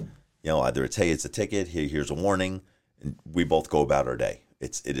 sorry, either it's, hey, it's a ticket, here's a warning, and we both go about our day.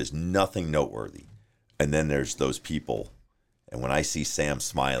 It is nothing noteworthy. And then there's those people, and when I see Sam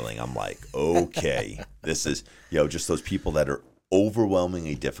smiling, I'm like, okay, this is, just those people that are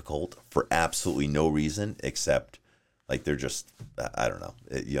overwhelmingly difficult for absolutely no reason except like they're just, I don't know,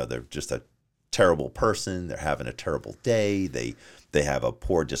 they're just a terrible person. They're having a terrible day. They have a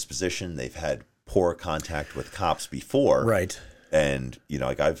poor disposition. They've had poor contact with cops before. Right. And,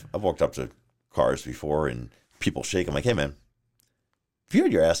 like I've walked up to cars before and people shake. I'm like, hey, man, have you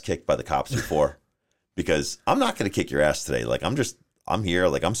had your ass kicked by the cops before? Because I'm not going to kick your ass today. Like, I'm here.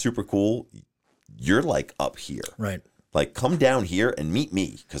 Like, I'm super cool. You're like up here. Right. Like, come down here and meet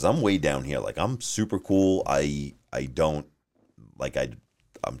me because I'm way down here. Like, I'm super cool. I'm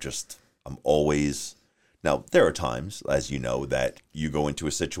always, now there are times, as you know, that you go into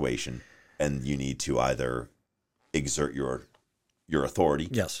a situation and you need to either exert your authority.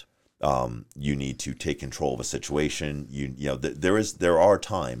 Yes. You need to take control of a situation. There are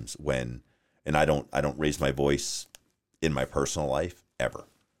times when, and I don't raise my voice in my personal life ever.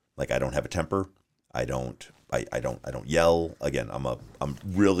 Like, I don't have a temper. I don't yell. Again, I'm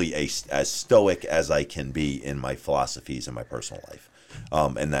really as stoic as I can be in my philosophies in my personal life.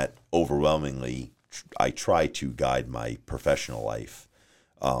 And that overwhelmingly, I try to guide my professional life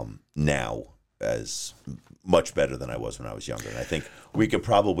now as much better than I was when I was younger. And I think we could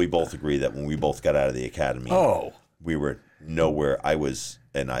probably both agree that when we both got out of the academy, we were nowhere. I was,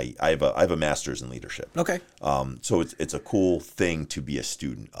 and I have a master's in leadership. Okay. So it's a cool thing to be a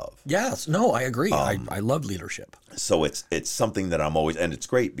student of. Yes. No, I agree. I love leadership. So it's something that I'm always, and it's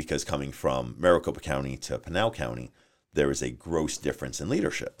great because coming from Maricopa County to Pinal County, there is a gross difference in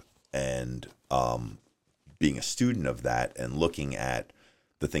leadership. And being a student of that and looking at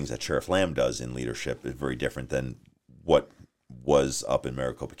the things that Sheriff Lamb does in leadership is very different than what was up in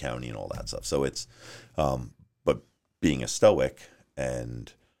Maricopa County and all that stuff. So it's, but being a stoic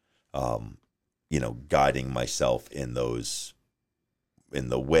and, guiding myself in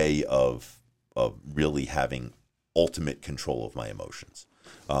the way of really having ultimate control of my emotions.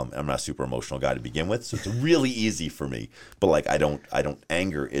 I'm not a super emotional guy to begin with, so it's really easy for me. But like,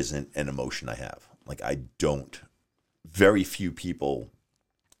 anger isn't an emotion I have. Like, very few people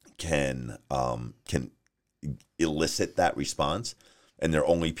can elicit that response, and they're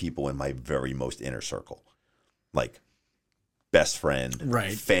only people in my very most inner circle, like best friend,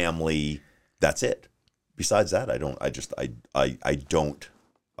 right, family. That's it. Besides that,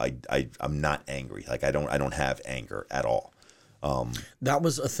 I'm not angry. Like, I don't have anger at all. That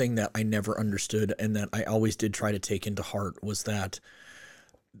was a thing that I never understood, and that I always did try to take into heart, was that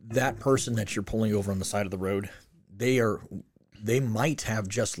person that you're pulling over on the side of the road, they might have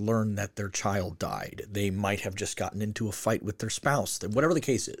just learned that their child died. They might have just gotten into a fight with their spouse, whatever the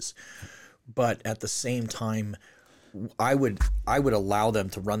case is. But at the same time, I would allow them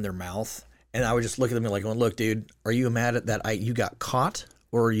to run their mouth, and I would just look at them and like, going, look, dude, are you mad at that you got caught,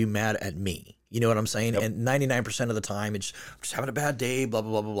 or are you mad at me? You know what I'm saying? Yep. And 99% of the time, it's just having a bad day, blah,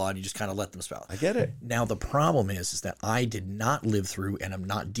 blah, blah, blah, blah, and you just kind of let them spout. I get it. Now, the problem is that I did not live through, and I'm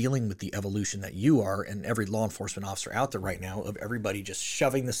not dealing with the evolution that you are and every law enforcement officer out there right now, of everybody just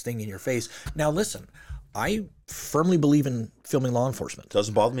shoving this thing in your face. Now, listen, I firmly believe in filming law enforcement.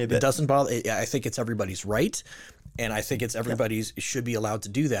 Doesn't bother me a bit. It doesn't bother. I think it's everybody's right, and I think it's everybody's should be allowed to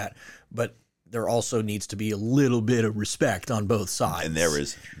do that. But there also needs to be a little bit of respect on both sides. And there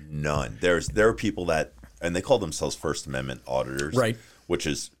is none. There are people that, and they call themselves First Amendment auditors, right? Which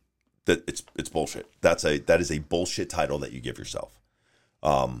is that it's bullshit. That is a bullshit title that you give yourself.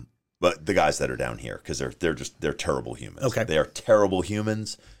 But the guys that are down here, because they're terrible humans. Okay, they are terrible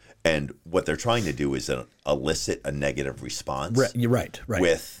humans, and what they're trying to do is elicit a negative response. You're right.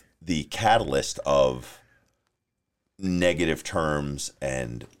 With the catalyst of negative terms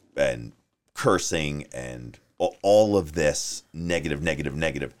and cursing and all of this negative.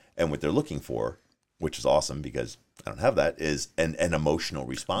 And what they're looking for, which is awesome because I don't have that, is an emotional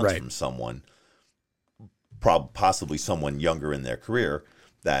response from someone, possibly someone younger in their career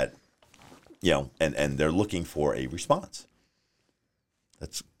that, and they're looking for a response.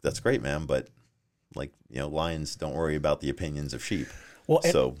 That's great, man. But lions don't worry about the opinions of sheep. Well,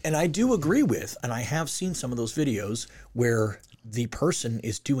 and I do agree with, and I have seen some of those videos where the person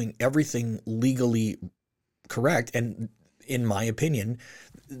is doing everything legally correct. And in my opinion,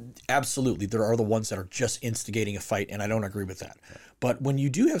 absolutely, there are the ones that are just instigating a fight, and I don't agree with that. But when you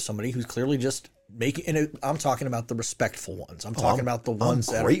do have somebody who's clearly just making, and I'm talking about the respectful ones. I'm talking about the ones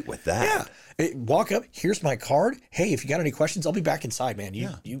that are great with that. Yeah. Walk up, here's my card. Hey, if you got any questions, I'll be back inside, man.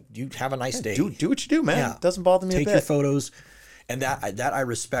 You have a nice day. Do what you do, man. Yeah. It doesn't bother me a bit. Take your photos. And that I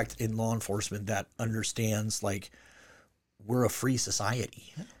respect in law enforcement, that understands, like, we're a free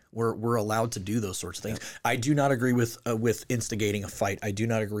society. We're allowed to do those sorts of things. I do not agree with instigating a fight. I do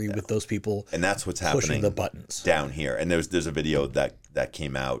not agree with those people. And that's what's happening pushing the buttons down here. And there's a video that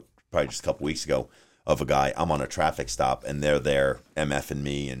came out probably just a couple weeks ago of a guy. I'm on a traffic stop, and they're there MFing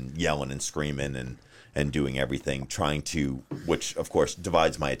me and yelling and screaming and doing everything, trying to, which of course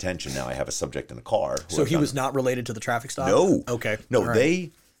divides my attention. Now I have a subject in a car. So he was not related to the traffic stop? No. Okay. No,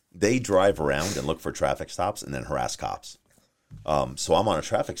 right. they drive around and look for traffic stops and then harass cops. So I'm on a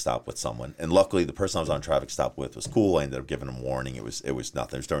traffic stop with someone, and luckily the person I was on a traffic stop with was cool. I ended up giving them warning. It was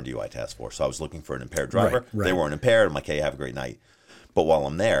nothing. It was during DUI task force. So I was looking for an impaired driver. Right. They weren't impaired. I'm like, hey, have a great night. But while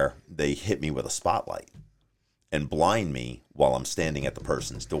I'm there, they hit me with a spotlight and blind me while I'm standing at the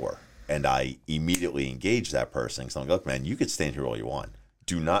person's door. And I immediately engage that person. So I'm like, look, man, you could stand here all you want.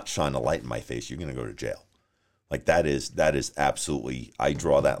 Do not shine a light in my face. You're going to go to jail. Like that is absolutely, I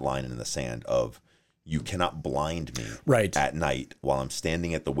draw that line in the sand of, you cannot blind me at night while I'm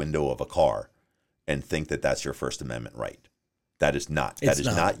standing at the window of a car and think that that's your First Amendment right. That is not. That is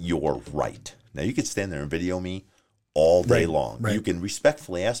not your right. Now, you could stand there and video me all day long. Right. You can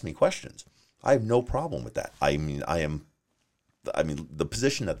respectfully ask me questions. I have no problem with that. I mean, the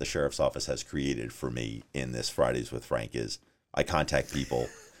position that the sheriff's office has created for me in this Fridays with Frank is I contact people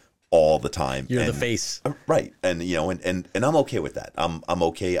all the time. You're the face. Right. And and I'm okay with that. I'm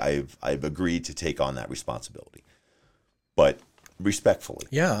okay. I've agreed to take on that responsibility. But respectfully.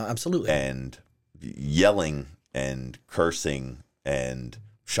 Yeah, absolutely. And yelling and cursing and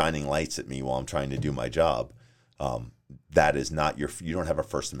shining lights at me while I'm trying to do my job. That is not you don't have a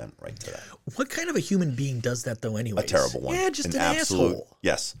First Amendment right to that. What kind of a human being does that though anyways? A terrible one. Yeah, just an asshole.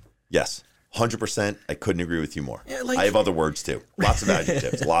 Yes. 100%. I couldn't agree with you more. Yeah, I have other words too. Lots of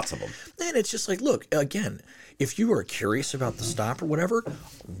adjectives. Lots of them. And it's just like, look, again, if you are curious about the stop or whatever,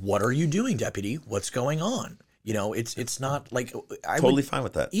 what are you doing, deputy? What's going on? It's not like I totally fine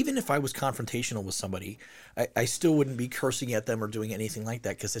with that. Even if I was confrontational with somebody, I still wouldn't be cursing at them or doing anything like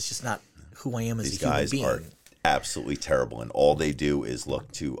that because it's just not who I am as a human being. These guys are absolutely terrible, and all they do is look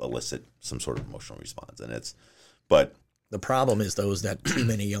to elicit some sort of emotional response. But the problem is those that too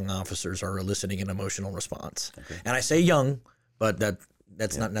many young officers are eliciting an emotional response. Okay. And I say young, but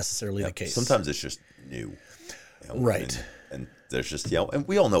that's not necessarily the case. Sometimes it's just new. Right. And there's just, and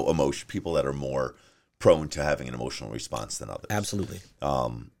we all know people that are more prone to having an emotional response than others. Absolutely.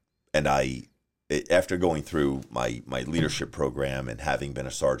 And after going through my leadership program and having been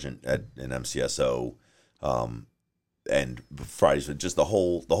a sergeant at an MCSO, and Fridays, just the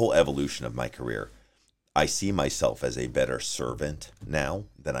whole evolution of my career, I see myself as a better servant now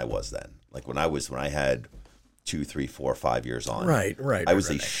than I was then. Like when I had 2, 3, 4, 5 years on, right. I was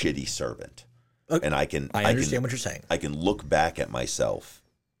a shitty servant, and I understand what you're saying. I can look back at myself,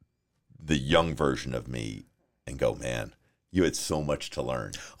 the young version of me, and go, man, you had so much to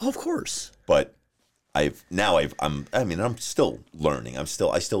learn. Oh, of course. But I'm still learning. I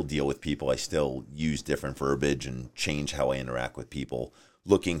still deal with people. I still use different verbiage and change how I interact with people,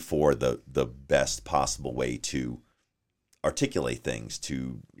 looking for the best possible way to articulate things,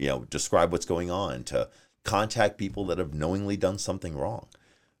 to describe what's going on, to contact people that have knowingly done something wrong.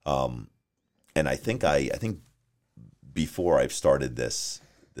 And I think before I've started this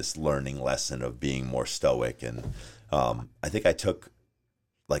learning lesson of being more stoic, and I think I took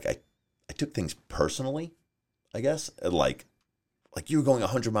things personally, I guess, like you were going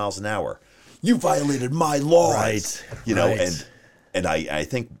 100 miles an hour. You violated my laws, right? And I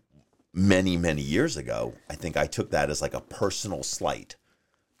think many, many years ago, I think I took that as like a personal slight.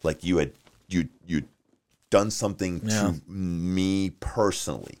 Like you'd done something to me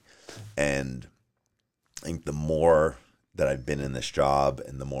personally. And I think the more that I've been in this job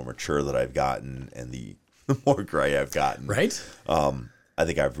and the more mature that I've gotten and the more gray I've gotten, right? I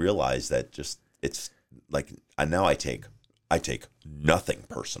think I've realized that it's like now I take nothing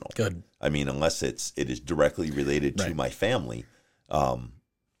personal. Good. I mean, unless it is directly related to my family.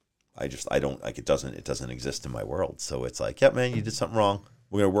 It doesn't exist in my world. So it's like, yeah, man, you did something wrong.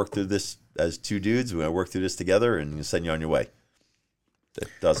 We're going to work through this as two dudes. We're going to work through this together and send you on your way. It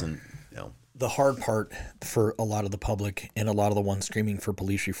doesn't, The hard part for a lot of the public and a lot of the ones screaming for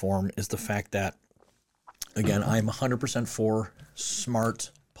police reform is the fact that, again, I'm 100% for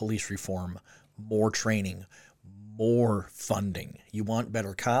smart police reform, more training, more funding. You want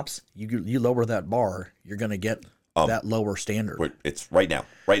better cops? You lower that bar, you're going to get that lower standard. It's right now.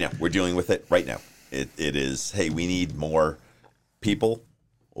 We're dealing with it right now. It is, hey, we need more people.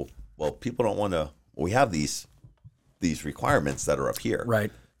 Well, people don't want to. We have these requirements that are up here.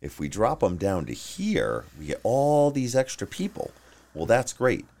 Right. If we drop them down to here, we get all these extra people. Well, that's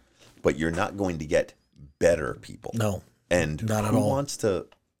great, but you're not going to get better people. No, and not at all.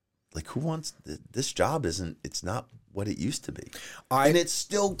 Who wants this job? It's not what it used to be, and it's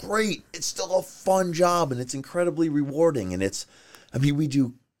still great. It's still a fun job, and it's incredibly rewarding. And we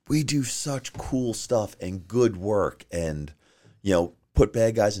do such cool stuff and good work, and put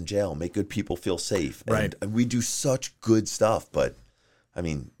bad guys in jail, make good people feel safe. Right. And we do such good stuff, but I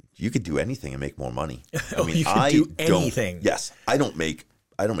mean, you could do anything and make more money. I mean, you could do anything. Yes, I don't make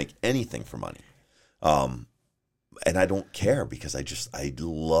anything for money, and I don't care because I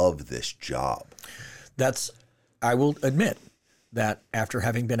love this job. I will admit that after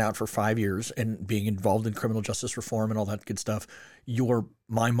having been out for 5 years and being involved in criminal justice reform and all that good stuff,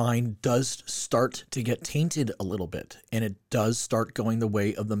 my mind does start to get tainted a little bit, and it does start going the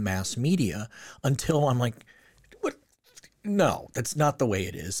way of the mass media until I'm like, what? No, that's not the way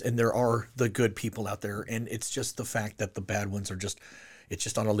it is. And there are the good people out there, and it's just the fact that the bad ones are it's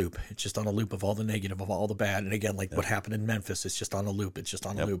just on a loop. It's just on a loop of all the negative, of all the bad. And again, like what happened in Memphis, it's just on a loop. It's just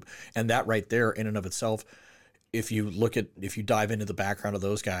on a loop. And that right there in and of itself, if you dive into the background of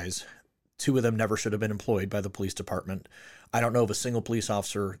those guys, 2 of them never should have been employed by the police department. I don't know of a single police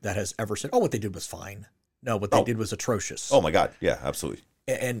officer that has ever said, what they did was fine. No, what they did was atrocious. Oh my God. Yeah, absolutely.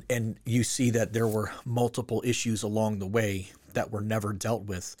 And you see that there were multiple issues along the way that were never dealt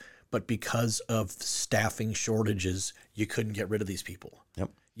with, but because of staffing shortages, you couldn't get rid of these people. Yep.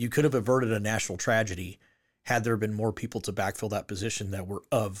 You could have averted a national tragedy had there been more people to backfill that position that were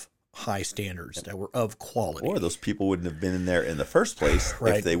of high standards, that were of quality. Or those people wouldn't have been in there in the first place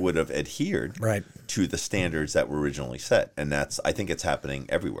if they would have adhered to the standards that were originally set. And I think it's happening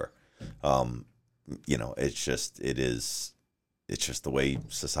everywhere. It's just the way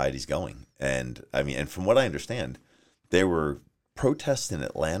society's going. And I mean, and from what I understand, there were protests in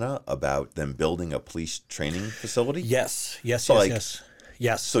Atlanta about them building a police training facility. Yes.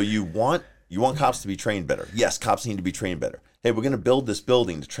 So you want cops to be trained better. Yes, cops need to be trained better. Hey, we're going to build this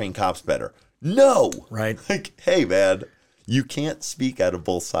building to train cops better. No. Right. Hey, man, you can't speak out of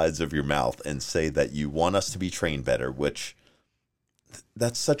both sides of your mouth and say that you want us to be trained better, which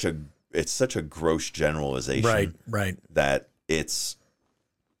it's such a gross generalization. Right. That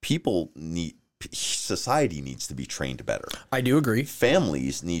society needs to be trained better. I do agree.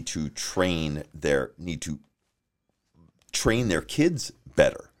 Families need to train their kids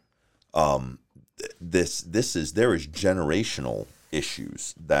better. There is generational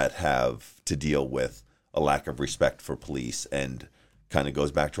issues that have to deal with a lack of respect for police, and kind of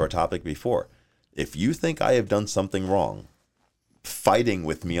goes back to our topic before. If you think I have done something wrong, fighting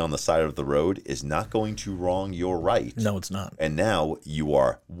with me on the side of the road is not going to wrong your right. No, it's not. And now you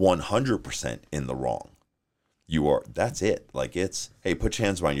are 100% in the wrong. That's it. Like hey, put your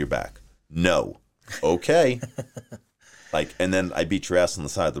hands behind your back. No. Okay. And then I beat your ass on the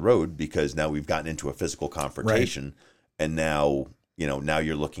side of the road because now we've gotten into a physical confrontation. Right. And now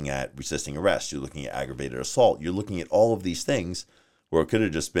you're looking at resisting arrest. You're looking at aggravated assault. You're looking at all of these things where it could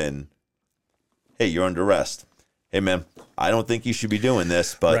have just been, hey, you're under arrest. Hey, man, I don't think you should be doing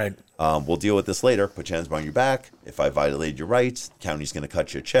this, but we'll deal with this later. Put your hands behind your back. If I violated your rights, the county's going to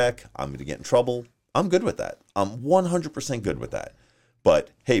cut you a check. I'm going to get in trouble. I'm good with that. I'm 100% good with that. But,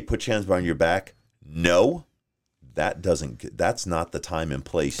 hey, put your hands behind your back. No. That's not the time and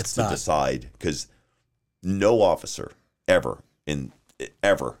place to decide, because no officer ever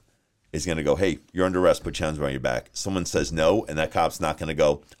is going to go, hey, you're under arrest, put your hands behind your back. Someone says no, and that cop's not going to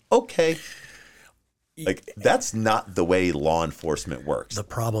go, okay. That's not the way law enforcement works. The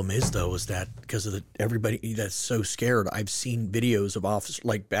problem is that because of everybody that's so scared, I've seen videos of officers,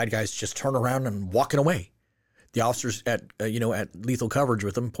 like bad guys, just turn around and walking away. The officers at lethal coverage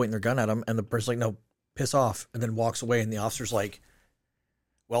with them, pointing their gun at them, and the person's like, no, piss off, and then walks away, and the officer's like,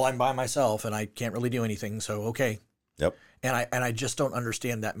 well, I'm by myself and I can't really do anything, so okay. Yep. And I just don't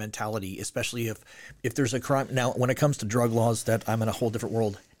understand that mentality, especially if there's a crime. Now, when it comes to drug laws, that I'm in a whole different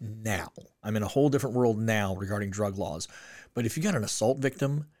world now. I'm in a whole different world now regarding drug laws. But if you got an assault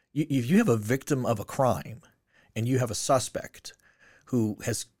victim, if you have a victim of a crime and you have a suspect who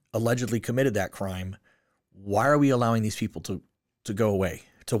has allegedly committed that crime, why are we allowing these people to go away,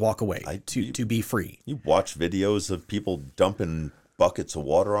 to walk away, to be free? You watch videos of people dumping buckets of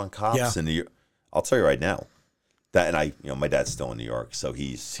water on cops, and I'll tell you right now, that, and my dad's still in New York, so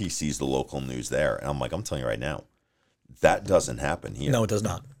he sees the local news there, and I'm telling you right now, that doesn't happen here. No, it does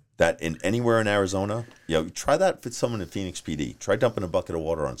not. That anywhere in Arizona, try that with someone in Phoenix PD. Try dumping a bucket of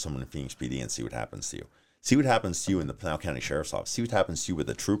water on someone in Phoenix PD and see what happens to you. See what happens to you in the Pinal County Sheriff's Office. See what happens to you with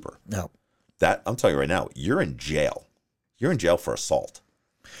a trooper. No. That, I'm telling you right now, you're in jail. You're in jail for assault.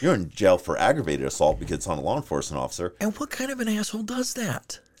 You're in jail for aggravated assault because it's on a law enforcement officer. And what kind of an asshole does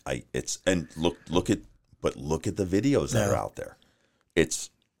that? Look at the videos that are out there. It's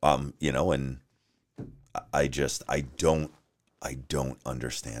and I don't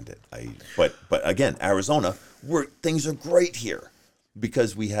understand it. But again, Arizona, where things are great here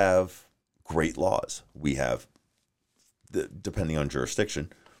because we have great laws. We have, depending on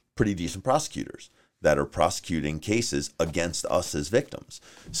jurisdiction, pretty decent prosecutors that are prosecuting cases against us as victims.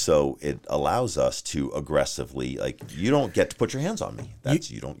 So it allows us to aggressively, you don't get to put your hands on me.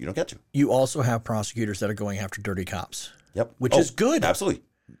 You don't get to. You also have prosecutors that are going after dirty cops. Yep. Which is good. Absolutely.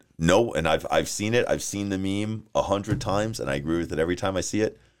 No, and I've seen it. I've seen the meme 100 times, and I agree with it every time I see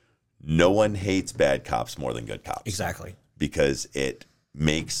it. No one hates bad cops more than good cops. Exactly. Because it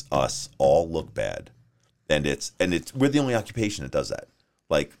makes us all look bad. And we're the only occupation that does that.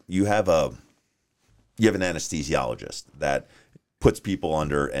 Like you have an anesthesiologist that puts people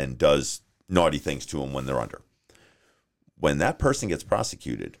under and does naughty things to them when they're under. When that person gets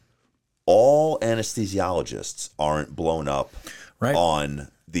prosecuted, all anesthesiologists aren't blown up on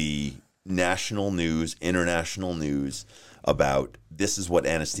the national news, international news about this is what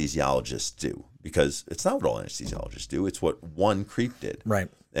anesthesiologists do. Because it's not what all anesthesiologists do. It's what one creep did. Right.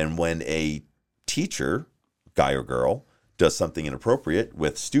 And when a teacher, guy or girl, does something inappropriate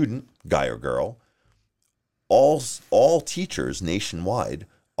with student, guy or girl, all teachers nationwide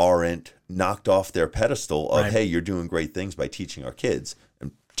aren't knocked off their pedestal of, hey, you're doing great things by teaching our kids,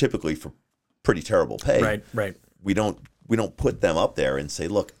 and typically for pretty terrible pay. Right. We don't put them up there and say,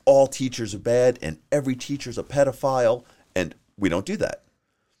 look, all teachers are bad and every teacher's a pedophile, and we don't do that.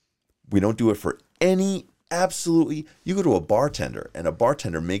 We don't do it for absolutely. You go to a bartender and a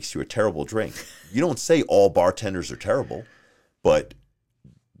bartender makes you a terrible drink. You don't say all bartenders are terrible, but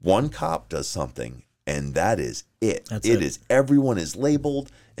one cop does something and that is it. It is everyone is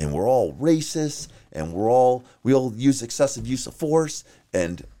labeled and we're all racist and we all use excessive use of force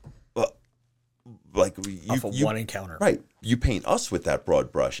and one encounter. Right. You paint us with that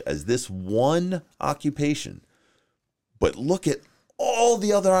broad brush as this one occupation. But look at all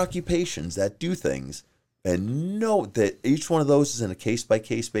the other occupations that do things and know that each one of those is in a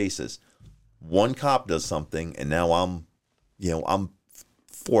case-by-case basis. One cop does something and now I'm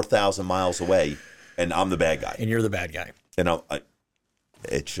 4,000 miles away and I'm the bad guy. And you're the bad guy. And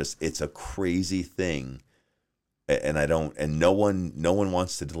it's a crazy thing. And no one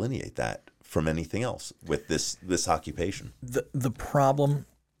wants to delineate that from anything else with this occupation. The problem,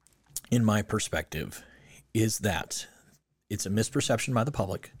 in my perspective, is that it's a misperception by the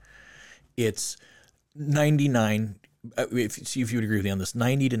public. It's 99, if you would agree with me on this,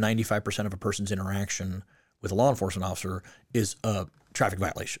 90 to 95% of a person's interaction with a law enforcement officer is a traffic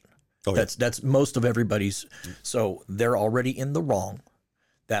violation. Oh, yeah. That's most of everybody's. So they're already in the wrong.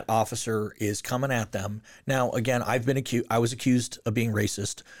 That officer is coming at them. Now, again, I was accused of being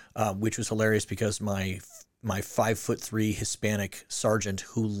racist, which was hilarious because my 5'3" Hispanic sergeant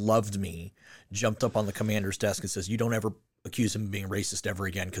who loved me jumped up on the commander's desk and says, "You don't ever accuse him of being racist ever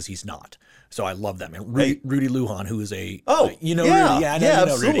again because he's not." So I love that man. Rudy Lujan, who is Rudy. Yeah,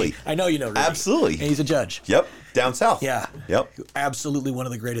 absolutely. Rudy. I know you know Rudy. Absolutely. And he's a judge. Yep, down south. Yeah. Yep. Absolutely one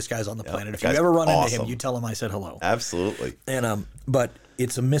of the greatest guys on the planet. If you ever run into him, you tell him I said hello. Absolutely. And but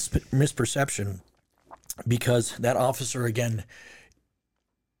it's a misperception because that officer again.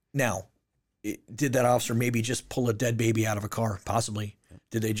 Now, did that officer maybe just pull a dead baby out of a car? Possibly.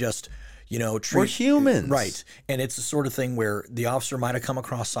 Did they just treat... We're humans. Right. And it's the sort of thing where the officer might have come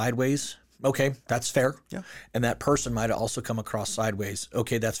across sideways. Okay, that's fair. Yeah. And that person might have also come across sideways.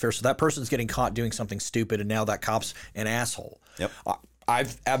 Okay, that's fair. So that person's getting caught doing something stupid and now that cop's an asshole. Yep.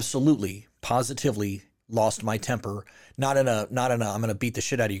 I've absolutely, positively lost my temper. Not in a I'm going to beat the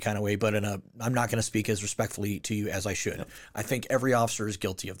shit out of you kind of way, but I'm not going to speak as respectfully to you as I should. Yep. I think every officer is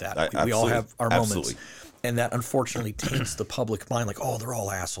guilty of that. We all have our moments. And that unfortunately taints the public mind like, oh, they're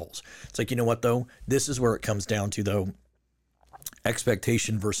all assholes. It's like, you know what, though? This is where it comes down to, though,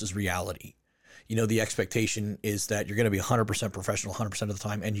 expectation versus reality. The expectation is that you're going to be 100% professional 100% of the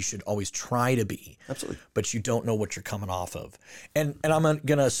time, and you should always try to be. Absolutely. But you don't know what you're coming off of. And I'm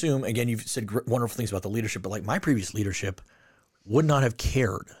going to assume, again, you've said wonderful things about the leadership, but like my previous leadership would not have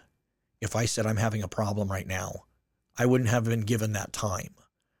cared if I said I'm having a problem right now. I wouldn't have been given that time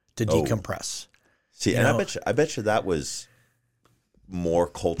to decompress. See, and I bet you that was more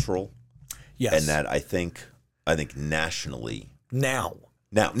cultural. Yes. And that I think nationally now,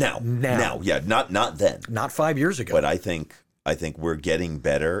 yeah, not then, not 5 years ago. But I think we're getting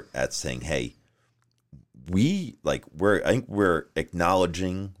better at saying, hey, we're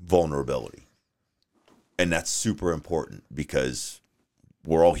acknowledging vulnerability, and that's super important because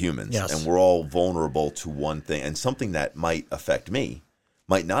we're all humans, yes. and we're all vulnerable to one thing, and something that might affect me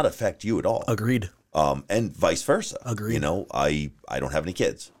might not affect you at all. Agreed. And vice versa. Agreed. You know, I don't have any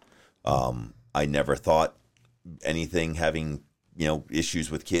kids. I never thought anything having, you know,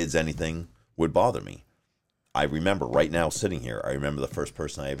 issues with kids, anything would bother me. I remember right now sitting here, I remember the first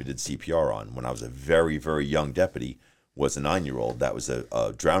person I ever did CPR on when I was a very, very young deputy was a 9-year-old that was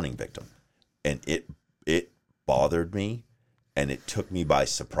a drowning victim. And it bothered me, and it took me by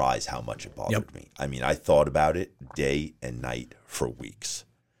surprise how much it bothered me. I mean, I thought about it day and night for weeks.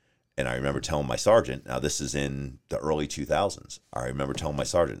 And I remember telling my sergeant, now this is in the early 2000s, I remember telling my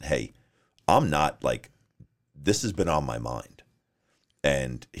sergeant, hey, I'm not like, this has been on my mind.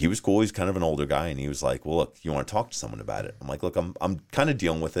 And he was cool. He's kind of an older guy. And he was like, well, look, you want to talk to someone about it? I'm like, look, I'm kind of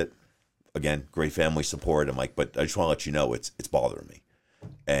dealing with it. Again, great family support. I'm like, but I just want to let you know it's bothering me.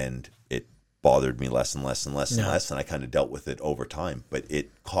 And it bothered me less and less and less and less. And I kind of dealt with it over time. But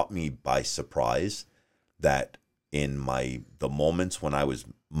it caught me by surprise that in the moments when I was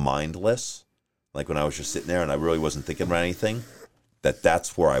mindless, like when I was just sitting there and I really wasn't thinking about anything,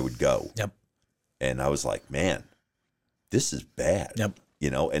 that's where I would go. Yep. And I was like, man, this is bad. Yep. You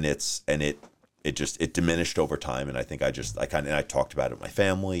know, and it diminished over time. And I think I talked about it with my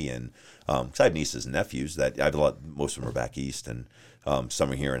family, and because I have nieces and nephews that I have most of them are back east, and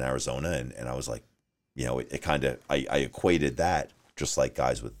some are here in Arizona. And I was like, you know, it kind of, I equated that just like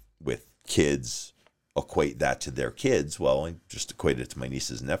guys with kids equate that to their kids. Well, I just equated it to my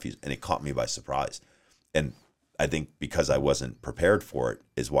nieces and nephews, and it caught me by surprise. And I think because I wasn't prepared for it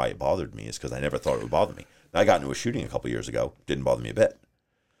is why it bothered me, is because I never thought it would bother me. I got into a shooting a couple of years ago. Didn't bother me a bit.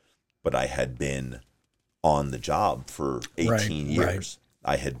 But I had been on the job for 18 years.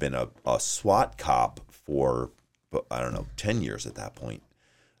 Right. I had been a SWAT cop for, 10 years at that point.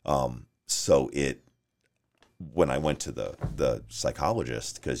 When I went to the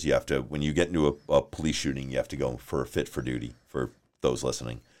psychologist, because you have to, when you get into a police shooting, you have to go for a fit for duty, for those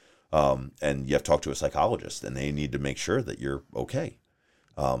listening. And you have to talk to a psychologist, and they need to make sure that you're okay.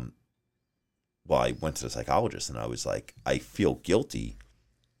 Well, I went to the psychologist, and I was like, I feel guilty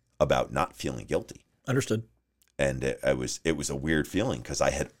about not feeling guilty. Understood. And it was a weird feeling, because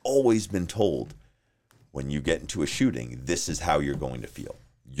I had always been told, when you get into a shooting, this is how you're going to feel.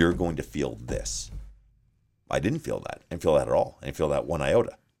 You're going to feel this. I didn't feel that. I didn't feel that at all. I didn't feel that one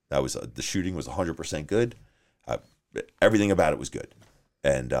iota. That was the shooting was 100% good. Everything about it was good.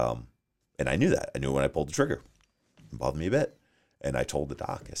 And I knew that. I knew when I pulled the trigger. It bothered me a bit. And I told the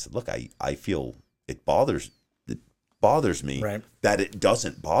doc, I said, look, I feel it bothers me that it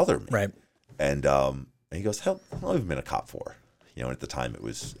doesn't bother me. Right. And he goes, how long have you been a cop for? You know, at the time it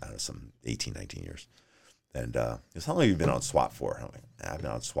was, I don't know, some 18, 19 years. And he goes, how long have you been on SWAT for? I'm like, I've been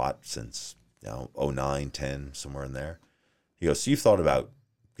on SWAT since, 09, 10, somewhere in there. He goes, so you've thought about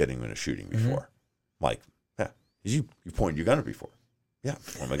getting in a shooting before? I'm like, yeah. You pointed your gun at before. Yeah.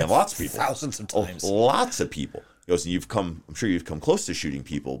 Oh my God, lots of people. Thousands of times. Lots of people. He goes, I'm sure you've come close to shooting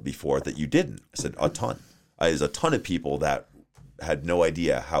people before that you didn't. I said, a ton. There's a ton of people that had no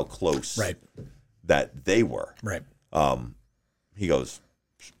idea how close that they were. Right. He goes,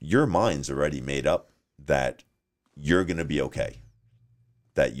 your mind's already made up that you're going to be okay.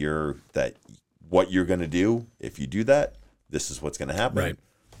 That what you're going to do, if you do that, this is what's going to happen. Right.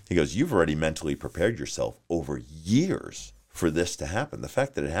 He goes, you've already mentally prepared yourself over years for this to happen. The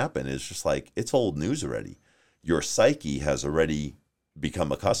fact that it happened is just like, it's old news already. Your psyche has already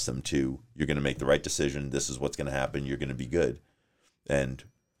become accustomed to, you're going to make the right decision. This is what's going to happen. You're going to be good. And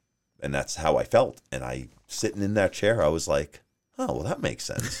that's how I felt. And I, sitting in that chair, I was like, oh, well, that makes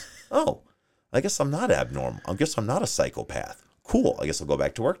sense. Oh, I guess I'm not abnormal. I guess I'm not a psychopath. Cool. I guess I'll go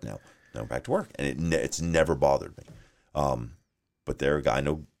back to work now. Now I'm back to work. And it's never bothered me. But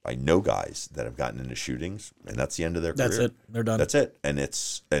I know guys that have gotten into shootings, and that's the end of their career. That's it. They're done. That's it.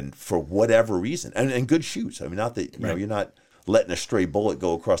 And for whatever reason, and good shoots. I mean, not that, you're not letting a stray bullet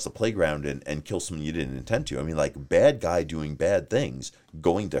go across the playground and kill someone you didn't intend to. I mean, like, bad guy doing bad things,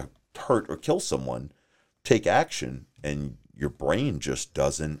 going to hurt or kill someone, take action, and your brain just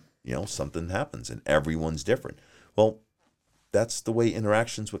doesn't, something happens, and everyone's different. Well, that's the way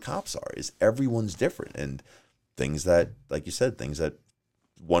interactions with cops are, is everyone's different. And things that, like you said, things that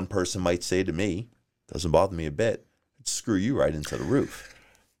one person might say to me doesn't bother me a bit. It'd screw you right into the roof.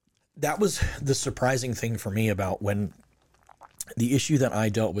 That was the surprising thing for me about when the issue that I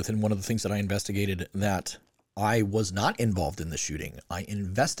dealt with, and one of the things that I investigated that I was not involved in the shooting. I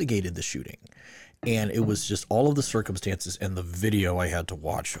investigated the shooting. And it was just all of the circumstances and the video I had to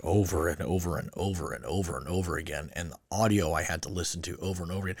watch over and over and over and over and over again. And the audio I had to listen to over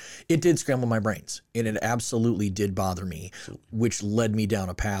and over again. It did scramble my brains. And it absolutely did bother me, which led me down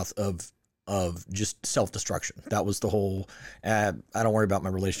a path of just self-destruction. That was the whole, I don't worry about my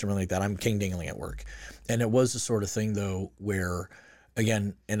relationship or anything like that. I'm king dingling at work. And it was the sort of thing, though, where,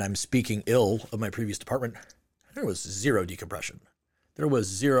 again, and I'm speaking ill of my previous department, there was zero decompression. There was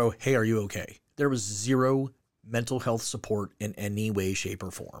zero, hey, are you okay? There was zero mental health support in any way, shape,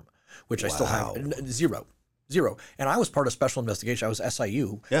 or form, which I still have. Zero. And I was part of special investigation. I was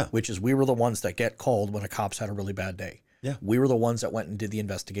SIU, which is we were the ones that get called when a cop's had a really bad day. Yeah, we were the ones that went and did the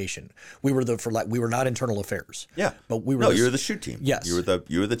investigation. We were we were not internal affairs. Yeah, but we were. No, you were the shoot team. Yes, you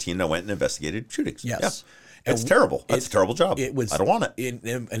were the team that went and investigated shootings. Yes, yeah. It's terrible. That's a terrible job. It was. I don't want it.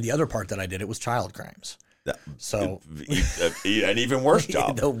 And the other part that I did, it was child crimes. So an even worse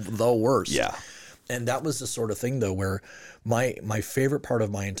job. the worst. Yeah. And that was the sort of thing, though, where my favorite part of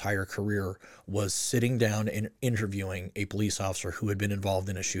my entire career was sitting down and interviewing a police officer who had been involved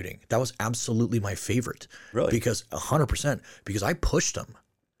in a shooting. That was absolutely my favorite. Really? Because 100%, because I pushed him.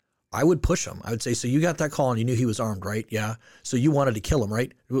 I would push him. I would say, so you got that call and you knew he was armed, right? Yeah. So you wanted to kill him,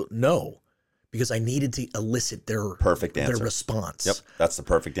 right? No. Because I needed to elicit their perfect answer, their response. Yep, that's the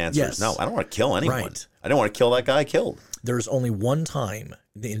perfect answer. Yes. No, I don't want to kill anyone. Right. I don't want to kill that guy I killed. There's only one time,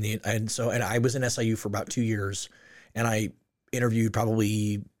 and I was in SIU for about 2 years, and I interviewed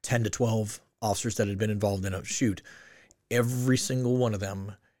probably 10 to 12 officers that had been involved in a shoot. Every single one of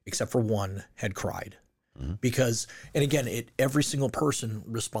them, except for one, had cried. Because, and again, every single person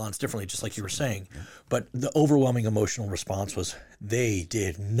responds differently, just like you were saying. But the overwhelming emotional response was they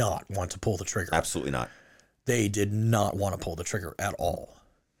did not want to pull the trigger. Absolutely not. They did not want to pull the trigger at all.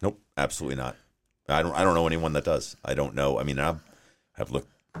 Nope, absolutely not. I don't know anyone that does. I don't know. I mean, I've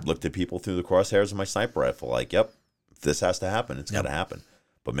looked at people through the crosshairs of my sniper rifle. Like, yep, if this has to happen, it's got to happen.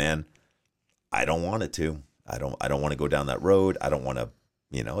 But man, I don't want it to. I don't want to go down that road. I don't want to.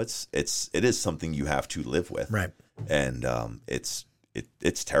 You know, it is something you have to live with, right? And it's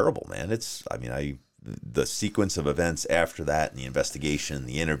terrible, man. The sequence of events after that, and the investigation,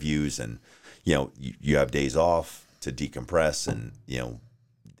 the interviews, and you have days off to decompress, and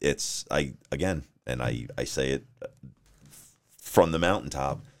I say it from the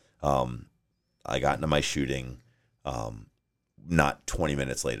mountaintop. I got into my shooting. Not 20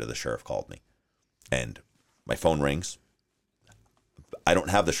 minutes later, the sheriff called me, and my phone rings. I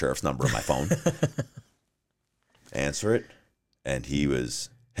don't have the sheriff's number on my phone. Answer it. And he was,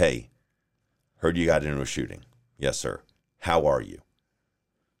 hey, heard you got into a shooting. Yes, sir. How are you?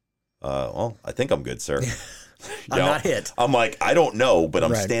 Well, I think I'm good, sir. I'm not hit. I'm like, I don't know, but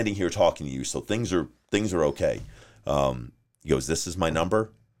I'm standing here talking to you, so things are okay. He goes, this is my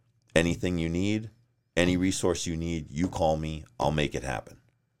number. Anything you need, any resource you need, you call me. I'll make it happen.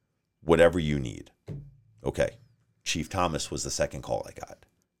 Whatever you need. Okay. Chief Thomas was the second call I got.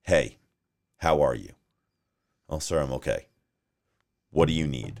 Hey, how are you? Oh, sir, I'm okay. What do you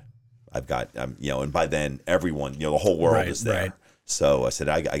need? I've got, and by then everyone, the whole world is there. Right. So I said,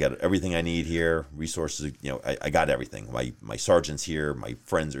 I got everything I need here, resources, I got everything. My sergeant's here, my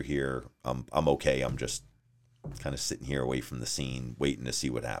friends are here. I'm okay. I'm just kind of sitting here away from the scene, waiting to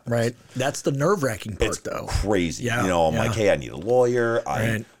see what happens. Right. That's the nerve-wracking part, it's though. Crazy. Yeah. I'm like, hey, I need a lawyer.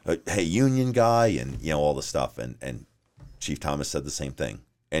 Hey, union guy, and all the stuff. And Chief Thomas said the same thing.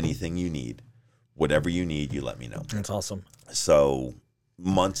 Anything you need, whatever you need, you let me know. That's awesome. So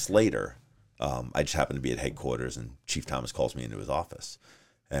months later, I just happened to be at headquarters, and Chief Thomas calls me into his office,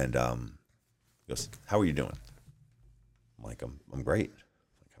 and goes, "How are you doing?" I'm like, "I'm great.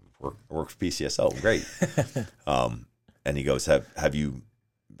 I work for PCSO. I'm great." And he goes,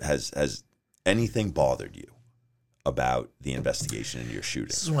 has anything bothered you about the investigation into your shooting?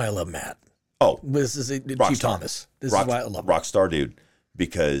 This is why I love Matt. Oh, this is Chief Thomas. This is why I love him. Rockstar dude.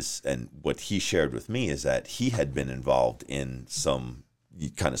 Because, and what he shared with me is that he had been involved in some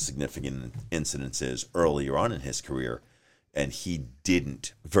kind of significant incidences earlier on in his career, and he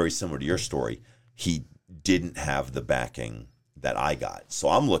didn't, very similar to your story, he didn't have the backing that I got. So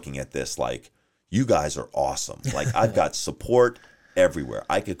I'm looking at this like, you guys are awesome. Like, I've got support everywhere.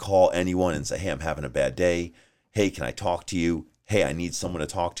 I could call anyone and say, hey, I'm having a bad day. Hey, can I talk to you? Hey, I need someone to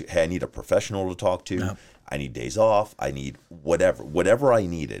talk to. Hey, I need a professional to talk to. No. I need days off. I need whatever I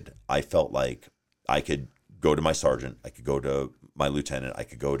needed. I felt like I could go to my sergeant. I could go to my lieutenant. I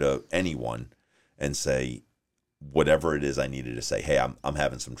could go to anyone and say whatever it is I needed to say. Hey, I'm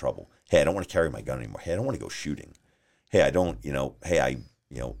having some trouble. Hey, I don't want to carry my gun anymore. Hey, I don't want to go shooting. Hey, I don't, hey,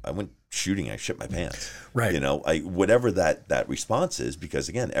 I went shooting, I shit my pants. Right. Whatever that response is, because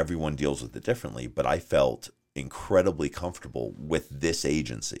again, everyone deals with it differently, but I felt incredibly comfortable with this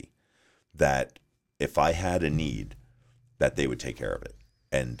agency that if I had a need, that they would take care of it.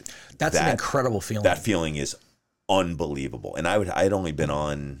 And that's an incredible feeling. That feeling is unbelievable. And I'd only been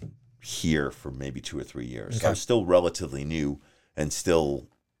on here for maybe 2 or 3 years. Okay. So I was still relatively new and still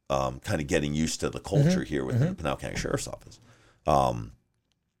kind of getting used to the culture here within the Pinal County Sheriff's Office.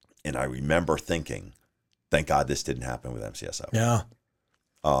 And I remember thinking, thank God this didn't happen with MCSO. Yeah.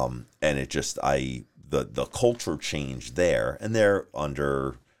 And it just, the culture changed there, and they're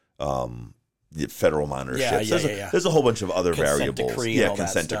under the federal monitorship. There's a whole bunch of other variables.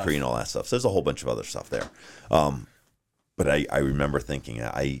 Consent decree and all that stuff. So there's a whole bunch of other stuff there. But I remember thinking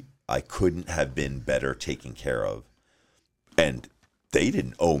I couldn't have been better taken care of, and they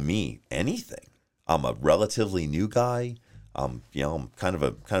didn't owe me anything. I'm a relatively new guy. I'm kind of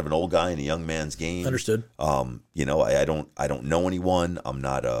an old guy in a young man's game. Understood. I don't know anyone.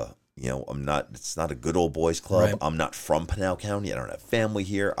 It's not a good old boys club. Right. I'm not from Pinal County. I don't have family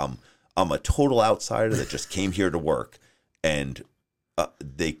here. I'm a total outsider that just came here to work, and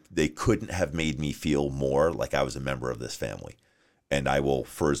they couldn't have made me feel more like I was a member of this family. And I will,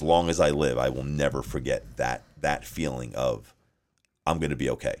 for as long as I live, I will never forget that feeling of I'm going to be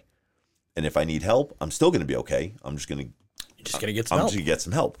okay. And if I need help, I'm still going to be okay. I'm just going to get some help. I'm just going to get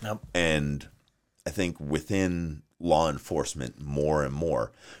some help. Yep. And I think within law enforcement more and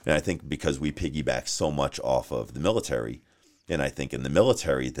more, and I think because we piggyback so much off of the military, and I think in the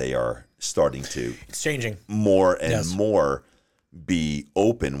military they are starting to, it's changing more and more, be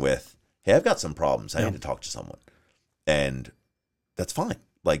open with, hey, I've got some problems. I need to talk to someone. And that's fine.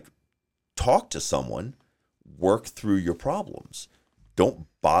 Like, talk to someone, work through your problems. Don't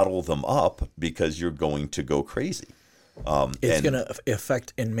bottle them up because you're going to go crazy. It's going to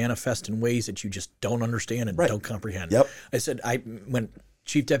affect and manifest in ways that you just don't understand and don't comprehend. Yep. I said, when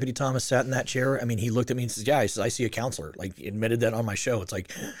Chief Deputy Thomas sat in that chair, I mean, he looked at me and says, yeah, he says, I see a counselor. Like, he admitted that on my show. It's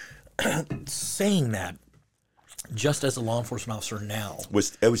like saying that just as a law enforcement officer now.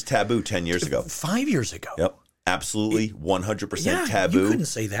 It was taboo 10 years ago. 5 years ago. Yep. Absolutely 100% taboo. You couldn't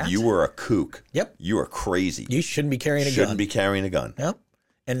say that. You were a kook. Yep. You were crazy. You shouldn't be carrying a gun. Shouldn't be carrying a gun. Yep.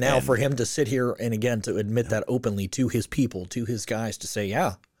 And now for him to sit here and again to admit that openly to his people, to his guys, to say,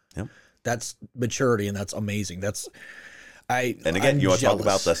 that's maturity, and that's amazing. And again, you want to talk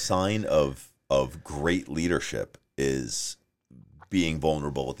about the sign of great leadership is being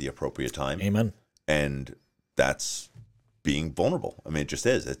vulnerable at the appropriate time. Amen. And that's being vulnerable. I mean, it just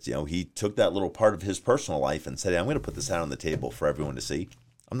is. It's, he took that little part of his personal life and said, I'm going to put this out on the table for everyone to see.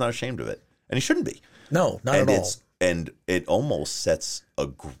 I'm not ashamed of it. And he shouldn't be. No, not at all. And it almost sets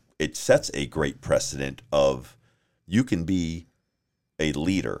a great precedent of you can be a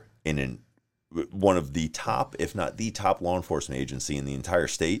leader in one of the top, if not the top law enforcement agency in the entire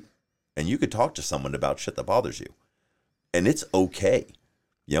state, and you could talk to someone about shit that bothers you. And it's okay.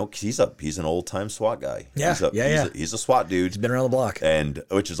 Because he's an old time SWAT guy. Yeah, he's a SWAT dude. He's been around the block, and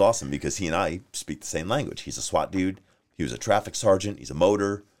which is awesome because he and I speak the same language. He's a SWAT dude. He was a traffic sergeant. He's a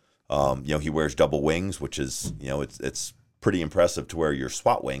motor. He wears double wings, which is it's pretty impressive to wear your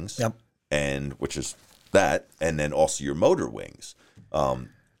SWAT wings. Yep. And which is that, and then also your motor wings.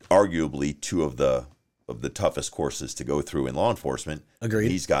 Arguably two of the toughest courses to go through in law enforcement.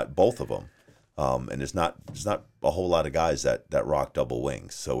 Agreed. He's got both of them. And there's not a whole lot of guys that rock double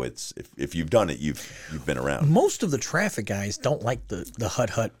wings. So it's if you've done it, you've been around. Most of the traffic guys don't like the hut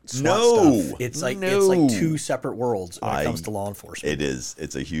SWAT stuff. It's like two separate worlds when it comes to law enforcement. It is.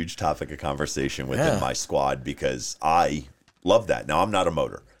 It's a huge topic of conversation within my squad because I love that. Now I'm not a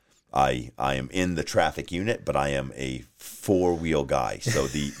motor. I am in the traffic unit, but I am a 4-wheel guy. So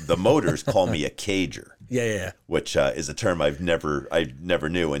the motors call me a cager. Yeah. Which is a term I never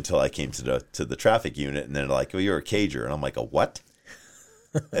knew until I came to the traffic unit, and they're like, "Well, you're a cager," and I'm like, "A what?"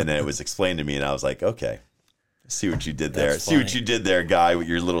 And then it was explained to me, and I was like, "Okay, see what you did there. See what you did there, guy, with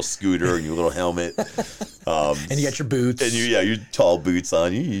your little scooter and your little helmet, and you got your boots, and your tall boots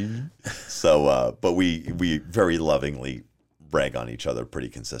on you." So, but we very lovingly brag on each other pretty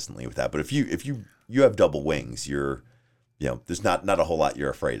consistently with that. But if you have double wings, you're there's not a whole lot you're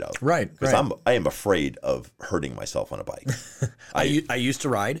afraid of. Right. Because I am afraid of hurting myself on a bike. I used to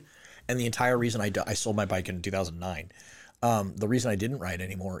ride, and the entire reason I sold my bike in 2009. The reason I didn't ride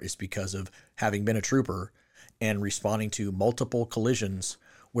anymore is because of having been a trooper and responding to multiple collisions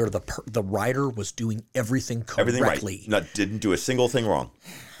where the rider was doing everything correctly. Everything right. Didn't do a single thing wrong.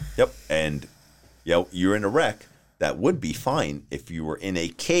 Yep. And you're in a wreck, that would be fine if you were in a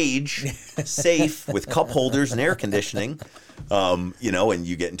cage, safe, with cup holders and air conditioning, and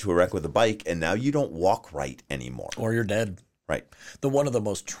you get into a wreck with a bike, and now you don't walk right anymore. Or you're dead. Right. One of the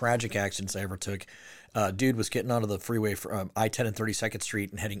most tragic accidents I ever took, dude was getting onto the freeway from I-10 and 32nd Street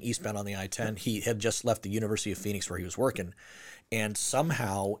and heading eastbound on the I-10. He had just left the University of Phoenix where he was working, and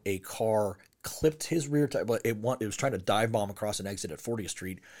somehow a car clipped his rear tire. But it was trying to dive bomb across an exit at 40th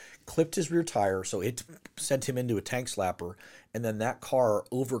Street, clipped his rear tire, so it sent him into a tank slapper, and then that car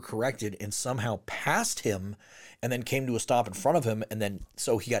overcorrected and somehow passed him, and then came to a stop in front of him, and then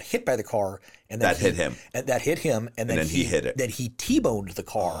so he got hit by the car, and then that hit him, and then he hit it. Then he T-boned the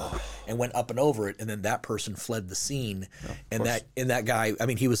car and went up and over it, and then that person fled the scene, and that guy, I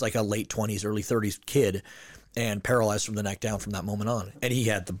mean, he was like a late 20s, early 30s kid, and paralyzed from the neck down from that moment on. And he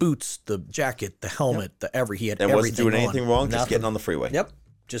had the boots, the jacket, the helmet, he had everything. And wasn't doing anything wrong, Nothing. Just getting on the freeway. Yep.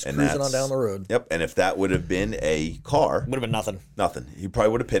 Just cruising on down the road. Yep. And if that would have been a car, would have been nothing. Nothing. He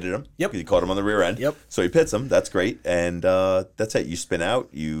probably would have pitted him. Yep. He caught him on the rear end. Yep. So he pits him. That's great. And that's it. You spin out,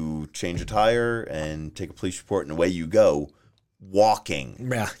 you change a tire, and take a police report, and away you go, walking.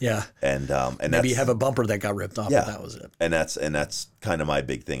 Yeah, yeah. And maybe you have a bumper that got ripped off. Yeah. But that was it. And that's kind of my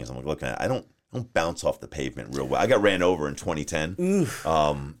big thing. Is I'm like, look, I don't bounce off the pavement real well. I got ran over in 2010. Oof.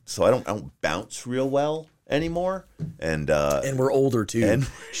 So I don't bounce real well anymore. And we're older too. And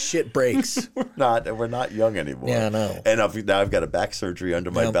shit breaks. we're not young anymore. Yeah, I know. And now I've got a back surgery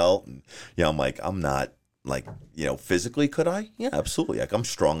under my belt. And I'm like, I'm not like, physically could I? Yeah, absolutely. Like I'm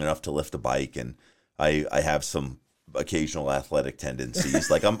strong enough to lift a bike, and I have some occasional athletic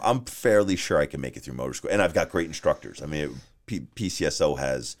tendencies. Like I'm fairly sure I can make it through motor school, and I've got great instructors. I mean, PCSO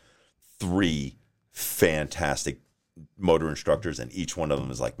has 3 fantastic motor instructors, and each one of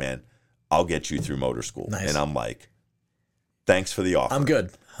them is like, man, I'll get you through motor school. Nice. And I'm like, thanks for the offer. I'm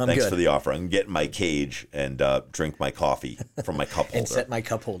good. Thanks for the offer. I can get in my cage and drink my coffee from my cup holder. And set my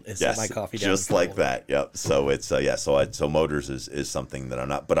cup holder. Set my coffee down. Just like that. Yep. So it's so motors is something that I'm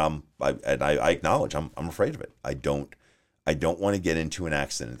not, but I acknowledge I'm afraid of it. I don't want to get into an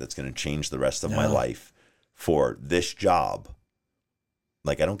accident that's going to change the rest of my life for this job.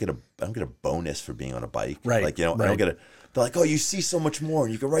 Like I don't get a bonus for being on a bike. Right. Like, I don't get they're like, oh, you see so much more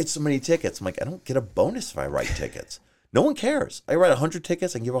and you can write so many tickets. I'm like, I don't get a bonus if I write tickets. No one cares. I write 100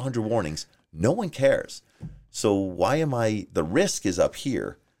 tickets, I can give 100 warnings. No one cares. So why am the risk is up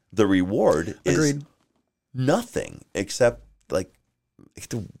here. The reward is nothing except like I get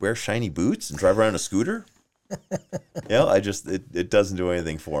to wear shiny boots and drive around a scooter. It doesn't do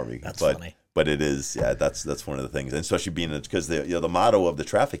anything for me. That's funny. But it is, that's one of the things, and especially being because the motto of the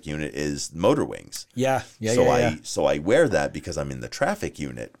traffic unit is motor wings. So I wear that because I'm in the traffic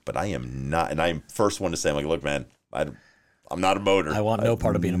unit, but I am not, and I'm first one to say, I'm like, look, man, I'm not a motor. I want no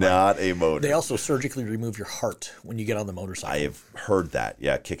part of being not a motor. They also surgically remove your heart when you get on the motorcycle. I have heard that.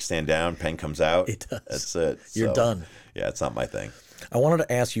 Yeah, kickstand down, pen comes out. It does. That's it. You're done. Yeah, it's not my thing. I wanted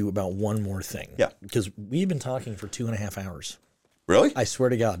to ask you about one more thing. Yeah. Because we've been talking for 2.5 hours. Really? I swear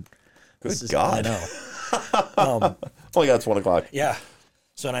to God. Good God. I know. Only got 1 o'clock. Yeah.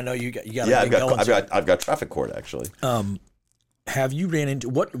 So, and I know you got. Yeah, I've got traffic court actually. Have you ran into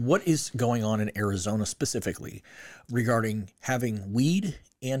what is going on in Arizona specifically regarding having weed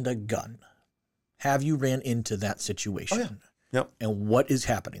and a gun? Have you ran into that situation? Oh, yeah. Yep. And what is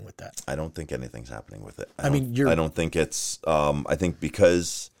happening with that? I don't think anything's happening with it. I don't think it's. I think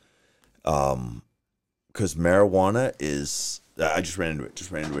because marijuana is. I just ran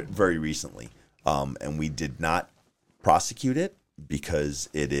into it very recently, and we did not prosecute it because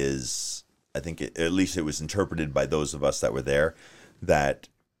it is. I think at least it was interpreted by those of us that were there that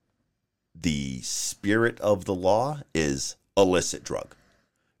the spirit of the law is illicit drug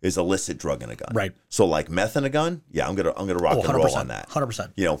in a gun. Right. So like meth in a gun, yeah, I'm gonna rock and roll on that.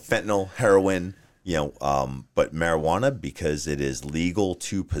 100%. Fentanyl, heroin, but marijuana because it is legal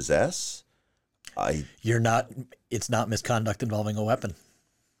to possess. It's not misconduct involving a weapon.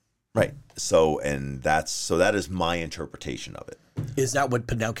 Right. So that is my interpretation of it. Is that what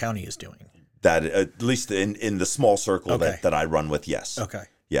Pinal County is doing? That at least in the small circle that I run with, yes. Okay.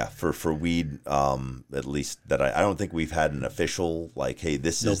 Yeah, for weed, at least that I don't think we've had an official like, hey,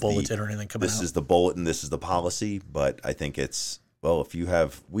 this is bulletin or anything coming out. This is the bulletin, this is the policy. But I think it's if you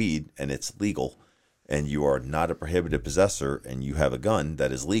have weed and it's legal, and you are not a prohibited possessor, and you have a gun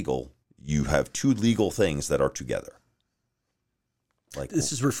that is legal, you have 2 legal things that are together. Like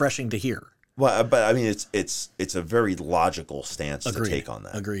this is refreshing to hear. Well, but I mean, it's a very logical stance to take on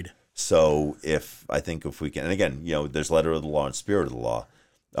that. Agreed. So if we can, and again, there's letter of the law and spirit of the law.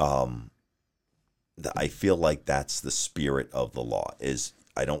 I feel like that's the spirit of the law. Is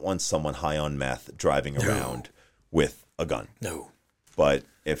I don't want someone high on meth driving around with a gun. No. But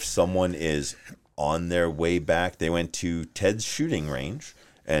if someone is on their way back, they went to Ted's shooting range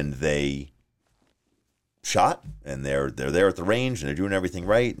and they shot, and they're there at the range and they're doing everything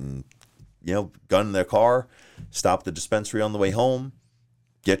right, and gun in their car, stop the dispensary on the way home,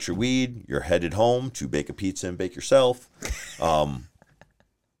 get your weed, you're headed home to bake a pizza and bake yourself. I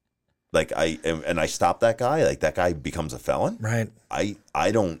stop that guy, like that guy becomes a felon. Right.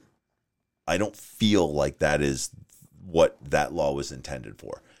 I don't feel like that is what that law was intended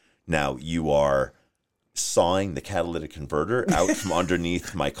for. Now, you are sawing the catalytic converter out from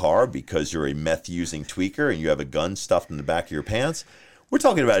underneath my car because you're a meth-using tweaker and you have a gun stuffed in the back of your pants. We're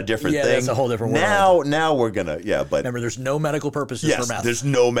talking about a different thing. That's a whole different world. Now we're gonna, but remember, there's no medical purposes for meth. There's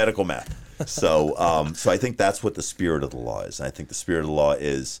no medical meth. So, so I think that's what the spirit of the law is. And I think the spirit of the law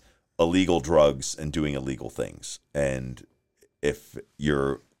is illegal drugs and doing illegal things. And if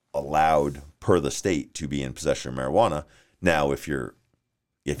you're allowed per the state to be in possession of marijuana, now if you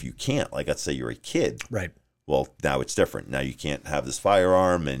can't, like let's say you're a kid, right? Well, now it's different. Now you can't have this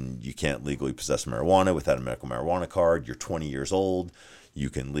firearm and you can't legally possess marijuana without a medical marijuana card. You're 20 years old. You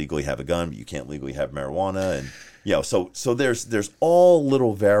can legally have a gun, but you can't legally have marijuana. And so there's all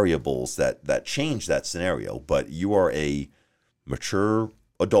little variables that change that scenario. But you are a mature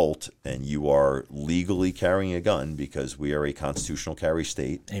adult and you are legally carrying a gun because we are a constitutional carry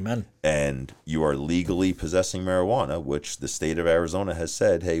state. Amen. And you are legally possessing marijuana, which the state of Arizona has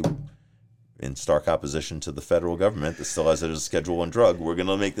said, hey, in stark opposition to the federal government that still has it as a Schedule 1 drug, we're going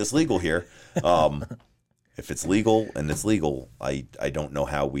to make this legal here. If it's legal and it's legal, I don't know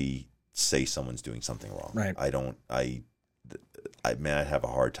how we say someone's doing something wrong. Right. I have a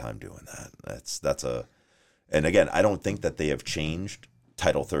hard time doing that. And again, I don't think that they have changed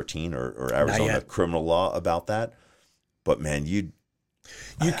Title 13 or Arizona criminal law about that. But man, you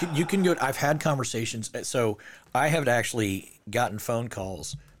can go. I've had conversations. So I have actually gotten phone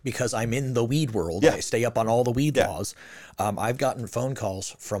calls because I'm in the weed world. I stay up on all the weed laws. I've gotten phone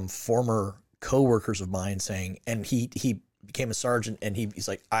calls from former coworkers of mine saying, and he became a sergeant, and he's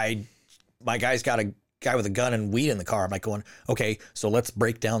like, my guy's got a guy with a gun and weed in the car. I'm like going, okay, so let's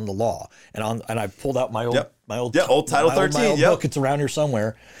break down the law. And I pulled out my old Title 13 book. It's around here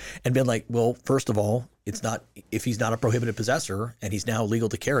somewhere, and been like, well, first of all, it's not, if he's not a prohibited possessor and he's now legal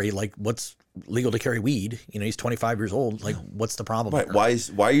to carry, like what's legal to carry weed? He's 25 years old. Like, what's the problem? Right.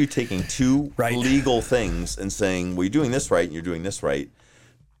 Why are you taking two legal things and saying, well, you're doing this right and you're doing this right?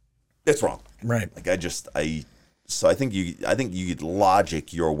 It's wrong. Right. Like so I think you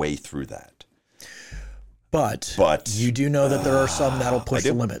logic your way through that. But you do know that there are some that'll push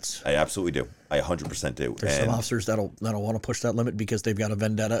the limits. I absolutely do. I 100% do. There's some officers that'll want to push that limit because they've got a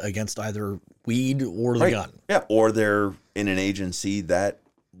vendetta against either weed or the gun. Yeah, or they're in an agency that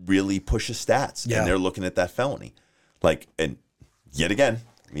really pushes stats and they're looking at that felony. Like, and yet again,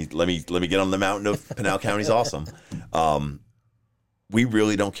 let me get on the mountain of Pinal County's awesome. We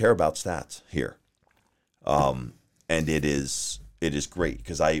really don't care about stats here. And it is great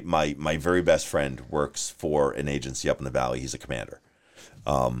because my very best friend works for an agency up in the valley. He's a commander.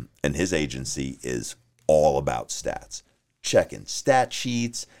 And his agency is all about stats, checking stat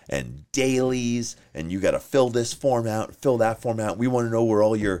sheets and dailies. And you got to fill this form out, fill that form out. We want to know where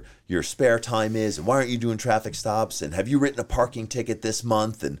all your spare time is. And why aren't you doing traffic stops? And have you written a parking ticket this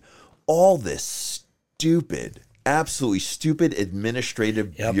month? And all this absolutely stupid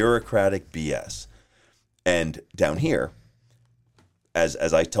administrative bureaucratic BS. And down here, as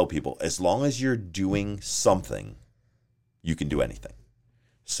I tell people, as long as you're doing something, you can do anything.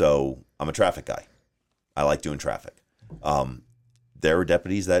 So I'm a traffic guy. I like doing traffic. There are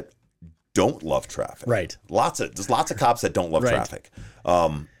deputies that don't love traffic. Right. There's lots of cops that don't love traffic.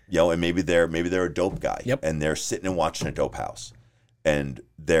 And maybe they're a dope guy. Yep. And they're sitting and watching a dope house. And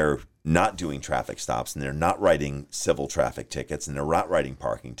they're not doing traffic stops, and they're not writing civil traffic tickets, and they're not writing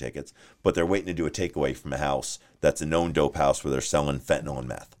parking tickets, but they're waiting to do a takeaway from a house that's a known dope house where they're selling fentanyl and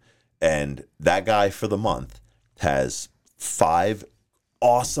meth. And that guy for the month has 5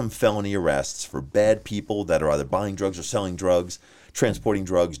 awesome felony arrests for bad people that are either buying drugs or selling drugs, transporting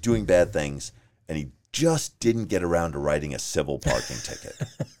drugs, doing bad things, and he just didn't get around to writing a civil parking ticket.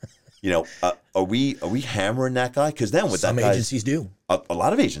 Are we hammering that guy? Because then with some that guy, agencies do. A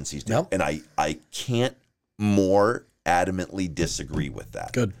lot of agencies do. Yep. And I can't more adamantly disagree with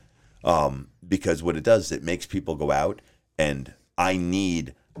that. Good. Because what it does is it makes people go out and I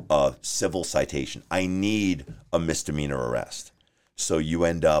need a civil citation. I need a misdemeanor arrest. So you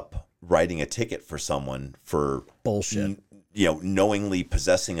end up writing a ticket for someone for bullshit. Knowingly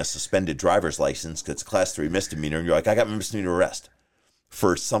possessing a suspended driver's license because it's a class 3 misdemeanor. And you're like, I got my misdemeanor arrest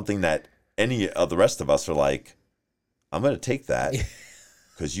for something that any of the rest of us are like, I'm going to take that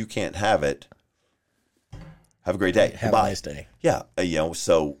because you can't have it. Have a great day. Have Goodbye. a nice day. Yeah.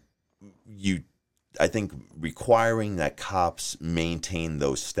 So I think requiring that cops maintain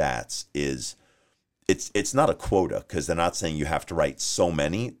those stats is, it's not a quota because they're not saying you have to write so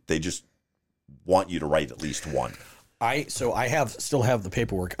many. They just want you to write at least one. still have the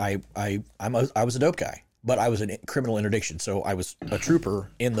paperwork. I was a dope guy, but I was a criminal interdiction. So I was a trooper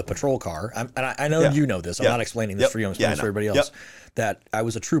in the patrol car. I know you know this. I'm not explaining this for you. I'm explaining this for everybody else. That I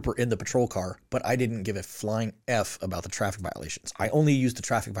was a trooper in the patrol car, but I didn't give a flying F about the traffic violations. I only used the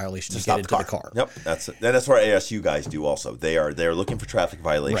traffic violation to get into the car. Yep, that's it. That's what ASU guys do also. They're looking for traffic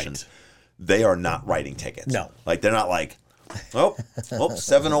violations. Right. They are not writing tickets. No. Like they're not like,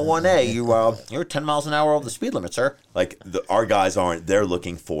 701A, you're 10 miles an hour over the speed limit, sir. Like our guys aren't. They're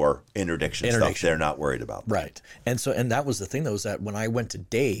looking for interdiction stuff. They're not worried about that. Right. And that was the thing though, is that when I went to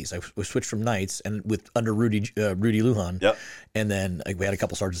days, I switched from nights and under Rudy Lujan. Yep. And then we had a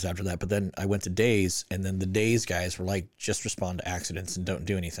couple sergeants after that, but then I went to days, and then the days guys were like, just respond to accidents and don't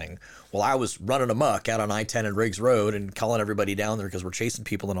do anything. Well, I was running amok out on I-10 and Riggs Road and calling everybody down there because we're chasing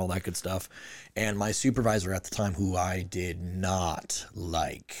people and all that good stuff. And my supervisor at the time, who I did not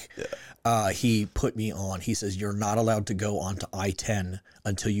like, he put me on. He says, you're not allowed to go onto I-10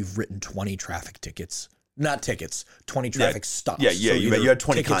 until you've written 20 traffic tickets. Not tickets, 20 traffic stops. Yeah, so you had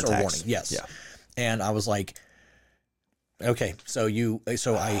 20 tickets contacts. or warning. Yes. Yeah. And I was like, okay, so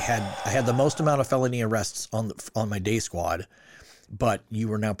I had the most amount of felony arrests on my day squad, but you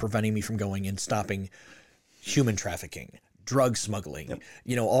were now preventing me from going and stopping human trafficking, drug smuggling,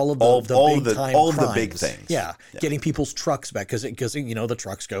 all of the big things. Yeah, getting people's trucks back because the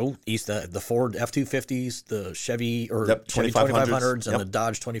trucks go east. The Ford F-250s, the Chevy or Chevy 2500s, and the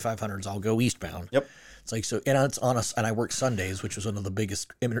Dodge 2500s all go eastbound. Yep. It's like, so, and it's on us, and I work Sundays, which was one of the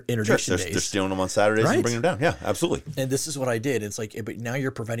biggest interdiction days. They're stealing them on Saturdays and bringing them down. Yeah, absolutely. And this is what I did. It's like, but now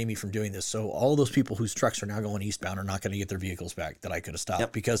you're preventing me from doing this. So all of those people whose trucks are now going eastbound are not going to get their vehicles back that I could have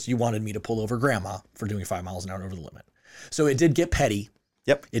stopped because you wanted me to pull over grandma for doing 5 miles an hour over the limit. So it did get petty.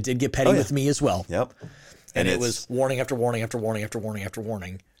 Yep. It did get petty with me as well. Yep. And it was warning after warning after warning after warning after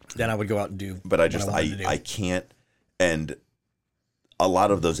warning. Then I would go out and do. But I can't. And a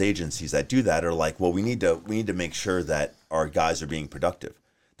lot of those agencies that do that are like, well, we need to make sure that our guys are being productive.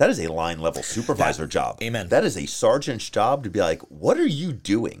 That is a line level supervisor job. Amen. That is a sergeant's job to be like, what are you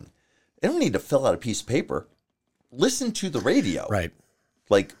doing? They don't need to fill out a piece of paper. Listen to the radio. Right.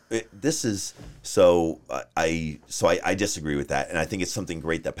 Like this is so I disagree with that, and I think it's something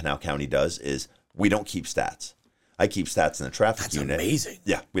great that Pinal County does is we don't keep stats. I keep stats in the traffic unit. That's amazing.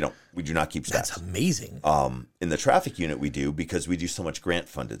 Yeah, we do not keep stats. That's amazing. In the traffic unit we do because we do so much grant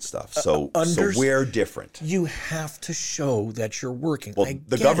funded stuff. So we're different. You have to show that you're working. Well,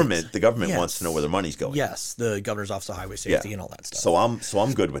 the government wants to know where their money's going. Yes, the Governor's Office of Highway Safety and all that stuff. So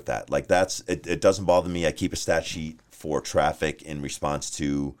I'm good with that. Like it doesn't bother me. I keep a stat sheet for traffic in response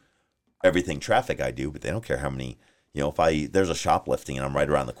to everything traffic I do, but they don't care how many. If there's a shoplifting and I'm right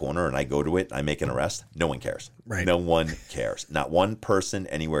around the corner and I go to it, I make an arrest, no one cares. Right. No one cares. Not one person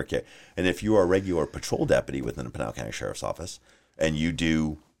anywhere cares. And if you are a regular patrol deputy within the Pinal County Sheriff's Office and you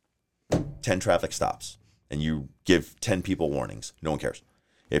do 10 traffic stops and you give 10 people warnings, no one cares.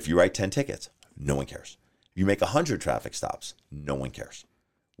 If you write 10 tickets, no one cares. You make 100 traffic stops, no one cares.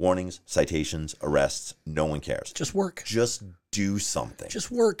 Warnings, citations, arrests, no one cares. Just work. Just do something.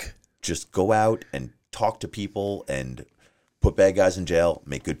 Just work. Just go out and talk to people and put bad guys in jail,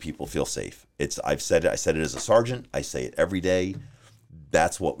 make good people feel safe. I said it as a sergeant. I say it every day.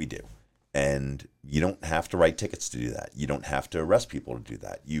 That's what we do. And you don't have to write tickets to do that. You don't have to arrest people to do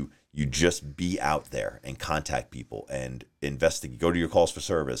that. You just be out there and contact people and investigate, go to your calls for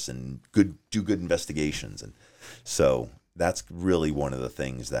service and do good investigations. And so that's really one of the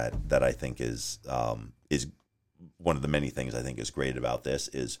things that I think is one of the many things I think is great about this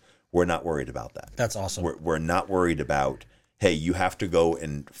is we're not worried about that. That's awesome. We're not worried about, hey, you have to go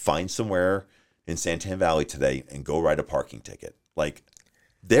and find somewhere in Santan Valley today and go write a parking ticket. Like,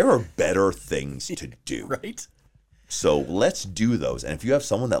 there are better things to do. Right. So let's do those. And if you have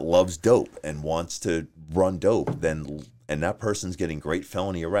someone that loves dope and wants to run dope, and that person's getting great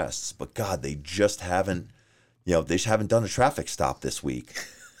felony arrests, but God, they just haven't done a traffic stop this week.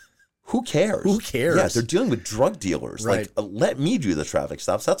 Who cares? Who cares? Yeah, they're dealing with drug dealers. Right. Like, let me do the traffic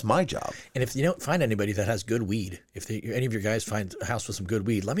stops. That's my job. And if you don't find anybody that has good weed, if any of your guys find a house with some good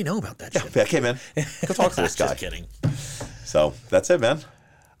weed, let me know about that shit. Yeah, okay, man. Go talk to this guy. Just kidding. So that's it, man.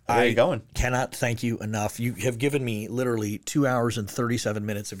 Where are you going? Cannot thank you enough. You have given me literally 2 hours and 37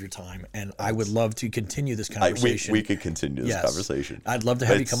 minutes of your time, and I would love to continue this conversation. We could continue this conversation. I'd love to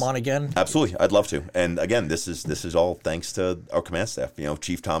have you come on again. Absolutely, I'd love to. And again, this is all thanks to our command staff. You know,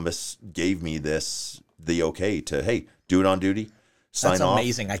 Chief Thomas gave me the okay to, hey, do it on duty. Sign That's off.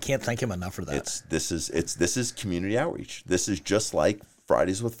 amazing. I can't thank him enough for that. This is community outreach. This is just like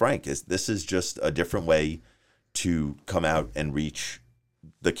Fridays with Frank. This is just a different way to come out and reach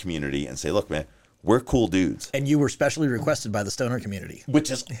the community and say, look, man, we're cool dudes. And you were specially requested by the stoner community, which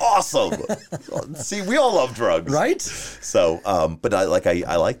is awesome. See, we all love drugs, right? So, but I like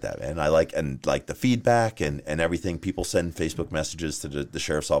that, man. I like the feedback and everything. People send Facebook messages to the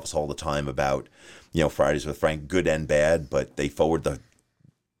sheriff's office all the time about, you know, Fridays with Frank, good and bad, but they forward the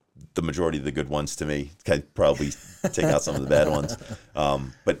majority of the good ones to me. I'd probably take out some of the bad ones.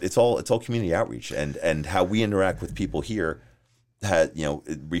 But it's all community outreach, and how we interact with people here.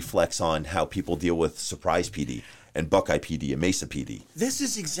 It reflects on how people deal with Surprise PD and Buckeye PD and Mesa PD. This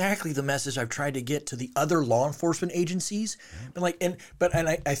is exactly the message I've tried to get to the other law enforcement agencies. I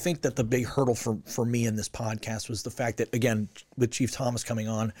think that the big hurdle for me in this podcast was the fact that, again, with Chief Thomas coming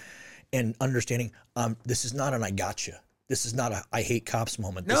on and understanding, this is not an I gotcha. This is not a I hate cops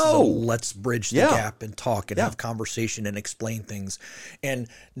moment. This is a let's bridge the gap and talk and have conversation and explain things. And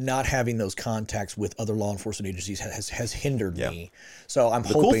not having those contacts with other law enforcement agencies has hindered me. So I'm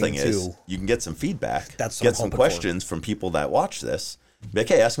hoping the cool thing is you can get some feedback, get some questions from people that watch this. Be like,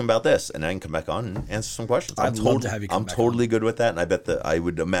 hey, ask them about this, and I can come back on and answer some questions. I'd love to have you come back totally good with that, and I bet I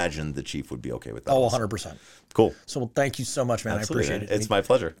would imagine the chief would be okay with that. Oh, 100%. Cool. So thank you so much, man. Absolutely, I appreciate it. It's my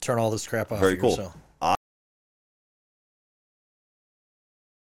pleasure. Turn all this crap off. Very cool. So.